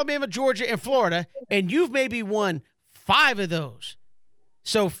 and Florida, and you've maybe won 5 of those.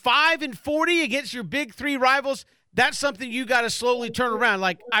 So 5-40 against your big 3 rivals, that's something you got to slowly turn around.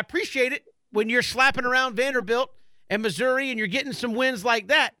 Like, I appreciate it when you're slapping around Vanderbilt and Missouri and you're getting some wins like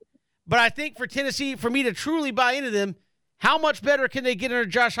that. But I think for Tennessee, for me to truly buy into them, how much better can they get under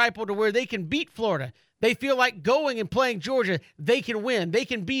Josh Heupel to where they can beat Florida? They feel like going and playing Georgia, they can win. They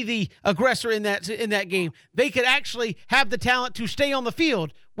can be the aggressor in that game. They could actually have the talent to stay on the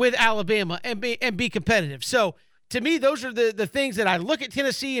field with Alabama and be competitive. So, to me, those are the things that I look at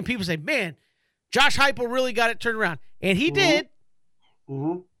Tennessee and people say, man, Josh Heupel really got it turned around. And he did.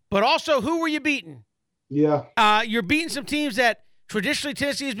 Mm-hmm. But also, who were you beating? Yeah. You're beating some teams that traditionally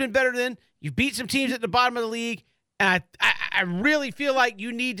Tennessee has been better than. You beat some teams at the bottom of the league. And I really feel like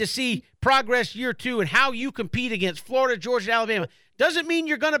you need to see progress year 2 and how you compete against Florida, Georgia, and Alabama. Doesn't mean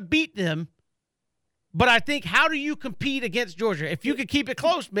you're going to beat them, but I think how do you compete against Georgia? If you could keep it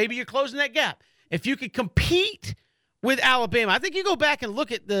close, maybe you're closing that gap. If you could compete with Alabama, I think you go back and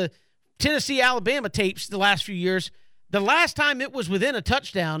look at the Tennessee-Alabama tapes the last few years. The last time it was within a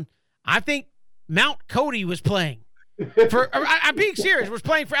touchdown, I think Mount Cody was playing. I'm being serious. Was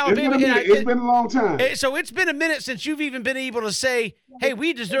playing for Alabama. It's been a long time. So it's been a minute since you've even been able to say, hey,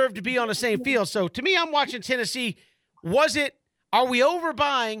 we deserve to be on the same field. So to me, I'm watching Tennessee. Are we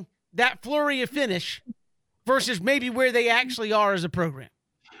overbuying that flurry of finish versus maybe where they actually are as a program?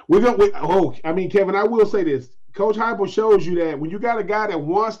 Kevin, I will say this. Coach Heupel shows you that when you got a guy that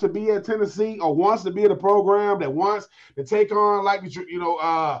wants to be at Tennessee or wants to be in a program that wants to take on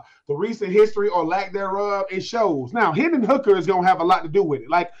the recent history or lack thereof, it shows. Now, Hendon Hooker is going to have a lot to do with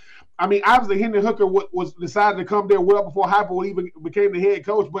it. Obviously Hendon Hooker was decided to come there well before Heupel even became the head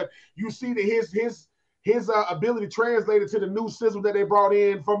coach, but you see that his ability translated to the new system that they brought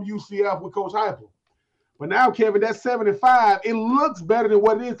in from UCF with Coach Heupel. But now, Kevin, that's 7-5. It looks better than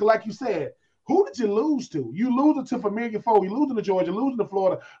what it is. Like you said, who did you lose to? You losing to familiar foe. You losing to Georgia, losing to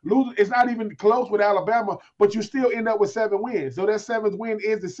Florida. It's not even close with Alabama, but you still end up with 7 wins. So that 7th win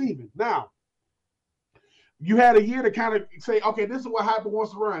is deceiving. Now, you had a year to kind of say, okay, this is what Heupel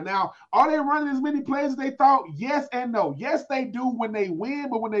wants to run. Now, are they running as many plays as they thought? Yes and no. Yes, they do when they win,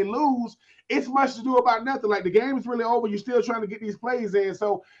 but when they lose, it's much to do about nothing. Like, the game is really over. You're still trying to get these plays in.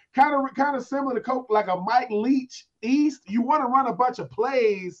 So kind of similar to Coach, like a Mike Leach East. You want to run a bunch of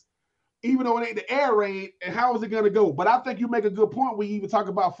plays, even though it ain't the air raid, and how is it going to go? But I think you make a good point when you even talk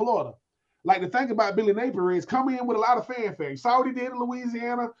about Florida. Like, the thing about Billy Napier is coming in with a lot of fanfare. You saw what he did in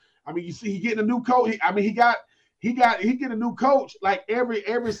Louisiana. I mean, you see he getting a new coach. He get a new coach like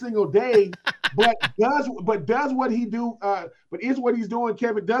every single day. but does what he do? But is what he's doing,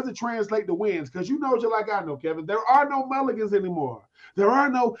 Kevin? Does it translate to wins? Because you know, just like I know, Kevin, there are no mulligans anymore. There are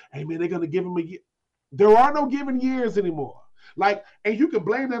no, hey man, they're gonna give him a year. There are no given years anymore. Like, and you can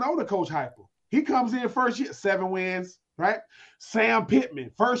blame that on the Coach Heupel. He comes in first year, 7 wins, right? Sam Pittman,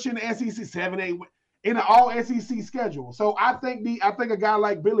 first year in the SEC, 7-8 wins. In an all SEC schedule. So I think a guy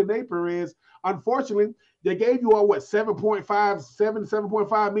like Billy Napier is, unfortunately, They gave you all what,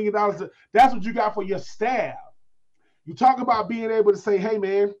 $7.5 million. That's what you got for your staff. You talk about being able to say, hey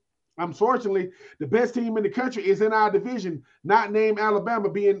man, unfortunately, the best team in the country is in our division, not named Alabama,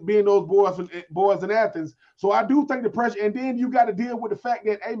 being those boys in Athens. So I do think the pressure, and then you got to deal with the fact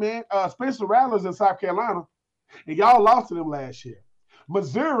that, hey man, Spencer Rattler's in South Carolina, and y'all lost to them last year.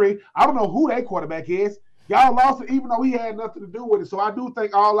 Missouri, I don't know who their quarterback is. Y'all lost it even though he had nothing to do with it. So I do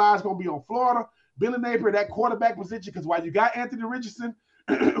think all eyes going to be on Florida. Billy Napier, that quarterback position, because while you got Anthony Richardson,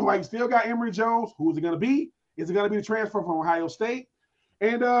 while you still got Emory Jones, who is it going to be? Is it going to be the transfer from Ohio State?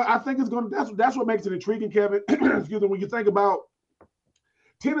 And I think it's going to. That's what makes it intriguing, Kevin. Excuse me. When you think about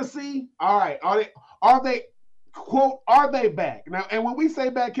Tennessee, all right, are they quote, are they back now? And when we say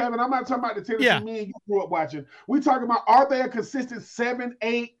back, Kevin, I'm not talking about the Tennessee me and you grew up watching. We talking about, are they a consistent 7,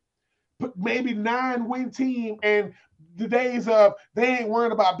 8, maybe 9-win team? And the days of they ain't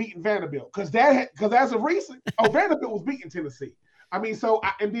worrying about beating Vanderbilt because as of recent, Vanderbilt was beating Tennessee. I mean,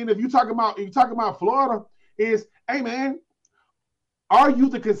 and then if you talking about Florida, is, hey man, are you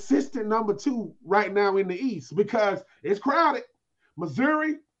the consistent number 2 right now in the East? Because it's crowded.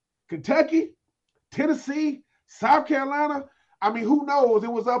 Missouri, Kentucky, Tennessee, South Carolina. I mean, who knows?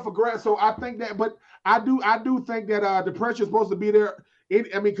 It was up for grabs. So I think that, but I do think that the pressure is supposed to be there.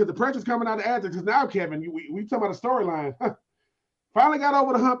 Because the pressure's coming out of Athens. Because now, Kevin, we talking about a storyline. Finally got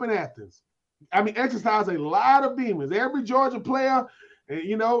over the hump in Athens. I mean, exercised a lot of demons. Every Georgia player. And,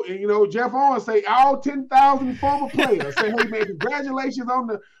 you know, Jeff Owens say all 10,000 former players say, "Hey man, congratulations on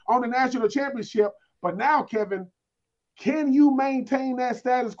the national championship." But now, Kevin, can you maintain that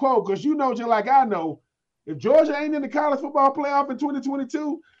status quo? Because you know, just like I know, if Georgia ain't in the college football playoff in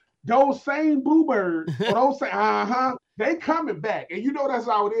 2022, those same bluebirds, or those same they coming back. And you know that's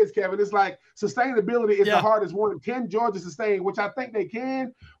how it is, Kevin. It's like sustainability is the hardest one. Can Georgia sustain? Which I think they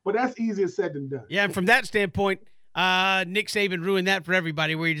can, but that's easier said than done. Yeah, and from that standpoint. Nick Saban ruined that for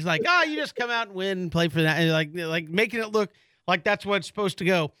everybody where you're just like, you just come out and win and play for that. And like making it look like that's what it's supposed to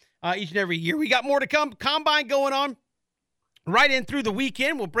go each and every year. We got more to come. Combine going on right in through the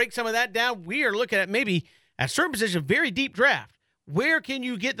weekend. We'll break some of that down. We are looking at maybe at certain position, very deep draft. Where can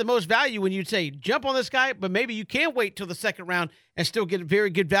you get the most value when you say jump on this guy, but maybe you can wait till the second round and still get very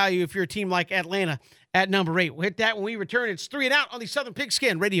good value if you're a team like Atlanta at number 8. We'll hit that when we return. It's 3 and Out on the Southern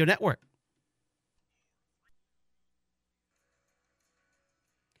Pigskin Radio Network.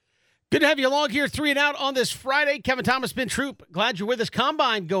 Good to have you along here, 3 and Out on this Friday. Kevin Thomas, Ben Troop, glad you're with us.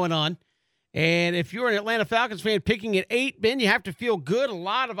 Combine going on. And if you're an Atlanta Falcons fan picking at 8, Ben, you have to feel good. A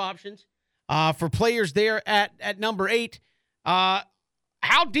lot of options for players there at number 8. How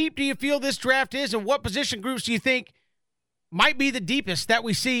deep do you feel this draft is, and what position groups do you think might be the deepest that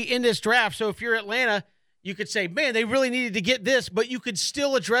we see in this draft? So if you're Atlanta, you could say, man, they really needed to get this, but you could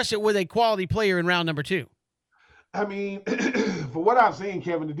still address it with a quality player in round number 2. I mean, for what I've seen,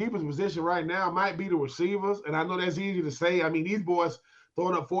 Kevin, the deepest position right now might be the receivers. And I know that's easy to say. I mean, these boys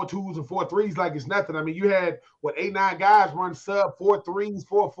throwing up 4 2s and 4 3s like it's nothing. I mean, you had, 8, 9 guys run sub 4 3s,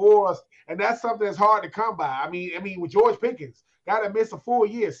 4 4s. And that's something that's hard to come by. I mean, with George Pickens, guy that missed a full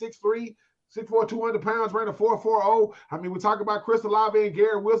year, 6'3", 6'4", 200 pounds, ran a 4.40. I mean, we talk about Chris Olave and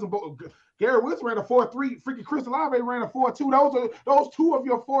Garrett Wilson. Garrett Wilson ran a 4.3. Freaking Chris Olave ran a 4.2. Those 2 of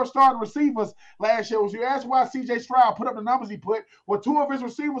your 4 starting receivers last year. Was you asked why C.J. Stroud put up the numbers he put? Well, 2 of his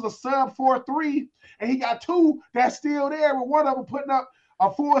receivers are sub 4.3, and he got 2 that's still there, with one of them putting up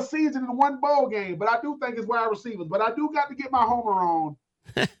a full season in 1 bowl game. But I do think it's wide receivers. But I do got to get my homer on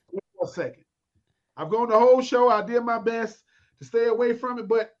for a second. I've gone the whole show. I did my best to stay away from it,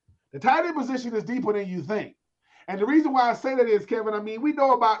 but the tight end position is deeper than you think. And the reason why I say that is, Kevin, I mean, we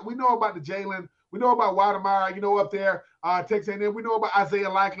know about the Jalen, we know about Wademeyer, up there, Texas A&M. We know about Isaiah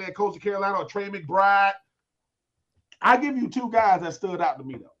Likely at Coastal Carolina, or Trey McBride. I give you 2 guys that stood out to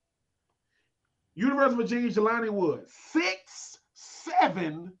me, though. University of Virginia, Jelani Woods,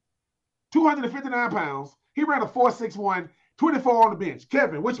 6'7", 259 pounds. He ran a 4.61, 24 on the bench,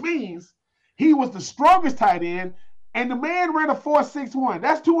 Kevin, which means he was the strongest tight end. And the man ran a 4.61.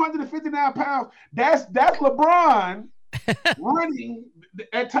 That's 259 pounds. That's LeBron running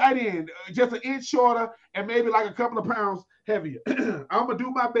at tight end, just an inch shorter and maybe like a couple of pounds heavier. I'm going to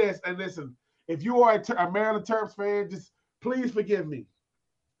do my best. And listen, if you are a Maryland Terps fan, just please forgive me.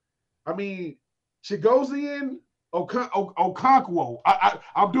 I mean, Chigoziem Okonkwo.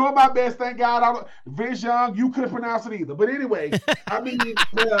 I'm doing my best. Thank God. Vince Young, you couldn't pronounce it either. But anyway, I mean,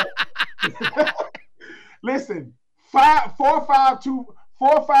 listen. 4.5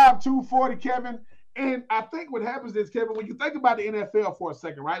 240, Kevin. And I think what happens is, Kevin, when you think about the NFL for a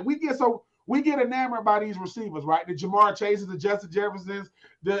second, right? We get so We get enamored by these receivers, right? The Jamar Chases, the Justin Jeffersons,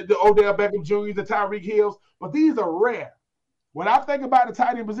 the Odell Beckham Jr., the Tyreek Hills, but these are rare. When I think about the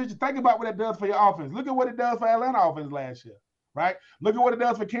tight end position, think about what it does for your offense. Look at what it does for Atlanta offense last year, right? Look at what it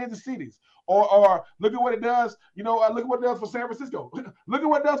does for Kansas City's. Or look at what it does, look at what it does for San Francisco. Look at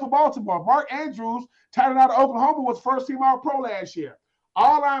what it does for Baltimore. Mark Andrews, tight end out of Oklahoma, was first-team All-Pro last year.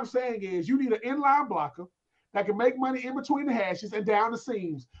 All I'm saying is you need an inline blocker that can make money in between the hashes and down the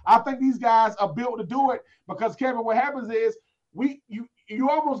seams. I think these guys are built to do it because, Kevin, what happens is you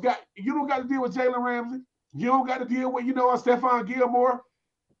don't got to deal with Jalen Ramsey. You don't got to deal with, Stephon Gilmore.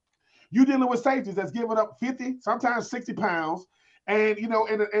 You're dealing with safeties that's giving up 50, sometimes 60 pounds. And,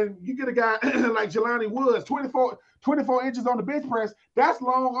 and you get a guy like Jelani Woods, 24 inches on the bench press. That's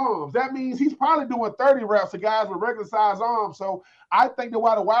long arms. That means he's probably doing 30 reps to guys with regular size arms. So I think that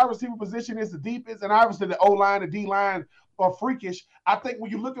while the wide receiver position is the deepest, and obviously the O-line, the D-line are freakish, I think when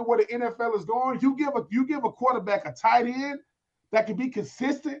you look at where the NFL is going, you give a quarterback a tight end that can be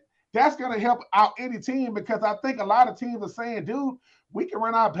consistent. That's going to help out any team because I think a lot of teams are saying, dude, we can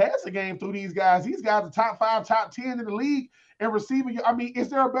run our passing game through these guys. These guys are top 5, top 10 in the league and receiving. I mean, is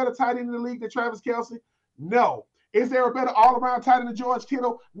there a better tight end in the league than Travis Kelce? No. Is there a better all-around tight end than George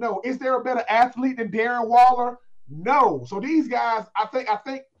Kittle? No. Is there a better athlete than Darren Waller? No. So these guys, I think,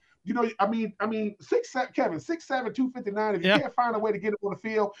 6'7", Kevin, 6'7", 259. If you can't find a way to get it on the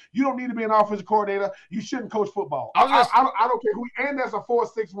field, you don't need to be an offensive coordinator. You shouldn't coach football. I don't care who. And that's a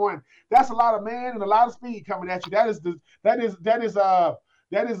 4.61. That's a lot of man and a lot of speed coming at you.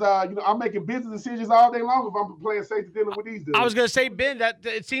 I'm making business decisions all day long if I'm playing safety dealing with these dudes. I was going to say, Ben, that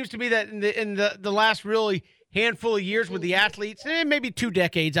it seems to me that in the last really handful of years with the athletes, maybe 2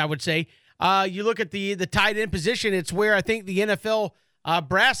 decades, I would say, you look at the tight end position, it's where I think the NFL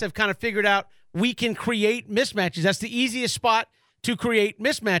brass have kind of figured out we can create mismatches. That's the easiest spot to create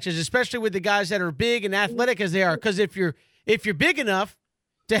mismatches, especially with the guys that are big and athletic as they are. Because if you're big enough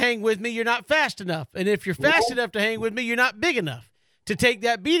to hang with me, you're not fast enough. And if you're fast enough to hang with me, you're not big enough to take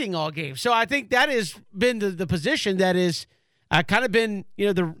that beating all game. So I think that has been the position that is kind of been,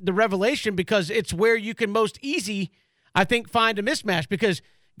 the revelation because it's where you can most easy, I think, find a mismatch because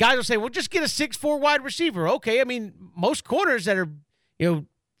guys will say, well, just get a 6'4" wide receiver. Okay. I mean, most corners that are,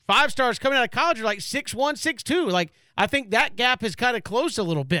 5 stars coming out of college are like 6'1", 6'2". Like, I think that gap has kind of closed a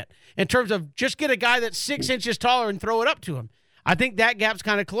little bit in terms of just get a guy that's 6 inches taller and throw it up to him. I think that gap's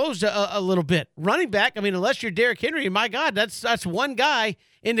kind of closed a little bit. Running back, I mean, unless you're Derrick Henry, my God, that's one guy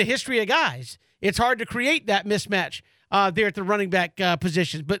in the history of guys. It's hard to create that mismatch there at the running back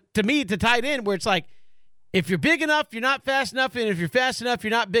positions. But to me, it's a tight end where it's like, if you're big enough, you're not fast enough, and if you're fast enough, you're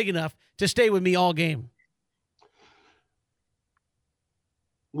not big enough to stay with me all game.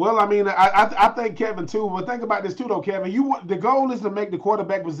 Well, I mean, I think Kevin too. But think about this too, though, Kevin. The goal is to make the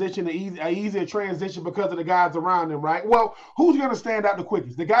quarterback position an easier transition because of the guys around him, right? Well, who's going to stand out the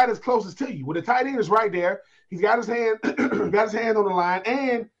quickest? The guy that's closest to you. Well, the tight end is right there. He's got his hand, on the line,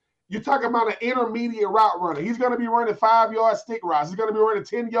 and you're talking about an intermediate route runner. He's going to be running 5-yard stick routes. He's going to be running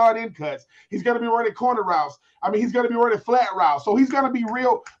 10-yard in cuts. He's going to be running corner routes. I mean, he's going to be running flat routes. So he's going to be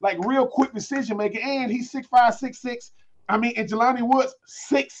real quick decision making. And he's 6'5", 6'6". I mean, and Jelani Woods,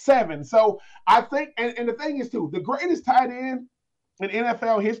 6'7". So I think, and the thing is, too, the greatest tight end in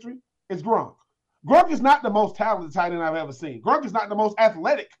NFL history is Gronk. Gronk is not the most talented tight end I've ever seen. Gronk is not the most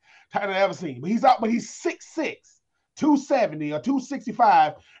athletic tight end I've ever seen. But he's 6'6", 270 or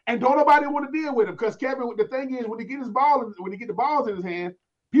 265, and don't nobody want to deal with him because Kevin, the thing is, when he get the balls in his hand,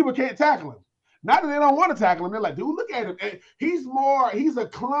 people can't tackle him. Not that they don't want to tackle him. They're like, dude, look at him. He's a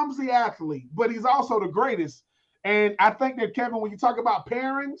clumsy athlete, but he's also the greatest. And I think that, Kevin, when you talk about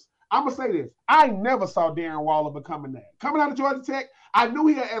pairings, I'm going to say this. I never saw Darren Waller becoming that. Coming out of Georgia Tech, I knew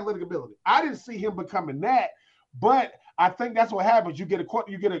he had athletic ability. I didn't see him becoming that, but I think that's what happens. You get him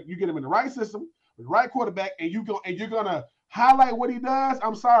in the right system, with the right quarterback, and you're going to highlight what he does.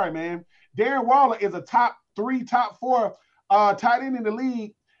 I'm sorry, man. Darren Waller is a top 3, top 4 tight end in the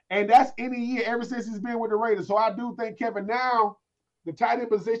league, and that's any year ever since he's been with the Raiders. So I do think, Kevin, now the tight end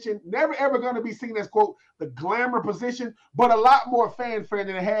position, never ever going to be seen as, quote, the glamour position, but a lot more fanfare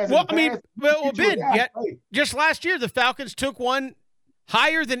than it has. Well, Ben, just last year, the Falcons took one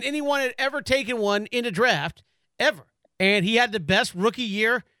higher than anyone had ever taken one in a draft, ever. And he had the best rookie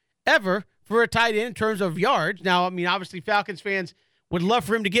year ever for a tight end in terms of yards. Now, I mean, obviously, Falcons fans would love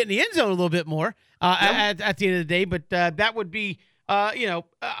for him to get in the end zone a little bit more at the end of the day, but that would be I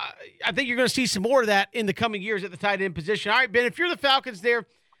think you're going to see some more of that in the coming years at the tight end position. All right, Ben, if you're the Falcons there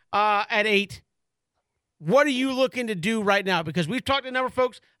at 8, what are you looking to do right now? Because we've talked to a number of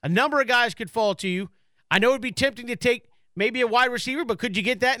folks. A number of guys could fall to you. I know it would be tempting to take maybe a wide receiver, but could you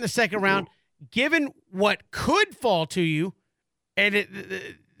get that in the second round? Given what could fall to you, and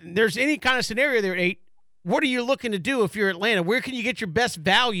there's any kind of scenario there, 8, what are you looking to do if you're Atlanta? Where can you get your best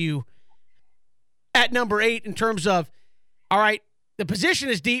value at number 8 in terms of, all right, the position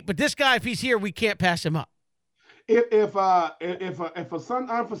is deep, but this guy, if he's here, we can't pass him up. If for some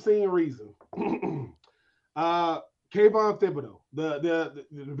unforeseen reason, Kayvon Thibodeau,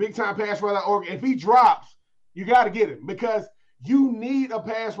 the big time pass rusher, or if he drops, you got to get him because you need a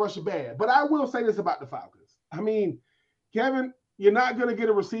pass rusher bad. But I will say this about the Falcons. I mean, Kevin, you're not going to get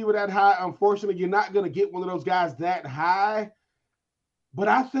a receiver that high. Unfortunately, you're not going to get one of those guys that high. But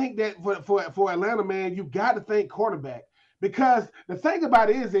I think that for Atlanta, man, you got to think quarterback because the thing about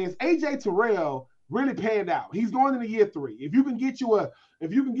it is A.J. Terrell really panned out. He's going into year 3. If you can get you a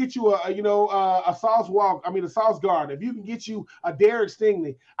Sauce Walk, a Sauce Gardner, if you can get you a Derek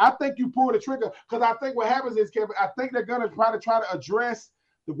Stingley, I think you pull the trigger because I think what happens is, Kevin, I think they're going to try to address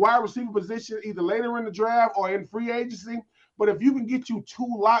the wide receiver position either later in the draft or in free agency. But if you can get you 2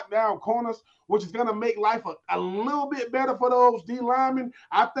 lockdown corners, which is going to make life a little bit better for those D linemen,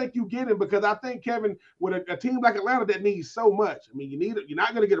 I think you get him because I think, Kevin, with a team like Atlanta that needs so much, you're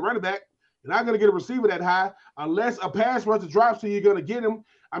not going to get a running back. You're not going to get a receiver that high unless a pass rusher drops to you. You're going to get him.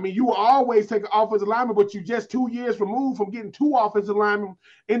 You will always take an offensive lineman, but you're just 2 years removed from getting 2 offensive linemen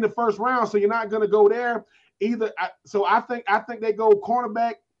in the first round, so you're not going to go there either. So I think they go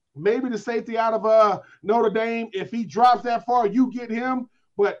cornerback, maybe the safety out of Notre Dame. If he drops that far, you get him.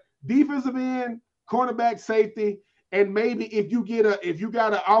 But defensive end, cornerback, safety, and maybe if you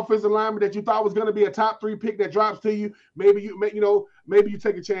got an offensive lineman that you thought was going to be a top 3 pick that drops to you, maybe you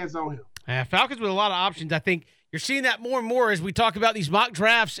take a chance on him. Falcons with a lot of options. I think you're seeing that more and more as we talk about these mock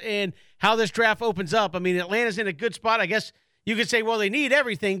drafts and how this draft opens up. Atlanta's in a good spot. I guess you could say, well, they need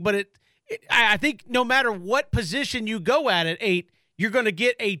everything, but I think no matter what position you go at 8, you're going to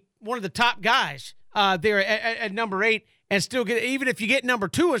get one of the top guys there at number 8 and still get, even if you get number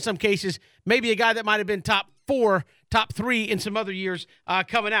 2 in some cases, maybe a guy that might have been top 4, top 3 in some other years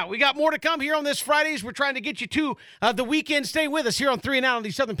coming out. We got more to come here on this Fridays. We're trying to get you to the weekend. Stay with us here on 3 and Out on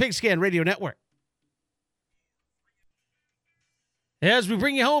the Southern Pigskin Radio Network. As we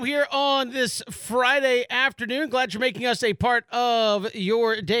bring you home here on this Friday afternoon, glad you're making us a part of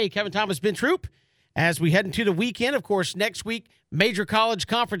your day. Kevin Thomas, Ben Troop. As we head into the weekend, of course, next week, major college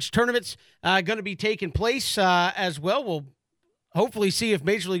conference tournaments going to be taking place as well. We'll hopefully see if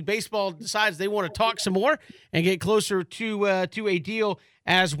Major League Baseball decides they want to talk some more and get closer to a deal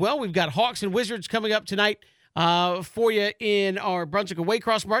as well. We've got Hawks and Wizards coming up tonight for you in our Brunswick and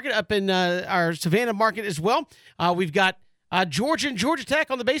Waycross market, up in our Savannah market as well. We've got Georgia and Georgia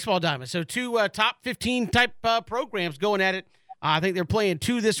Tech on the baseball diamond. So 2 top 15 type programs going at it. I think they're playing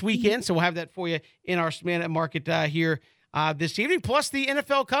 2 this weekend, so we'll have that for you in our Savannah market here this evening, plus the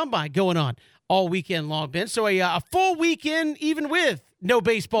NFL Combine going on all weekend long, Ben. So a full weekend, even with no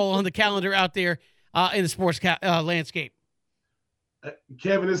baseball on the calendar out there in the sports landscape.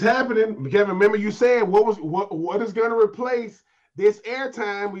 Kevin, it's happening. Kevin, remember you said what is going to replace this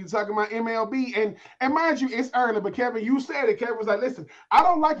airtime when you're talking about MLB. And mind you, it's early, but Kevin, you said it. Kevin was like, listen, I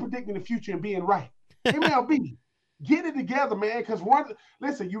don't like predicting the future and being right. MLB. Get it together, man, because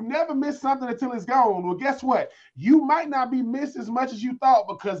listen, you never miss something until it's gone. Well, guess what? You might not be missed as much as you thought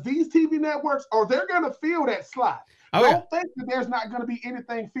because these TV networks, they're going to fill that slot. Don't think that there's not going to be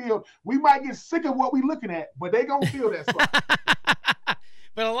anything filled. We might get sick of what we're looking at, but they're going to fill that slot.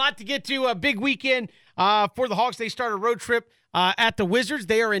 But a lot to get to. A big weekend for the Hawks. They start a road trip at the Wizards.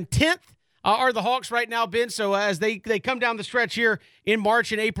 They are in 10th. Are the Hawks right now, Ben? So as they come down the stretch here in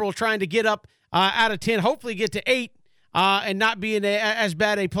March and April trying to get up out of 10, hopefully get to 8 and not be in as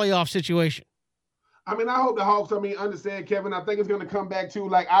bad a playoff situation. I hope the Hawks, understand, Kevin. I think it's going to come back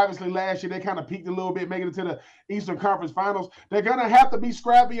to, obviously last year they kind of peaked a little bit, making it to the Eastern Conference Finals. They're going to have to be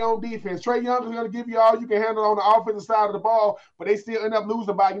scrappy on defense. Trae Young is going to give you all you can handle on the offensive side of the ball, but they still end up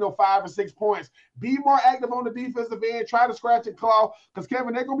losing by, 5 or 6 points. Be more active on the defensive end. Try to scratch and claw because,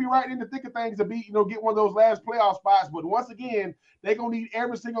 Kevin, they're going to be right in the thick of things to be, get one of those last playoff spots. But once again, they're going to need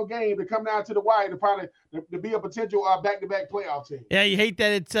every single game to come down to the wire to be a potential back-to-back playoff team. Yeah, you hate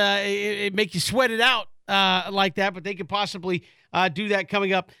that it makes you sweat it out like that, but they could possibly do that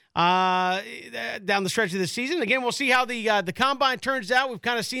coming up down the stretch of the season. Again, we'll see how the combine turns out. We've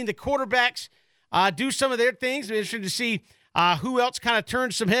kind of seen the quarterbacks do some of their things. It's interesting to see who else kind of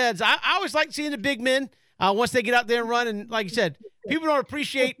turns some heads. I always like seeing the big men once they get out there and run. And like you said, people don't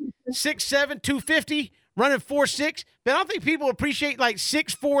appreciate 6'7", 250, running 4.6. But I don't think people appreciate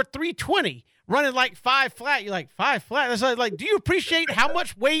 6'4", 320, running 5 flat. You're 5 flat. That's like, do you appreciate how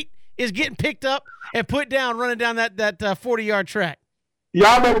much weight is getting picked up and put down running down that 40-yard track.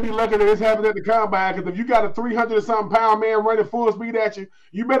 Y'all better be lucky that this happened at the combine, because if you got a 300-something-pound man running full speed at you,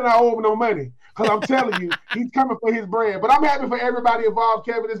 you better not owe him no money. Because I'm telling you, he's coming for his bread. But I'm happy for everybody involved,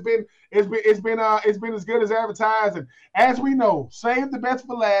 Kevin. It's been as good as advertised. And as we know, save the best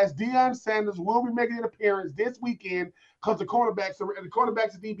for last. Deion Sanders will be making an appearance this weekend because the cornerbacks and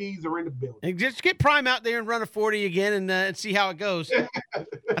DBs are in the building. And just get Prime out there and run a 40 again and see how it goes.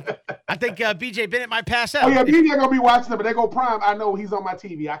 I think BJ Bennett might pass out. Oh, yeah, BJ going to be watching it, but they go Prime. I know he's on my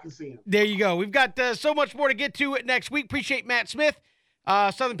TV. I can see him. There you go. We've got so much more to get to next week. Appreciate Matt Smith,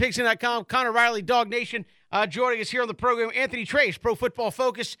 SouthernPigskin.com, Connor Riley, Dog Nation, joining us here on the program. Anthony Trace, Pro Football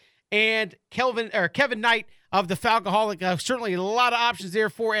Focus, and Kevin Knight of the Falcoholic. Certainly a lot of options there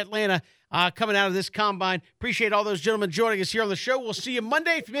for Atlanta coming out of this combine. Appreciate all those gentlemen joining us here on the show. We'll see you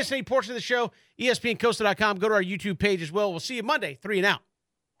Monday. If you missed any portion of the show, ESPNCoastal.com. Go to our YouTube page as well. We'll see you Monday, 3 and Out.